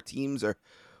these 4 teams? Or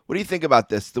what do you think about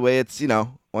this? The way it's,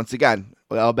 once again,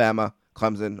 Alabama,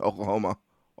 Clemson, Oklahoma,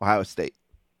 Ohio State.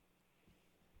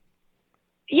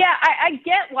 Yeah, I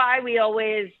get why we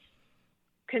always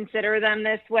consider them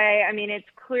this way. I mean, it's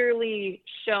clearly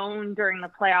shown during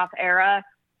the playoff era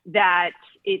that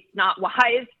it's not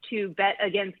wise to bet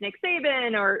against Nick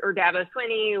Saban or Dabo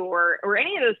Swinney or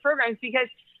any of those programs, because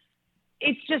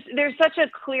it's just, there's such a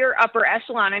clear upper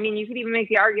echelon. I mean, you could even make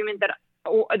the argument that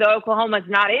the Oklahoma's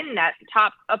not in that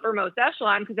top uppermost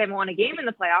echelon because they haven't won a game in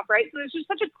the playoff, right? So there's just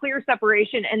such a clear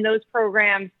separation, and those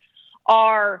programs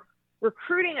are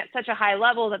recruiting at such a high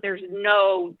level that there's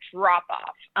no drop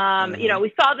off.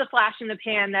 We saw the flash in the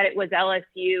pan that it was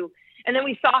LSU, and then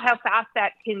we saw how fast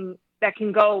that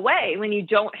can go away when you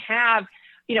don't have,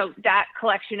 that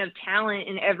collection of talent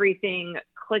and everything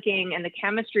clicking and the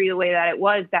chemistry the way that it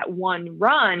was that one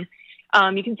run.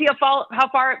 You can see how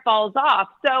far it falls off.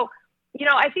 So,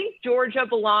 I think Georgia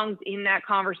belongs in that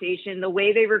conversation, the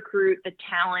way they recruit, the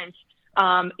talent,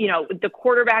 the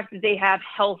quarterback that they have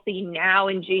healthy now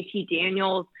in JT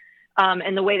Daniels,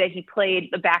 and the way that he played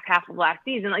the back half of last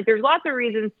season. Like, there's lots of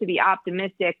reasons to be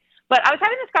optimistic. But I was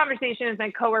having this conversation with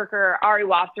my coworker, Ari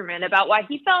Wasserman, about why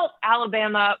he felt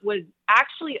Alabama was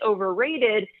actually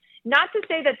overrated. Not to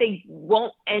say that they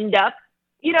won't end up,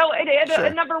 at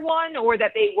a number 1, or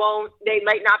that they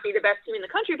might not be the best team in the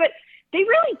country, but they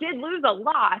really did lose a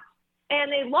lot.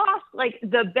 And they lost like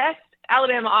the best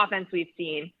Alabama offense we've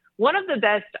seen, one of the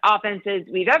best offenses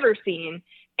we've ever seen.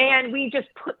 And we just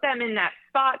put them in that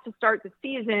spot to start the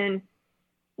season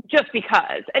just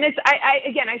because. And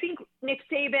I think Nick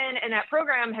Saban and that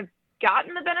program have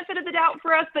gotten the benefit of the doubt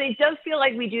for us, but it does feel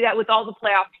like we do that with all the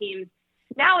playoff teams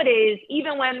nowadays,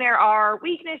 even when there are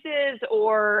weaknesses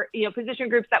or, position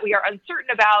groups that we are uncertain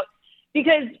about,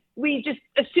 because we just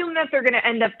assume that they're going to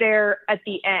end up there at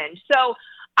the end. So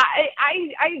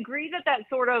I agree that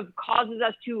sort of causes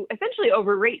us to essentially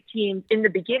overrate teams in the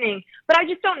beginning, but I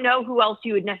just don't know who else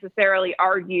you would necessarily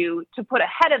argue to put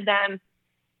ahead of them,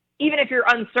 even if you're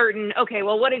uncertain. Okay,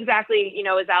 well, what exactly,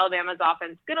 is Alabama's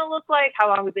offense going to look like? How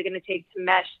long is it going to take to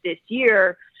mesh this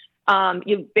year?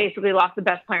 You basically lost the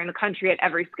best player in the country at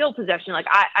every skill possession. Like,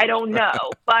 I don't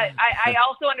know, but I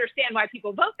also understand why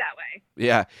people vote that way.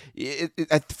 Yeah.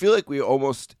 I feel like we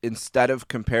almost, instead of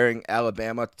comparing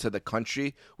Alabama to the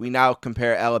country, we now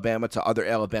compare Alabama to other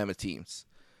Alabama teams.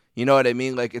 You know what I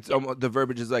mean? Like, it's almost, the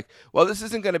verbiage is like, well, this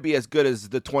isn't going to be as good as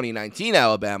the 2019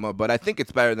 Alabama, but I think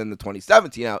it's better than the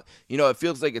 2017. It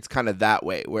feels like it's kind of that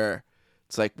way, where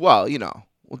it's like, well,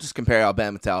 we'll just compare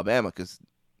Alabama to Alabama because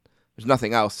there's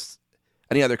nothing else.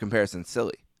 Any other comparison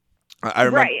silly. I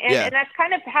remember, right, and that's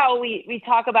kind of how we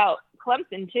talk about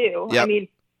Clemson too. Yep. I mean,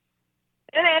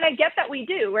 and I get that we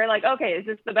do. We're like, okay, is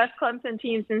this the best Clemson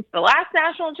team since the last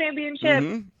national championship?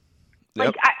 Mm-hmm.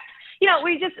 Yep. Like,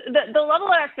 we just the level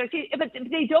of expectation, but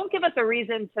they don't give us a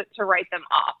reason to write them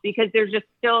off, because there's just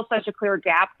still such a clear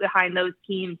gap behind those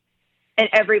teams and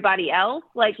everybody else.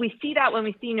 Like, we see that when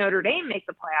we see Notre Dame make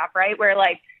the playoff, right? Where,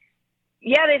 like,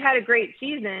 yeah, they've had a great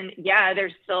season. Yeah,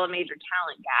 there's still a major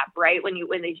talent gap, right? When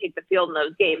they take the field in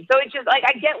those games. So it's just like,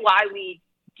 I get why we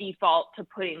default to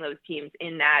putting those teams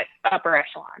in that upper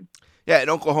echelon. Yeah, and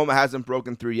Oklahoma hasn't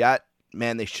broken through yet.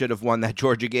 Man, they should have won that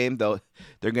Georgia game, though.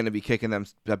 They're going to be kicking them.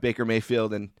 Baker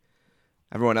Mayfield and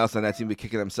everyone else on that team will be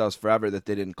kicking themselves forever that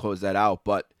they didn't close that out.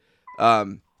 But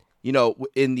in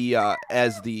the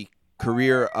as the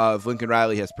career of Lincoln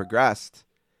Riley has progressed,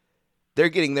 they're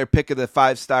getting their pick of the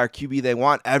 5-star QB they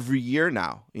want every year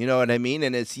now. You know what I mean?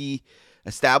 And as he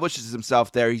establishes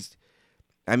himself there, he's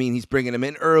bringing him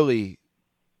in early,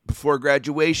 before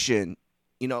graduation.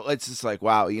 It's just like,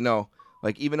 wow,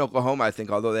 like even Oklahoma, I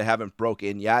think, although they haven't broke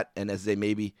in yet, and as they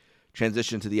maybe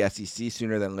transition to the SEC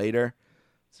sooner than later,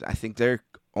 I think they're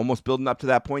almost building up to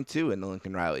that point too in the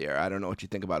Lincoln Riley era. I don't know what you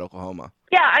think about Oklahoma.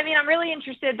 Yeah, I mean, I'm really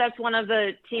interested. That's one of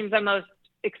the teams I'm most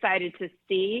excited to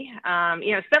see.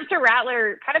 Spencer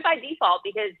Rattler kind of by default,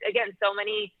 because again,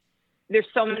 there's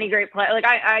so many great players. Like,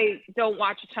 I don't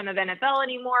watch a ton of NFL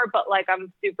anymore, but like,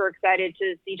 I'm super excited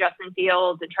to see Justin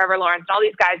Fields and Trevor Lawrence and all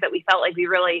these guys that we felt like we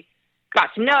really got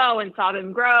to know and saw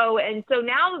them grow. And so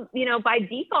now, by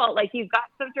default, like, you've got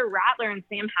Spencer Rattler and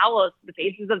Sam Howell, the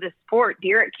faces of the sport,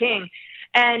 Derek King.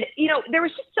 And, there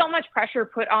was just so much pressure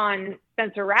put on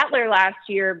Spencer Rattler last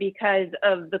year because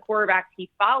of the quarterbacks he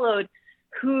followed,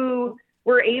 who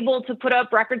were able to put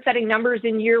up record-setting numbers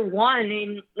in year one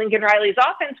in Lincoln Riley's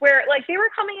offense, where, like, they were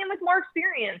coming in with more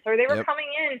experience, or they were coming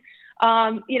in,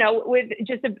 with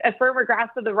just a firmer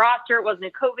grasp of the roster. It wasn't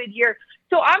a COVID year.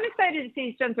 So I'm excited to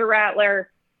see Spencer Rattler,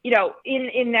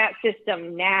 in that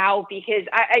system now, because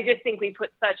I just think we put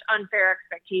such unfair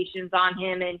expectations on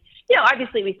him. And,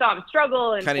 obviously we saw him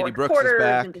struggle in Kennedy fourth Brooks quarters is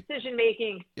back. And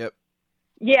decision-making. Yep.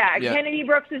 Yeah, Kennedy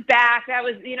Brooks is back. That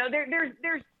was,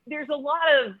 there's a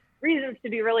lot of reasons to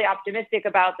be really optimistic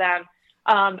about them.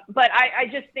 But I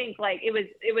just think, like,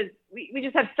 we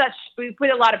just have we put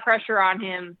a lot of pressure on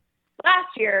him last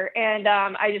year, and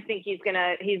I just think he's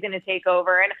gonna take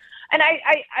over. And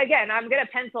I'm gonna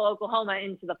pencil Oklahoma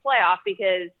into the playoff,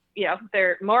 because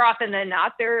they're more often than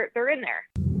not they're in there.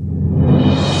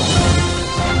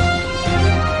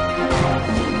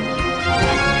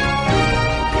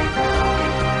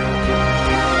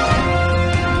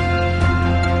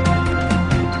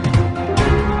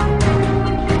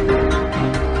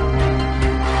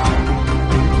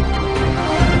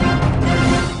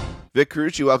 Vic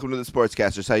Carucci, welcome to the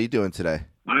Sportscasters. How you doing today?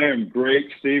 I am great,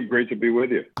 Steve. Great to be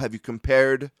with you. Have you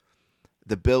compared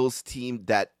the Bills team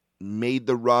that made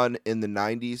the run in the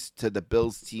 90s to the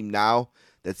Bills team now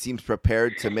that seems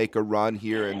prepared to make a run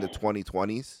here in the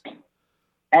 2020s?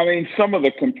 I mean, some of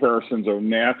the comparisons are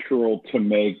natural to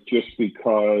make just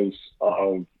because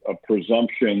of a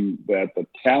presumption that the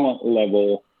talent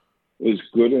level is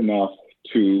good enough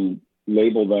to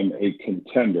label them a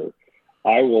contender.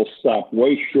 I will stop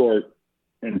way short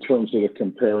in terms of the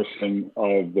comparison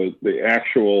of the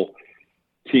actual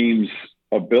team's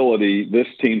ability, this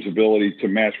team's ability to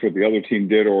match what the other team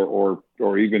did, or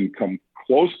even come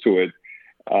close to it,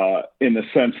 in the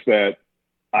sense that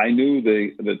I knew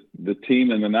the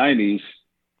team in the 90s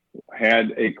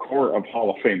had a core of Hall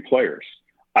of Fame players.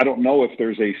 I don't know if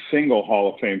there's a single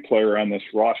Hall of Fame player on this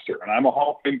roster, and I'm a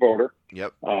Hall of Fame voter.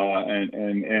 Yep.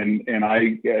 And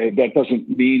I that doesn't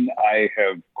mean I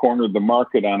have cornered the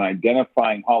market on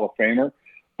identifying Hall of Famer,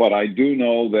 but I do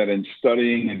know that in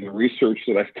studying and the research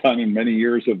that I've done in many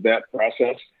years of that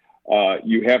process,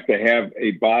 you have to have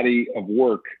a body of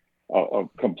work, a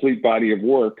complete body of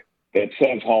work that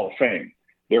says Hall of Fame.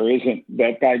 There isn't.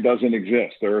 That guy doesn't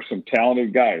exist. There are some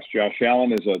talented guys. Josh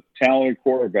Allen is a talented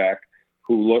quarterback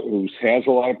who has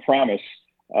a lot of promise,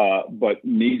 but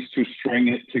needs to string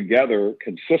it together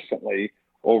consistently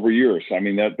over years. I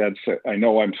mean, that's. I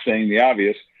know I'm saying the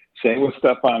obvious. Same with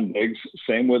Stephon Diggs.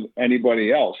 Same with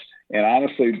anybody else. And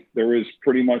honestly, there is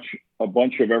pretty much a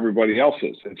bunch of everybody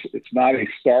else's. It's not a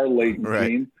star-laden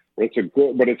team, but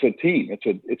it's a team.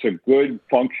 It's a good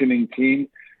functioning team.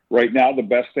 Right now, the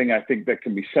best thing I think that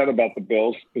can be said about the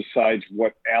Bills, besides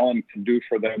what Allen can do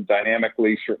for them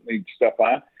dynamically, certainly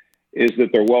Stephon, is that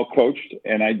they're well coached.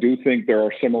 And I do think there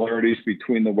are similarities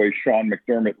between the way Sean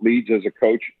McDermott leads as a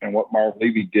coach and what Marv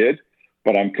Levy did.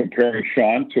 But I'm comparing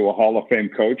Sean to a Hall of Fame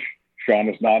coach. Sean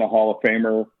is not a Hall of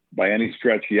Famer by any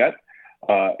stretch yet,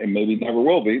 and maybe never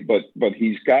will be. But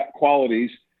he's got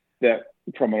qualities that,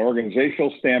 from an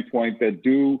organizational standpoint, that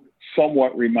do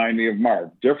somewhat remind me of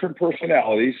Marv. Different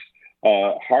personalities,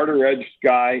 harder-edged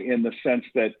guy in the sense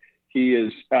that he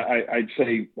is, I'd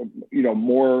say,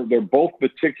 more, they're both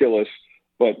meticulous,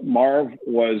 but Marv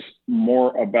was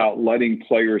more about letting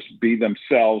players be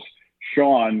themselves.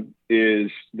 Sean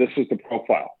is, this is the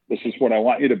profile. This is what I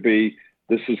want you to be.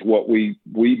 This is what we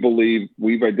believe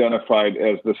we've identified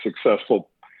as the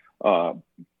successful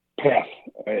path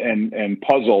and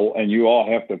puzzle, and you all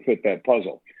have to fit that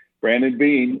puzzle. Brandon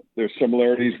Beane, there's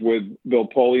similarities with Bill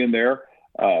Polian there.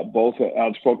 Both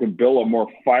outspoken. Bill, a more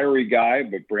fiery guy,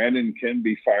 but Brandon can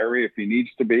be fiery if he needs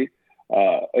to be.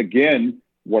 Again,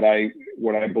 what I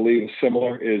believe is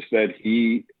similar is that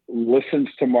he listens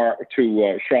to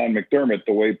Sean McDermott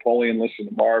the way Polian listened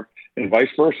to Marv, and vice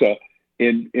versa,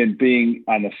 in being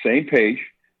on the same page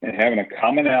and having a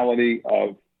commonality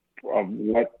of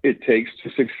what it takes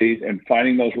to succeed and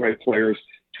finding those right players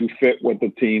to fit what the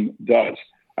team does.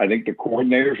 I think the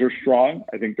coordinators are strong.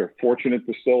 I think they're fortunate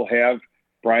to still have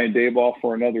Brian Daboll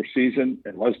for another season,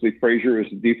 and Leslie Frazier is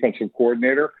the defensive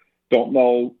coordinator. Don't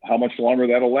know how much longer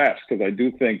that'll last, because I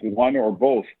do think one or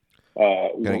both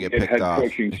will get head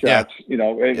coaching shots.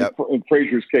 Yeah. In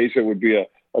Frazier's case, it would be a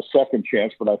second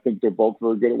chance, but I think they're both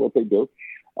very good at what they do.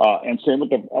 And same with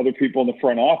the other people in the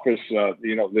front office,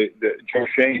 the Joe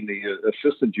Shane, the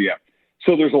assistant GM.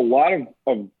 So there's a lot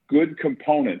of good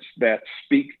components that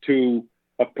speak to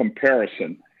a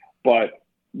comparison, but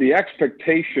the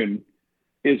expectation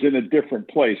is in a different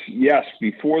place. Yes,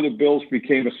 before the Bills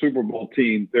became a Super Bowl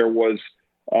team, there was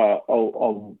a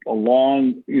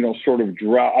long, sort of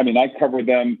drought. I mean, I covered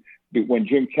them when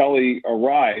Jim Kelly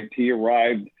arrived. He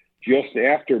arrived just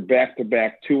after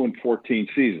back-to-back 2-14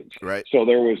 seasons. Right. So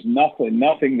there was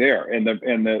nothing there, and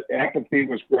the apathy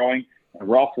was growing. And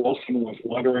Ralph Wilson was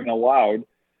wondering aloud,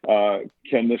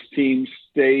 can this team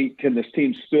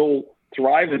still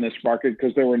thrive in this market,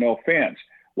 because there were no fans?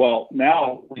 Well,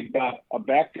 now we've got a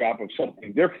backdrop of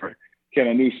something different. Can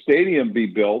a new stadium be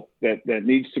built that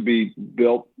needs to be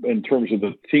built in terms of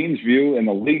the team's view and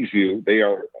the league's view? They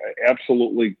are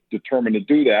absolutely determined to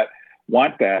do that,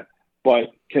 want that.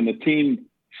 But can the team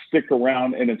stick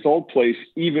around in its old place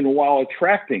even while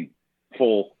attracting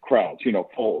full crowds,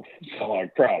 full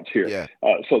sellout crowds here? Yeah.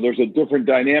 So there's a different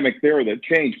dynamic there that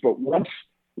changed. But once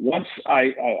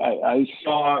I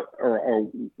saw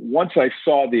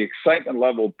the excitement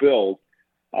level build,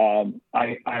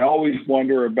 I always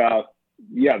wonder about,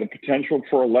 the potential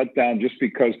for a letdown, just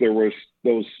because there was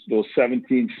those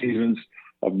 17 seasons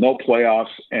of no playoffs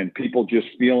and people just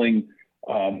feeling,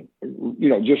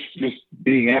 just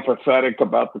being apathetic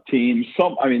about the team.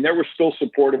 They were still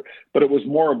supportive, but it was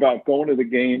more about going to the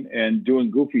game and doing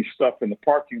goofy stuff in the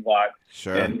parking lot,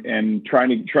 sure, and trying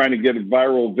to get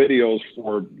viral videos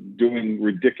for doing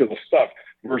ridiculous stuff,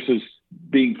 versus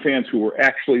being fans who were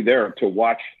actually there to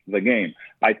watch the game.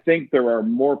 I think there are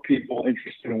more people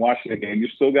interested in watching the game. You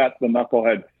still got the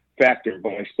knucklehead factor,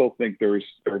 but I still think there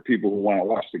are people who want to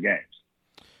watch the games.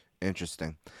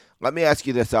 Interesting. Let me ask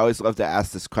you this. I always love to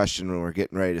ask this question when we're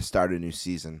getting ready to start a new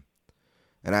season.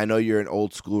 And I know you're an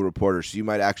old school reporter, so you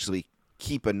might actually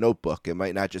keep a notebook. It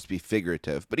might not just be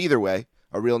figurative, but either way,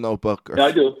 a real notebook or,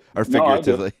 I do. Or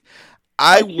figuratively.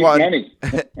 No,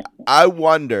 I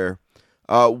wonder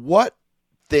what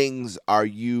things are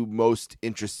you most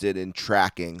interested in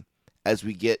tracking as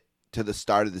we get to the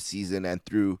start of the season and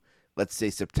through, let's say,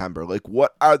 September? Like,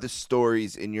 what are the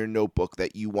stories in your notebook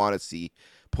that you want to see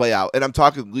play out? And I'm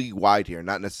talking league-wide here,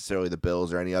 not necessarily the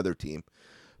Bills or any other team,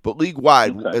 but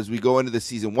league-wide, okay, as we go into the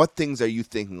season, what things are you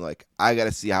thinking, like, I got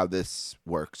to see how this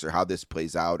works or how this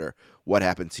plays out or what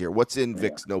happens here? What's in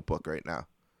Vic's notebook right now?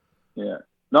 Yeah.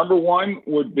 Number one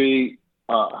would be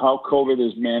how COVID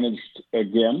is managed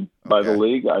again by the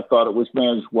league. I thought it was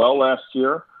managed well last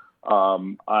year.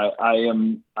 I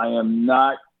am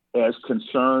not as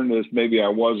concerned as maybe I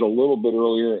was a little bit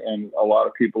earlier, and a lot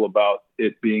of people, about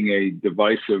it being a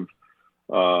divisive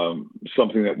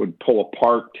something that would pull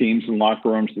apart teams and locker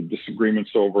rooms, the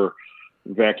disagreements over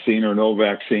vaccine or no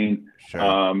vaccine,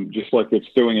 Sure. just like it's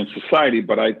doing in society.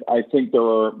 But I think there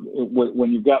are,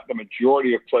 when you've got the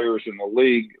majority of players in the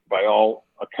league, by all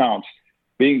accounts,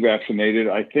 being vaccinated,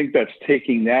 I think that's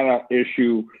taking that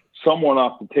issue somewhat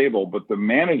off the table. But the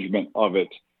management of it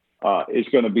is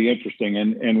going to be interesting.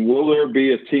 And will there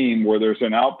be a team where there's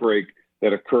an outbreak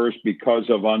that occurs because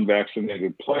of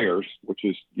unvaccinated players, which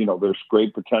is, there's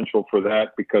great potential for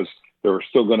that, because there are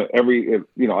still going to,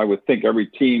 I would think every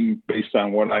team, based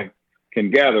on what I can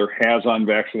gather, has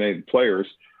unvaccinated players,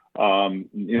 or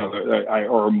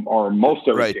most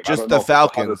every Right. team. Just the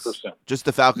Falcons. Just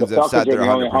the Falcons have said they're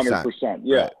 100%.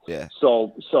 Yeah. Right. Yeah.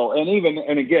 So,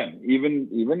 and again,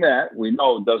 even that, we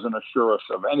know doesn't assure us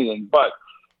of anything, but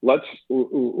let's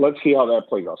see how that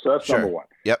plays out. So that's number one.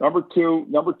 Yep. Number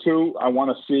two, I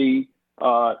want to see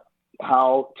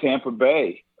how Tampa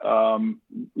Bay,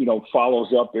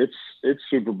 follows up its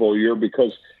Super Bowl year,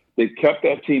 because they've kept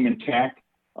that team intact.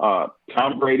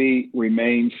 Tom Brady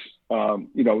remains,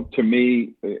 to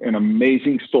me, an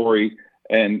amazing story,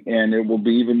 and it will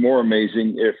be even more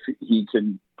amazing if he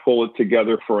can pull it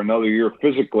together for another year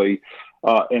physically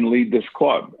and lead this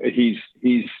club. He's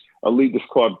lead this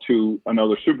club to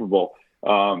another Super Bowl.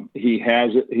 He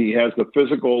has the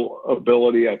physical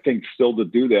ability, I think, still to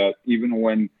do that, even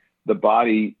when the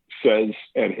body says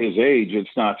at his age it's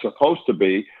not supposed to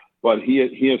be. But he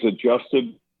has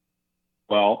adjusted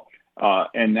well.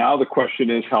 And now the question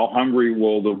is, how hungry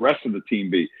will the rest of the team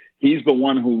be? He's the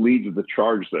one who leads the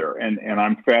charge there, and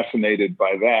I'm fascinated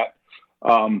by that.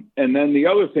 And then the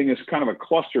other thing is kind of a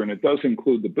cluster, and it does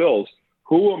include the Bills.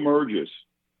 Who emerges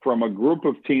from a group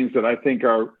of teams that I think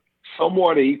are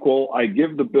somewhat equal? I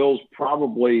give the Bills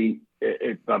probably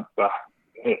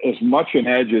as much an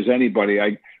edge as anybody.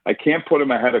 I can't put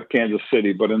them ahead of Kansas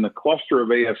City, but in the cluster of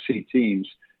AFC teams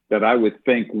that I would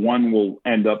think one will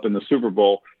end up in the Super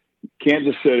Bowl,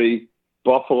 Kansas City,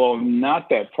 Buffalo, not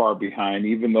that far behind,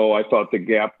 even though I thought the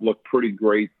gap looked pretty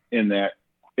great in that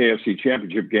AFC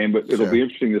Championship game. But it'll be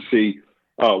interesting to see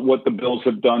what the Bills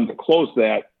have done to close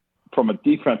that from a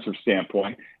defensive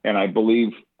standpoint, and I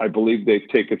believe they've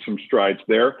taken some strides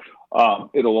there.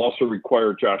 It'll also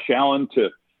require Josh Allen to,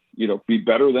 be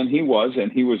better than he was,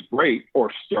 and he was great,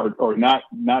 or not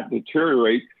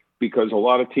deteriorate, because a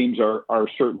lot of teams are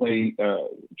certainly,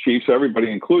 Chiefs,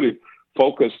 everybody included,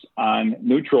 focused on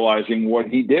neutralizing what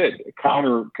he did,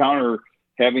 counter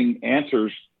having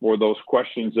answers for those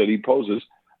questions that he poses.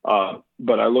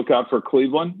 But I look out for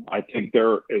Cleveland. I think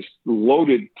there is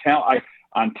loaded talent.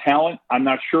 On talent, I'm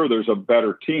not sure there's a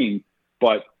better team,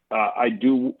 but I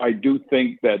do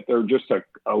think that they're just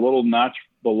a little notch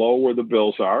below where the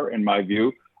Bills are, in my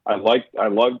view. I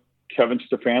love Kevin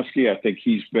Stefanski. I think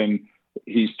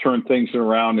he's turned things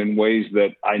around in ways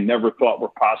that I never thought were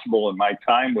possible in my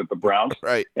time with the Browns.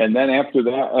 Right. And then after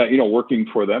that, working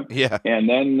for them. Yeah. And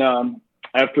then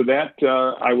after that,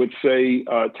 I would say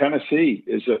Tennessee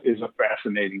is a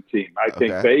fascinating team. I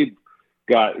think they've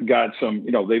got some,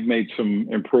 they've made some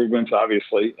improvements,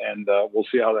 obviously, and we'll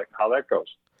see how that goes.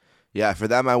 Yeah, for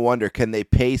them, I wonder, can they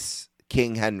pace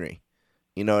King Henry?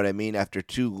 You know what I mean? After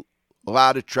a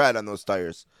lot of tread on those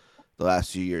tires the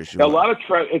last few years. A lot of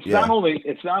tread. It's not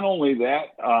only that.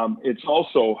 It's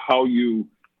also how you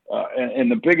and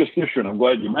the biggest issue. And I'm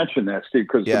glad you mentioned that, Steve,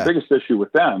 because the biggest issue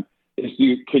with them is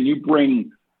can you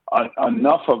bring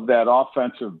enough of that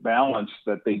offensive balance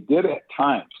that they did at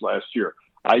times last year?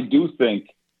 I do think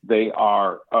they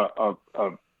are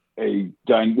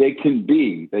they can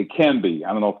be.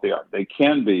 I don't know if they are. They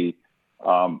can be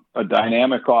a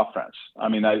dynamic offense. I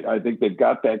mean, I think they've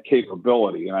got that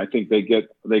capability, and I think they get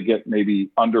maybe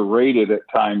underrated at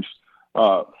times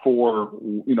for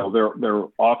their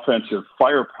offensive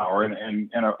firepower,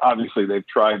 and obviously they've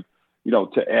tried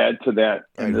to add to that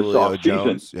in this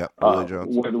offseason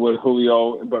with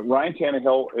Julio. But Ryan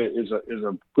Tannehill is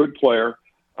a good player.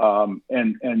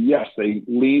 And yes, they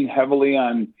lean heavily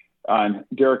on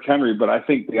Derrick Henry, but I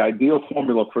think the ideal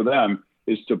formula for them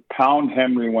is to pound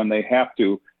Henry when they have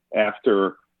to,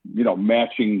 after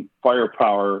matching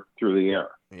firepower through the air.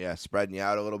 Yeah, spreading you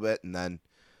out a little bit, and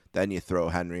then you throw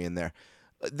Henry in there.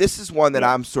 This is one that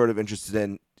I'm sort of interested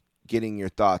in getting your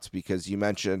thoughts, because you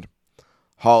mentioned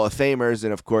Hall of Famers,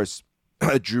 and of course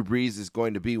Drew Brees is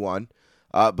going to be one,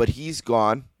 but he's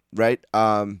gone, right?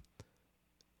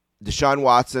 Deshaun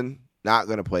Watson, not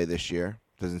going to play this year.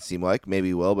 Doesn't seem like. Maybe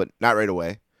he will, but not right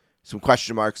away. Some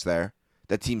question marks there.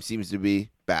 That team seems to be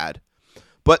bad.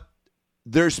 But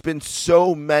there's been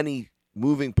so many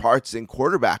moving parts in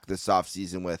quarterback this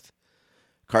offseason with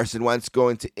Carson Wentz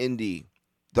going to Indy,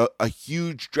 a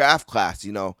huge draft class,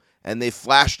 and they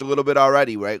flashed a little bit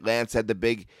already, right? Lance had the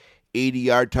big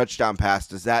 80-yard touchdown pass.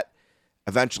 Does that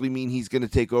eventually mean he's going to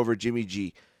take over Jimmy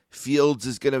G? Fields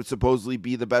is going to supposedly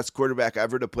be the best quarterback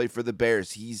ever to play for the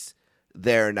Bears. He's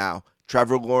there now.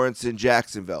 Trevor Lawrence in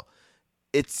Jacksonville.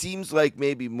 It seems like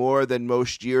maybe more than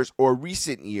most years or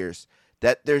recent years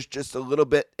that there's just a little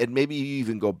bit, and maybe you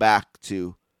even go back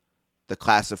to the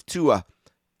class of Tua,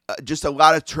 just a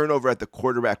lot of turnover at the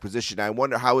quarterback position. I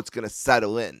wonder how it's going to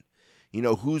settle in.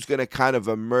 Who's going to kind of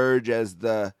emerge as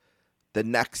the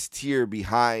next tier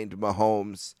behind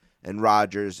Mahomes and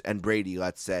Rodgers and Brady,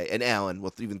 let's say, and Allen.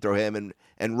 We'll even throw him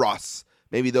and Russ.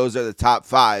 Maybe those are the top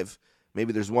five.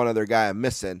 Maybe there's one other guy I'm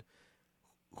missing.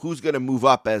 Who's going to move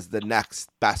up as the next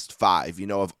best five,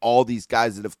 of all these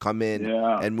guys that have come in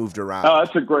and moved around? Oh,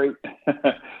 that's a great –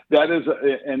 that is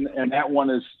 – and that one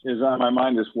is on my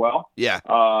mind as well. Yeah.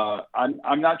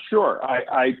 I'm not sure.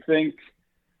 I think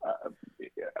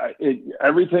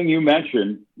everything you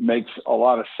mentioned makes a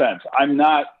lot of sense. I'm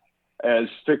not as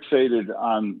fixated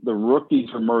on the rookies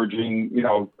emerging.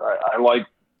 I like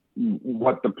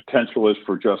what the potential is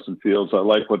for Justin Fields. I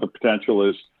like what the potential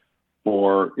is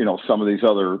for some of these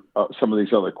other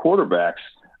quarterbacks,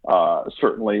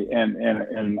 certainly,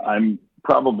 and I'm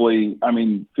probably,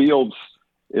 Fields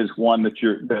is one that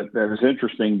is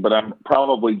interesting, but I'm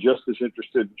probably just as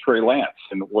interested in Trey Lance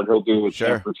and what he'll do with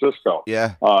San Francisco.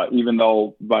 Yeah. Even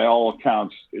though by all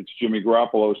accounts it's Jimmy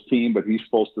Garoppolo's team, but he's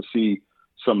supposed to see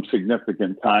some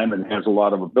significant time and has a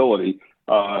lot of ability.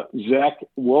 Zach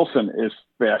Wilson is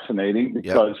fascinating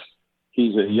because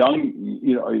he's a young,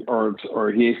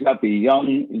 or he's got the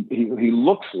young. He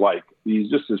looks like he's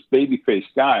just this baby-faced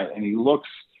guy, and he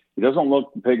doesn't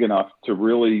look big enough to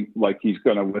really like he's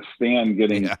going to withstand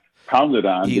getting pounded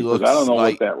on. He because I don't know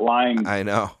what that line. I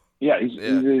know. Yeah, he's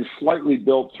a slightly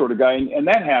built sort of guy, and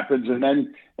that happens. And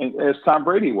then, as Tom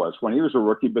Brady was when he was a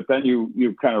rookie, but then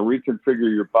you kind of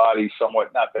reconfigure your body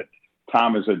somewhat. Not that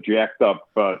Tom is a jacked up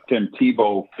Tim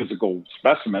Tebow physical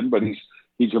specimen, but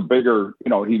he's a bigger,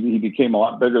 he became a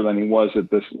lot bigger than he was at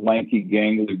this lanky,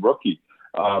 gangly rookie.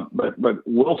 But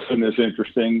Wilson is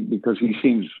interesting because he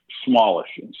seems smallish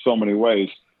in so many ways,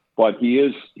 but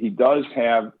he does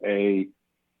have an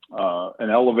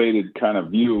elevated kind of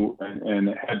view and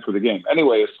head for the game.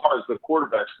 Anyway, as far as the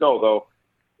quarterbacks go, though,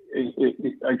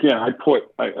 again, I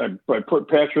put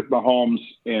Patrick Mahomes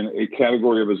in a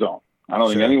category of his own. I don't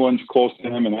think anyone's close to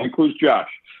him, and that includes Josh.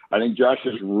 I think Josh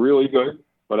is really good,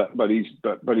 but he's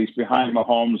behind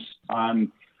Mahomes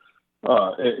on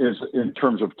is in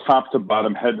terms of top to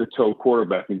bottom, head to toe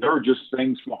quarterbacking. There are just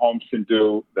things Mahomes can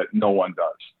do that no one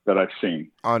does that I've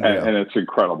seen, and it's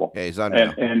incredible. Yeah, he's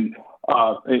unreal. And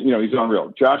he's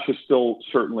unreal. Josh is still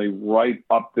certainly right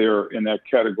up there in that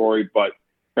category, but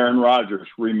Aaron Rodgers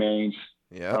remains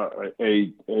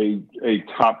a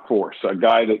top force, a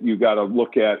guy that you got to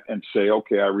look at and say,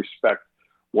 okay, I respect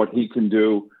what he can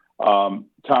do.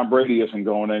 Tom Brady isn't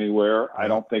going anywhere, I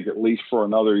don't think, at least for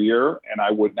another year, and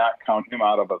I would not count him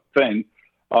out of a thing.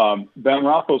 Ben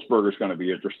Roethlisberger is going to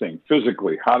be interesting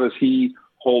physically. How does he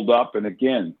hold up? And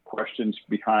again, questions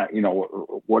behind,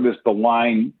 what is the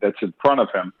line that's in front of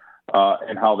him,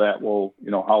 and how that will,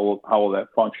 how will that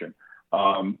function?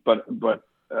 But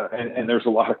there's a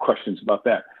lot of questions about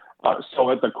that.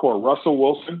 So at the core, Russell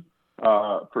Wilson,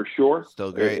 for sure,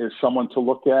 still great, is someone to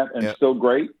look at and still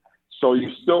great. So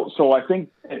I think,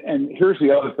 and here's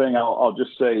the other thing I'll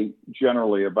just say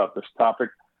generally about this topic.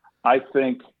 I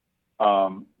think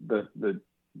the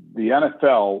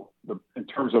NFL, in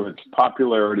terms of its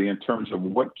popularity, in terms of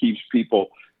what keeps people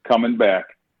coming back,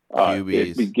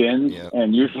 it begins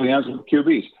and usually ends with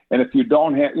QBs. And if you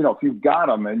don't have, if you've got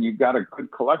them and you've got a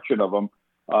good collection of them,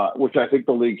 which I think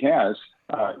the league has,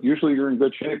 usually you're in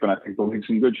good shape, and I think the league's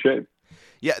in good shape.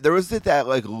 Yeah, there was that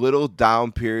little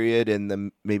down period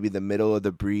in maybe the middle of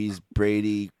the Breeze,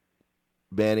 Brady,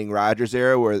 Manning, Rodgers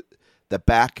era where the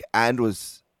back end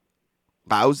was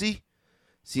lousy.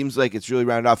 Seems like it's really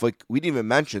rounded off. Like we didn't even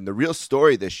mention the real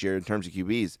story this year in terms of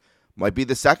QBs might be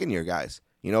the second year guys.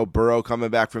 Burrow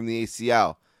coming back from the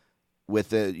ACL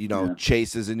with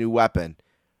Chase as a new weapon.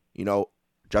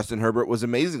 Justin Herbert was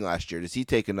amazing last year. Does he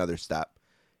take another step?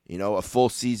 A full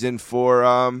season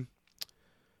for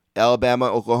Alabama,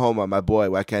 Oklahoma, my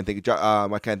boy. I can't think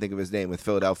of his name with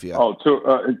Philadelphia.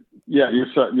 Yeah, you're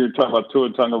talking about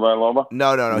Tua Tagovailoa?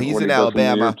 No. He's in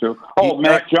Alabama.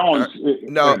 Mac Jones.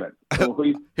 No.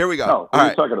 Here we go. No, what are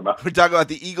you talking about? We're talking about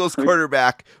the Eagles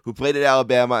quarterback who played at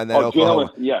Alabama and then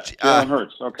Oklahoma. Jalen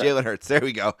Hurts. Okay. Jalen Hurts. There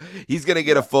we go. He's going to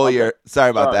get a full year. Sorry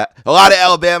about that. A lot of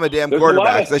Alabama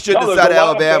quarterbacks. I shouldn't have said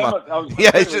Alabama.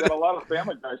 I should have a lot of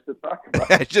Bama guys to talk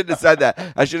about. I shouldn't have said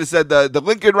that. I should have said the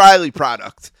Lincoln Riley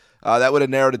product. That would have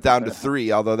narrowed it down to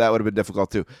 3, although that would have been difficult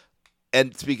too.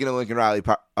 And speaking of Lincoln Riley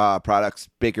products,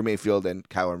 Baker Mayfield and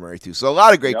Kyler Murray too. So a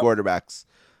lot of great quarterbacks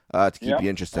to keep you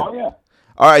interested. Oh, yeah.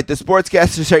 All right, the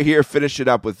sportscasters are here finishing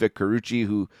up with Vic Carucci,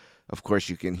 who, of course,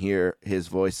 you can hear his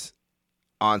voice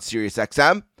on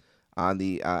SiriusXM on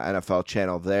the NFL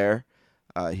channel there.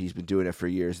 He's been doing it for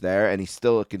years there, and he's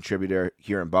still a contributor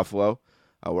here in Buffalo,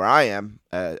 where I am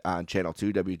on Channel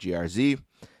 2, WGRZ.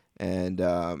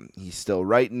 And he's still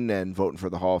writing and voting for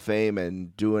the Hall of Fame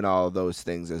and doing all of those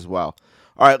things as well.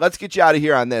 All right, let's get you out of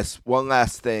here on this. One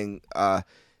last thing.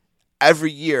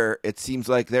 Every year, it seems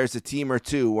like there's a team or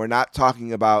two we're not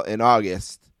talking about in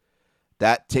August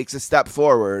that takes a step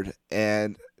forward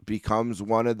and becomes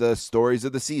one of the stories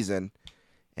of the season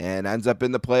and ends up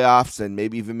in the playoffs and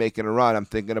maybe even making a run. I'm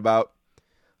thinking about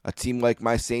a team like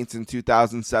my Saints in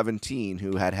 2017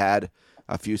 who had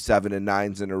a few 7 and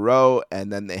 9s in a row,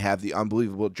 and then they have the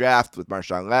unbelievable draft with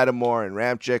Marchand Lattimore and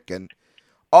Ramchick and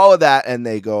all of that, and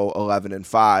they go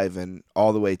 11-5 and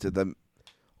all the way to the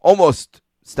almost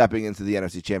stepping into the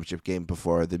NFC Championship game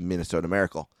before the Minnesota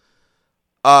Miracle.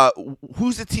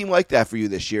 Who's a team like that for you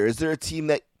this year? Is there a team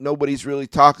that nobody's really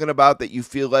talking about that you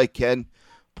feel like can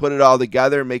put it all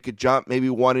together, make a jump, maybe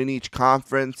one in each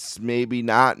conference, maybe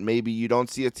not, maybe you don't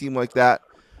see a team like that?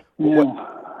 Yeah.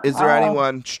 Is there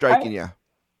anyone striking you?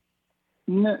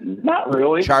 Not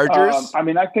really. Chargers? I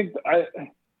think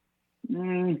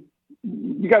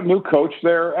you got a new coach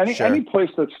there. Any place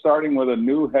that's starting with a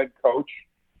new head coach,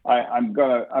 I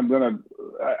know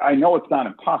it's not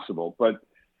impossible, but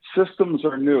systems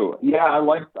are new. Yeah,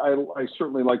 I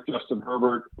certainly like Justin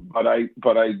Herbert, but I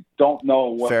don't know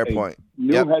what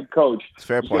new head coach.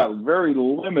 Fair point. Got very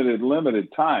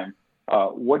limited time.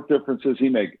 What difference does he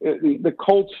make? The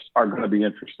Colts are going to be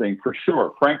interesting for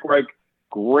sure. Frank Reich,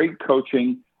 great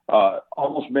coaching,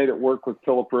 almost made it work with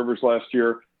Phillip Rivers last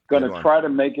year. Going to try to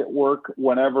make it work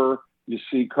whenever you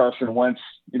see Carson Wentz,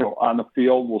 on the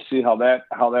field. We'll see how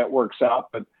that works out,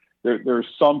 but there's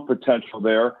some potential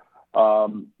there.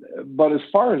 But as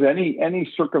far as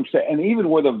any circumstance, and even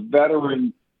with a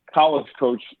veteran college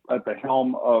coach at the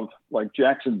helm of like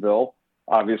Jacksonville,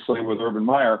 obviously with Urban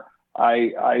Meyer,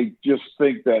 I just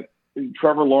think that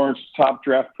Trevor Lawrence, top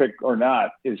draft pick or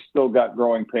not, is still got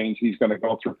growing pains he's going to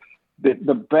go through.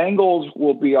 The Bengals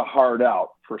will be a hard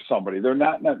out for somebody. They're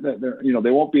not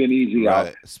they won't be an easy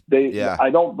out. I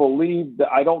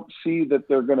don't see that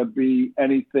they're going to be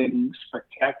anything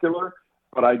spectacular,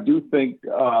 but I do think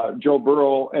Joe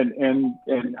Burrow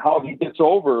and how he gets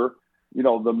over,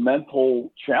 the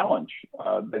mental challenge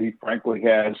that he frankly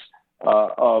has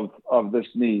of this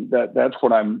knee. That's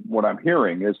what I'm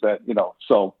hearing is that,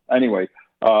 so anyway,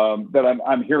 that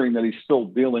I'm hearing that he's still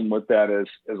dealing with that as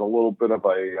a little bit of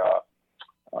a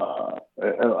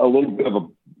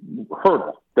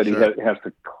hurdle that he has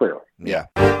to clear. Yeah.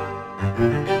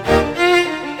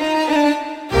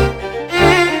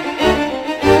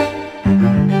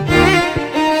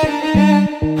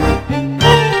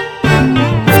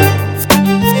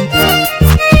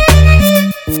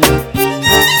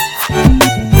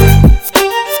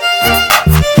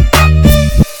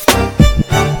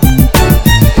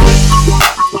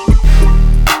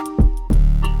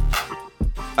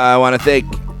 I want to thank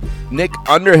Nick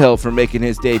Underhill for making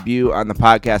his debut on the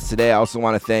podcast today. I also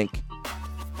want to thank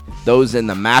those in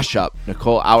the mashup,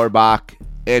 Nicole Auerbach,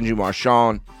 Andrew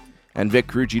Marchand, and Vic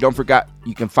Carucci. Don't forget,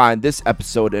 you can find this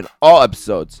episode and all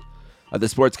episodes of the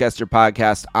Sportscaster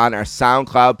podcast on our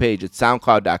SoundCloud page at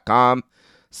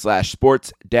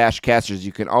soundcloud.com/sports-casters.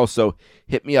 You can also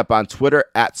hit me up on Twitter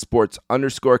at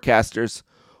sports_casters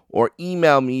or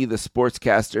email me,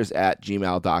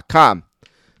 thesportscasters@gmail.com.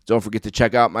 Don't forget to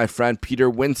check out my friend Peter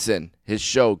Winson, his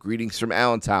show, Greetings from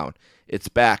Allentown. It's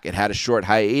back. It had a short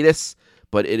hiatus,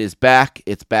 but it is back.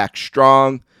 It's back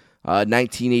strong.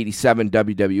 1987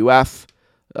 WWF.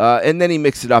 And then he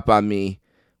mixed it up on me,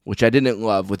 which I didn't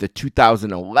love, with a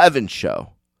 2011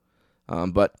 show.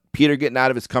 But Peter getting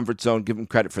out of his comfort zone, give him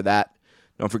credit for that.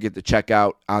 Don't forget to check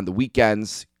out on the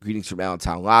weekends, Greetings from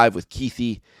Allentown Live with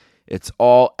Keithy. It's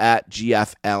all at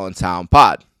GF Allentown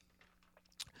Pod.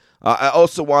 I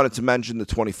also wanted to mention the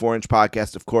 24-inch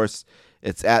podcast. Of course,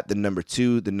 it's at the number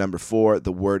 2, the number 4,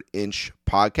 the word inch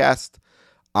podcast.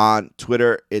 On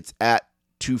Twitter, it's at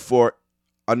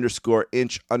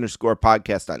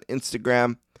 _inch_podcast on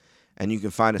Instagram. And you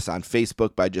can find us on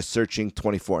Facebook by just searching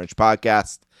 24-inch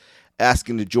podcast,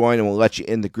 asking to join, and we'll let you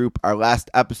in the group. Our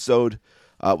last episode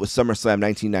was SummerSlam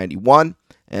 1991,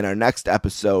 and our next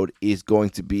episode is going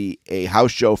to be a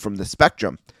house show from the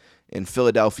Spectrum in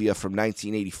Philadelphia from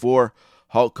 1984.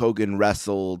 Hulk Hogan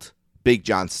wrestled Big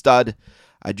John Studd.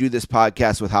 I do this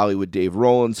podcast with Hollywood Dave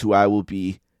Rollins, who I will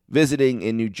be visiting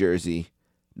in New Jersey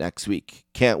next week.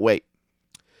 Can't wait.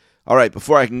 All right,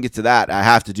 before I can get to that, I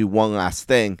have to do one last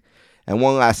thing. And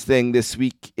one last thing this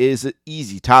week is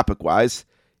easy topic-wise.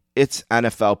 It's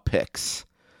NFL picks.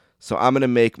 So I'm going to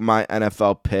make my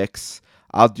NFL picks.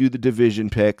 I'll do the division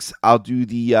picks. I'll do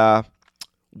the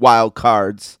wild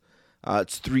cards.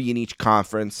 It's 3 in each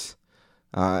conference.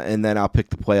 And then I'll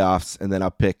pick the playoffs. And then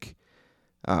I'll pick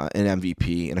an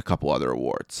MVP and a couple other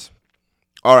awards.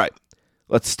 All right.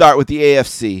 Let's start with the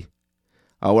AFC,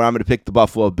 where I'm going to pick the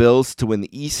Buffalo Bills to win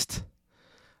the East.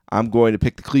 I'm going to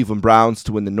pick the Cleveland Browns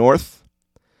to win the North.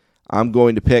 I'm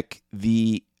going to pick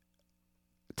the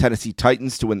Tennessee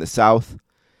Titans to win the South.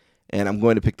 And I'm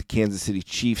going to pick the Kansas City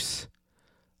Chiefs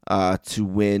to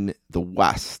win the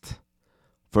West.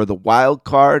 For the wild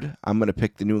card, I'm going to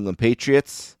pick the New England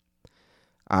Patriots.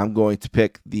 I'm going to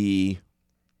pick the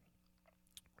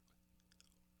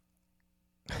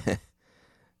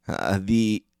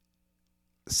the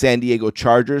San Diego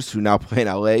Chargers, who now play in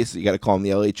LA, so you got to call them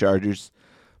the LA Chargers.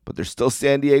 But they're still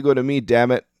San Diego to me,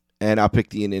 damn it. And I'll pick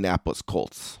the Indianapolis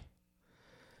Colts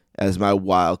as my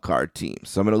wild card team.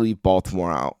 So I'm going to leave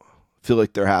Baltimore out. Feel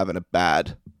like they're having a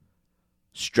bad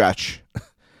stretch,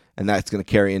 and that's going to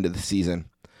carry into the season.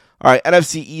 All right,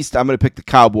 NFC East, I'm going to pick the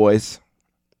Cowboys.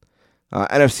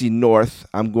 NFC North,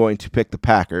 I'm going to pick the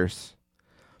Packers.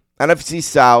 NFC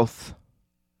South,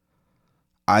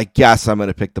 I guess I'm going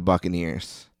to pick the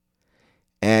Buccaneers.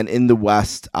 And in the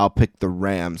West, I'll pick the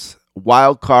Rams.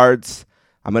 Wild cards,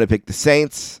 I'm going to pick the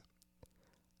Saints.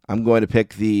 I'm going to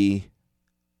pick the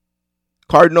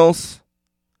Cardinals.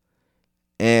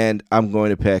 And I'm going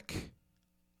to pick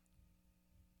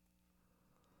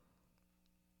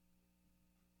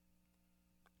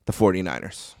the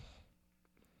 49ers.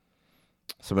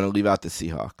 So I'm going to leave out the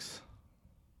Seahawks.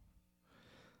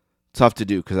 Tough to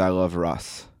do because I love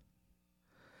Russ.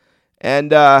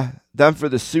 And then for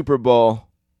the Super Bowl,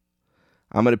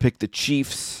 I'm going to pick the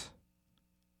Chiefs.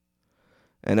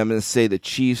 And I'm going to say the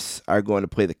Chiefs are going to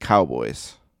play the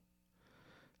Cowboys.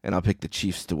 And I'll pick the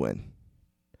Chiefs to win.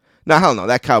 No, hell no.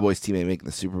 That Cowboys team ain't making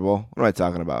the Super Bowl. What am I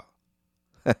talking about?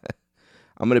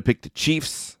 I'm going to pick the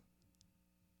Chiefs.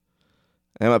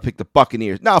 And I'm going to pick the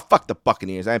Buccaneers. No, fuck the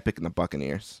Buccaneers. I ain't picking the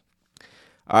Buccaneers.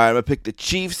 All right, I'm going to pick the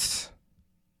Chiefs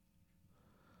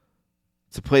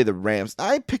to play the Rams.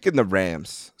 I ain't picking the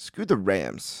Rams. Screw the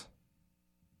Rams.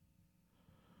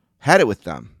 Had it with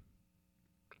them.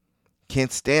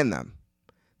 Can't stand them.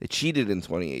 They cheated in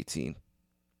 2018.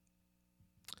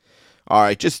 All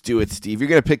right, just do it, Steve. You're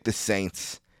going to pick the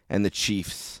Saints and the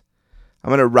Chiefs. I'm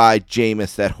going to ride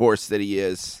Jameis, that horse that he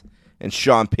is, and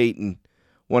Sean Payton,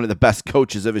 one of the best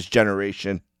coaches of his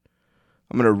generation.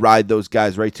 I'm going to ride those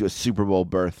guys right to a Super Bowl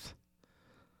berth.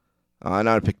 And I'm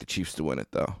going to pick the Chiefs to win it,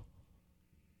 though.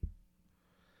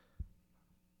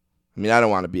 I mean, I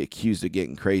don't want to be accused of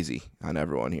getting crazy on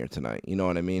everyone here tonight. You know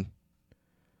what I mean?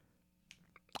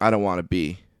 I don't want to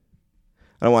be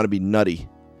nutty.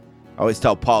 I always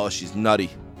tell Paula she's nutty.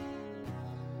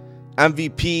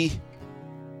 MVP.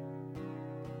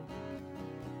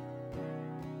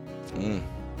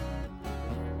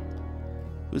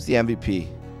 Who's the MVP?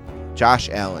 Josh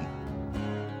Allen.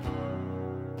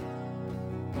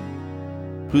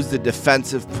 Who's the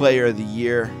defensive player of the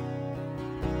year?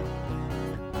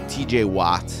 TJ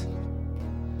Watt.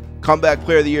 Comeback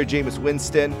player of the year, Jameis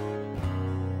Winston.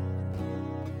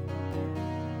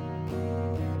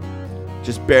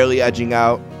 Just barely edging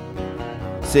out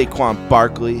Saquon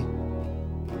Barkley.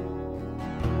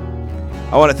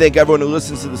 I want to thank everyone who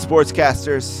listens to the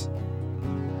Sportscasters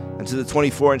and to the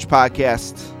 24-inch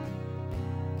podcast.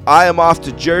 I am off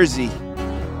to Jersey,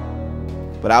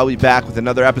 but I'll be back with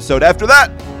another episode after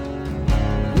that.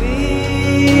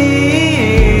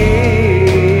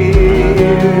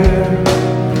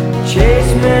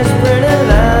 Chase me, spread